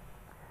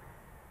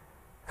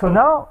 So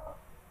now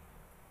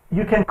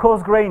you can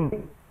coarse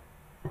grain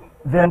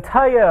the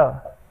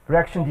entire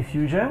reaction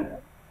diffusion.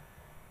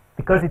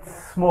 Because it's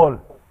small,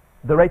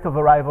 the rate of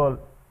arrival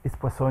is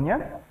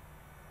Poissonian,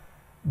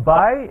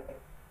 by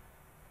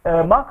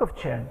a Markov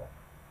chain.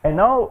 And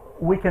now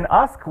we can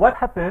ask what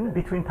happened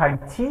between time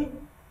t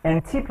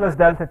and t plus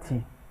delta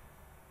t.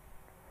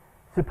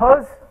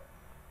 Suppose,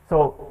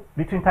 so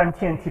between time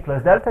t and t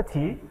plus delta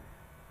t,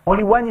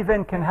 only one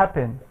event can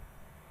happen.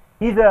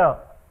 Either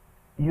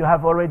you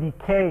have already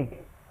k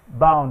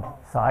bound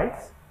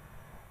sites,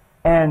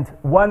 and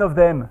one of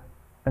them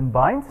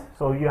unbinds.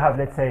 So you have,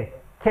 let's say,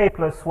 k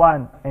plus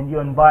 1, and you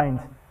unbind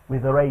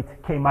with the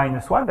rate k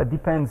minus 1. That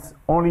depends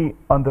only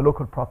on the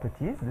local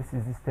properties. This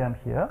is this term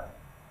here.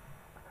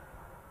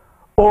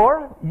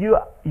 Or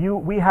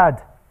we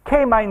had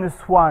k minus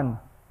 1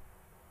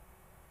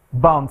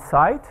 bound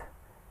site,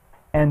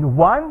 and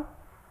one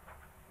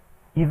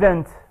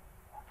event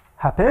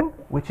happened,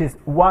 which is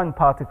one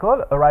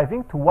particle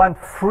arriving to one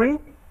free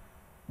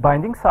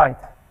binding site.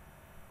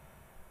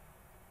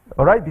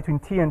 All right, between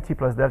t and t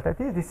plus delta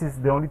t, this is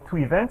the only two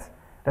events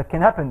that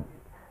can happen.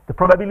 The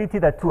probability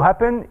that two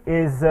happen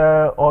is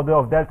order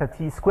of delta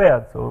t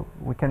squared, so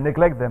we can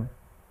neglect them.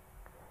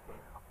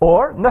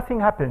 Or nothing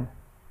happened.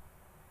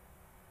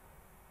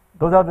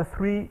 Those are the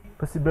three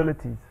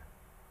possibilities.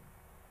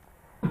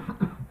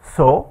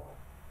 So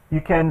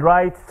you can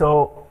write,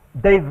 so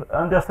Dave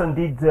Anderson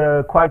did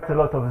quite a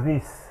lot of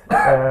this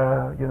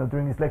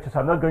during his lecture, so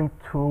I'm not going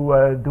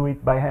to do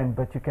it by hand,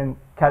 but you can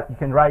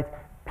write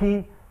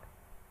P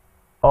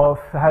of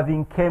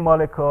having k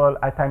molecule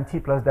at time t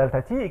plus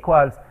delta t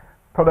equals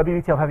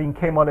probability of having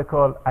k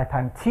molecule at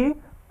time t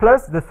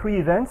plus the three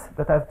events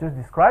that I've just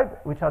described,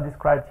 which are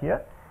described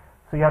here.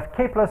 So you have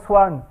k plus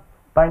 1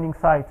 binding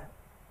site,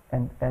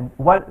 and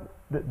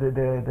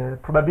the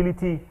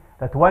probability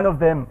that one of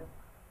them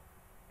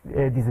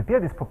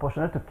disappeared is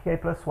proportional to k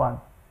plus 1.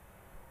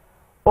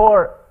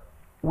 Or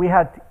we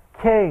had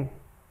k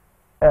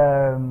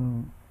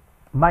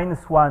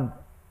minus 1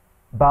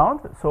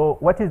 bound. So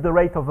what is the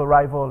rate of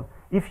arrival?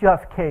 If you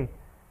have k,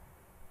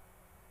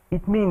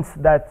 it means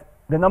that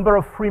the number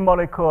of free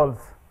molecules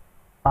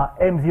are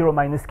m0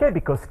 minus k,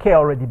 because k are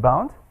already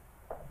bound.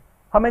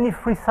 How many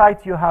free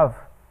sites you have?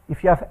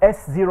 If you have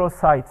S0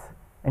 sites,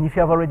 and if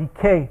you have already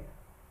k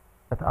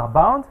that are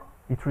bound,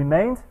 it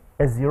remains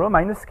S0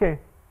 minus k.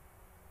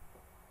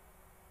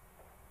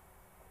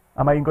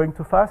 Am I going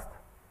too fast?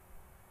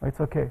 It's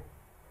okay.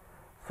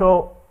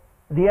 So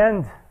the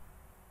end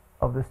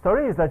of the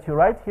story is that you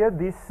write here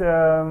this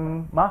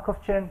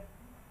Markov chain.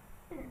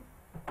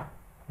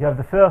 You have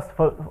the first,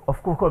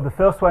 of course, the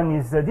first one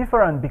is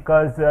different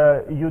because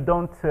you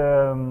don't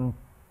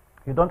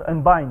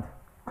unbind,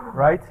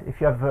 right? If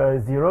you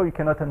have 0, you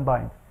cannot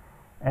unbind.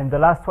 And the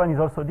last one is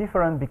also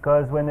different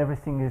because when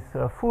everything is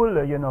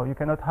full, you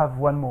cannot have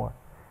one more.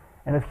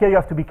 And here you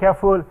have to be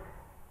careful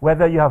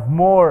whether you have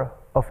more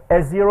of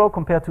S0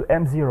 compared to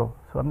M0.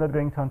 So I'm not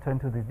going to enter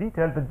into this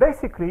detail, but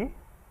basically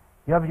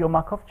you have your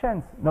Markov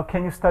chains. Now,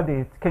 can you study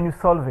it? Can you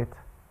solve it?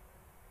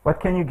 What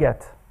can you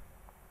get?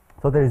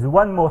 So there is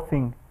one more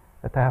thing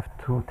that I have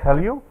to tell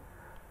you.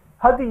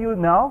 How do you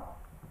now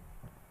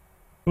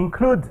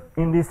include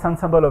in this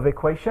ensemble of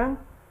equation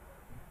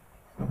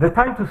the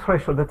time to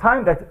threshold, the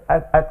time that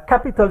at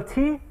capital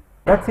T,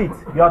 that's it,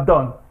 you are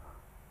done.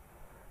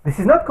 This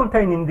is not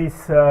contained in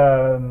this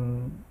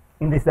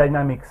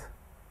dynamics.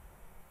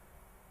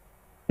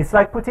 It's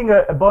like putting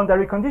a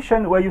boundary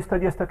condition where you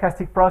study a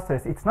stochastic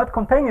process. It's not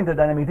contained in the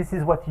dynamic. This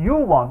is what you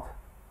want.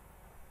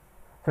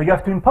 So you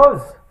have to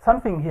impose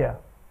something here.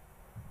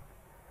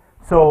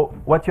 So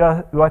what you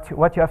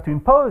have to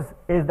impose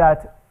is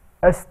that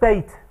a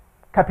state,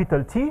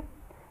 capital T,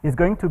 is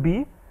going to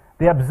be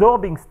the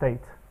absorbing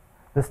state.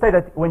 The state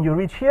that when you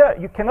reach here,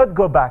 you cannot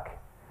go back.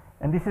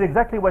 And this is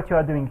exactly what you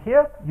are doing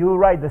here. You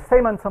write the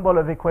same ensemble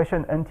of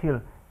equation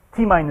until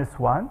t minus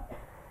 1.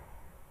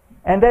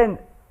 And then,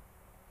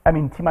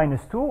 t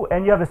minus 2.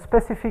 And you have a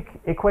specific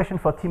equation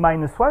for t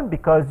minus 1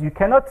 because you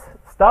cannot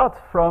start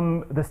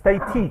from the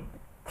state t.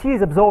 T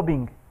is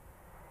absorbing.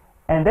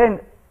 And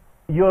then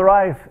you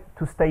arrive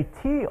to state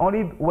t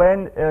only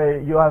when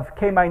you have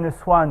k minus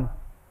 1,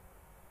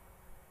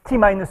 t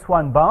minus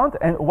 1 bound,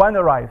 and 1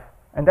 arrive.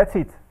 And that's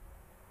it.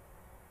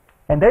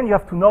 And then you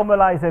have to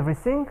normalize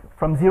everything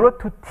from 0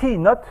 to t,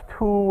 not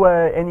to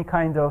any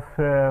kind of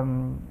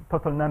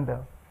total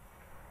number.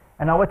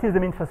 And now what is the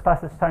mean first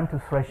passage time to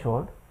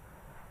threshold?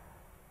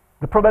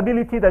 The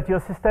probability that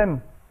your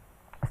system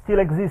still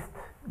exists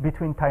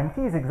between time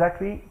t is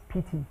exactly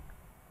pt.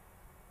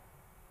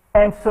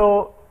 And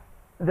so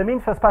the mean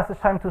first passage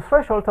time to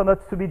threshold turned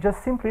out to be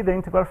just simply the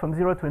integral from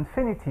 0 to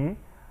infinity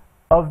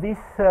of this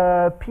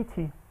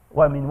pt.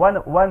 Well,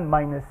 1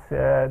 minus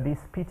this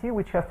pt,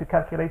 which you have to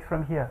calculate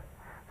from here.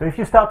 So if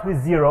you start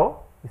with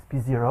 0, with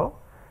p0,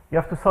 you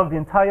have to solve the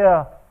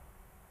entire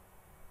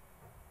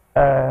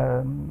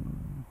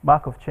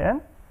Markov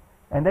chain,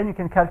 and then you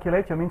can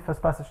calculate your mean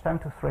first passage time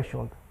to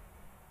threshold,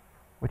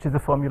 which is the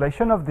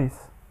formulation of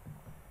this.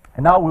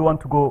 And now we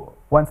want to go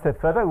one step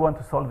further. We want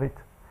to solve it.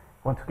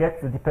 We want to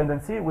get the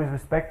dependency with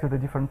respect to the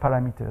different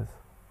parameters.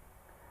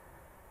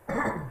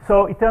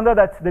 So it turned out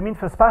that the mean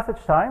first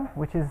passage time,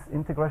 which is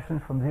integration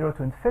from 0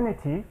 to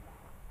infinity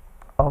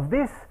of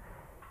this,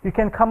 you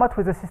can come up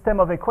with a system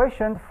of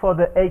equation for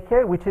the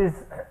AK, which is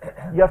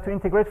you have to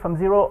integrate from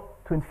 0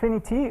 to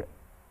infinity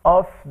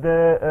of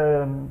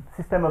the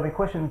system of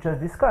equation we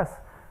just discussed.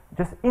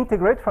 Just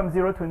integrate from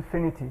 0 to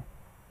infinity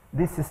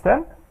this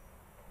system,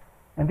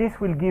 and this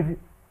will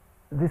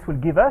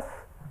give us,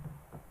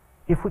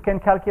 if we can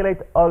calculate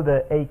all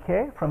the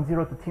AK from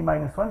 0 to t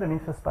minus 1, the mean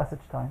first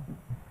passage time.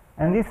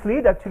 And this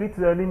leads actually to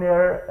the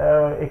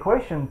linear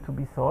equation to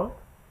be solved.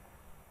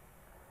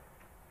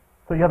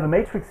 So you have a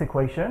matrix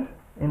equation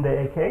in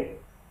the AK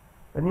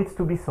that needs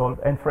to be solved.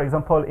 And for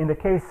example, in the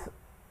case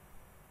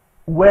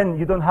when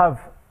you don't have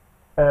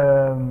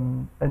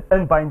an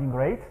unbinding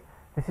rate,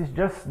 this is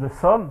just the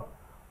sum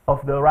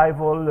of the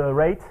arrival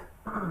rate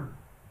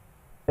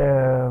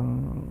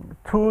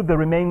to the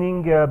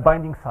remaining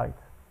binding site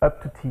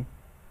up to t.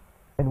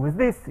 And with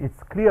this,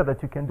 it's clear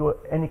that you can do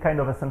any kind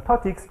of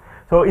asymptotics.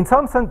 So in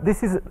some sense,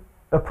 this is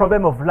a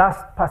problem of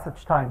last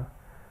passage time.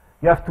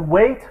 You have to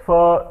wait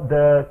for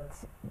the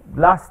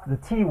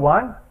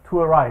t1 to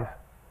arrive.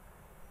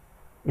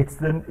 It's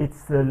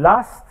the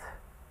last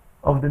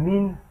of the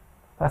mean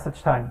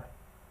passage time,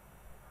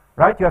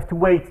 right? You have to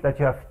wait that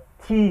you have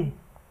t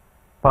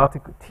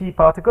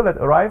particle that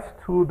arrives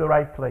to the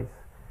right place.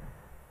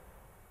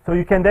 So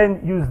you can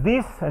then use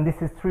this, and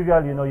this is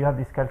trivial, you know, you have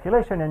this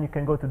calculation and you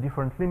can go to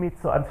different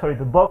limits. So I'm sorry,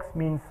 the box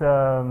means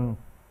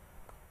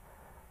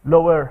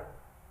lower,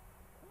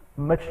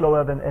 much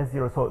lower than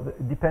S0. So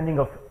depending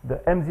of the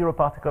M0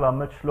 particle are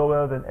much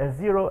lower than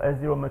S0,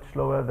 S0 much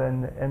lower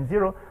than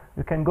M0,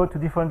 you can go to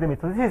different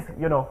limits. So this is,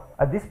 you know,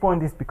 at this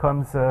point this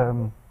becomes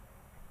an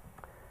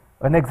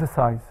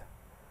exercise.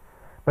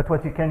 But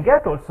what you can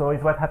get also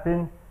is what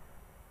happens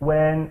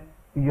when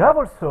you have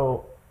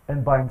also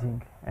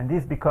unbinding. And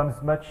this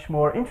becomes much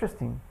more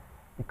interesting,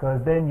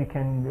 because then you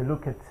can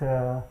look at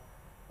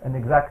an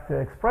exact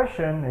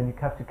expression and you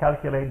have to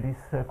calculate this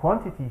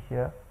quantity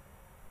here.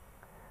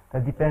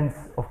 That depends,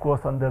 of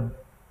course, on the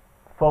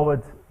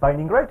forward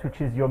binding rate, which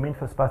is your mean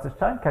first passage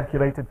time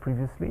calculated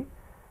previously,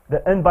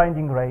 the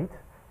unbinding rate,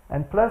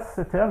 and plus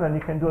a term, and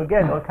you can do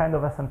again all kind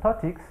of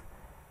asymptotics.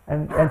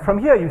 And from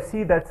here you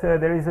see that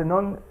there is a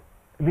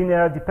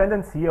non-linear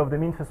dependency of the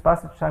mean first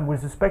passage time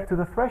with respect to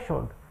the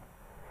threshold.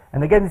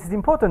 And again, this is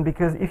important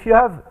because if you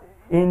have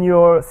in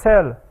your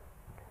cell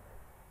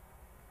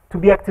to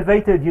be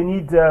activated, you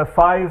need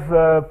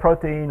 5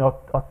 protein or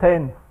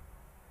 10.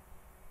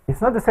 It's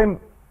not the same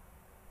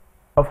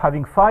of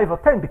having 5 or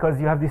 10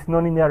 because you have this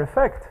nonlinear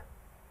effect.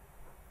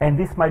 And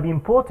this might be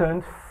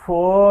important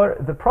for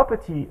the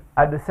property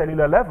at the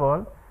cellular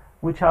level,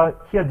 which are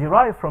here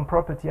derived from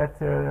property at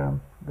the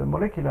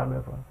molecular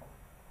level.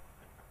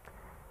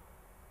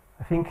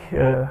 I think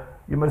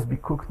you must be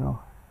cooked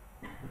now.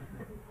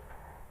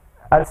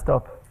 I'll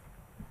stop.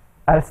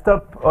 I'll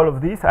stop all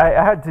of this. I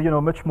had, you know,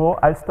 much more.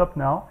 I'll stop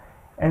now,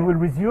 and we'll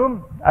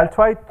resume. I'll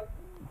try.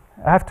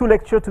 I have 2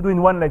 lectures to do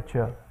in 1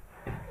 lecture,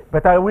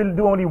 but I will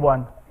do only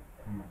 1.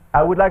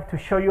 I would like to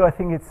show you. I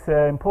think it's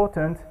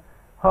important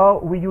how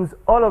we use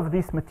all of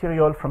this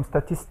material from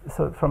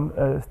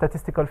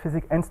statistical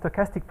physics and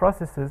stochastic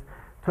processes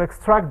to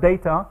extract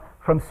data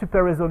from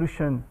super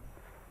resolution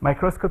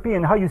microscopy,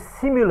 and how you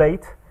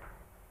simulate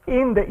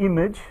in the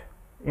image,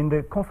 in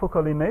the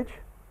confocal image,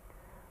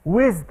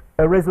 with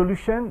a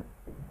resolution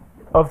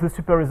of the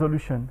super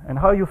resolution, and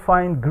how you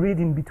find grid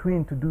in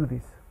between to do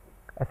this.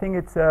 I think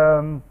it's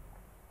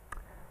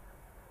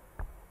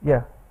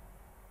yeah,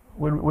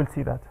 we'll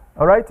see that.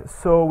 All right,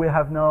 so we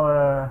have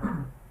now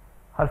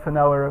half an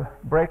hour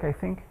break, I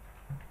think.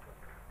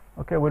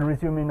 Okay, we'll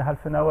resume in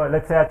half an hour,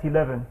 let's say at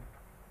 11.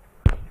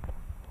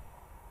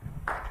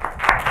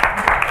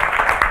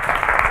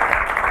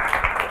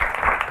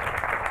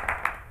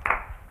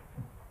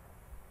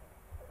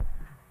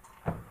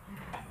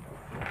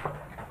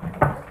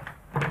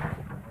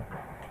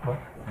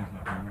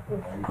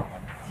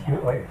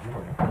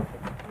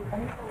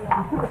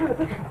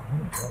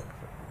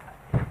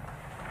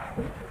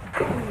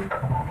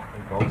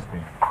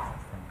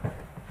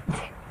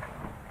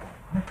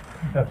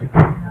 That'd be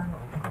good.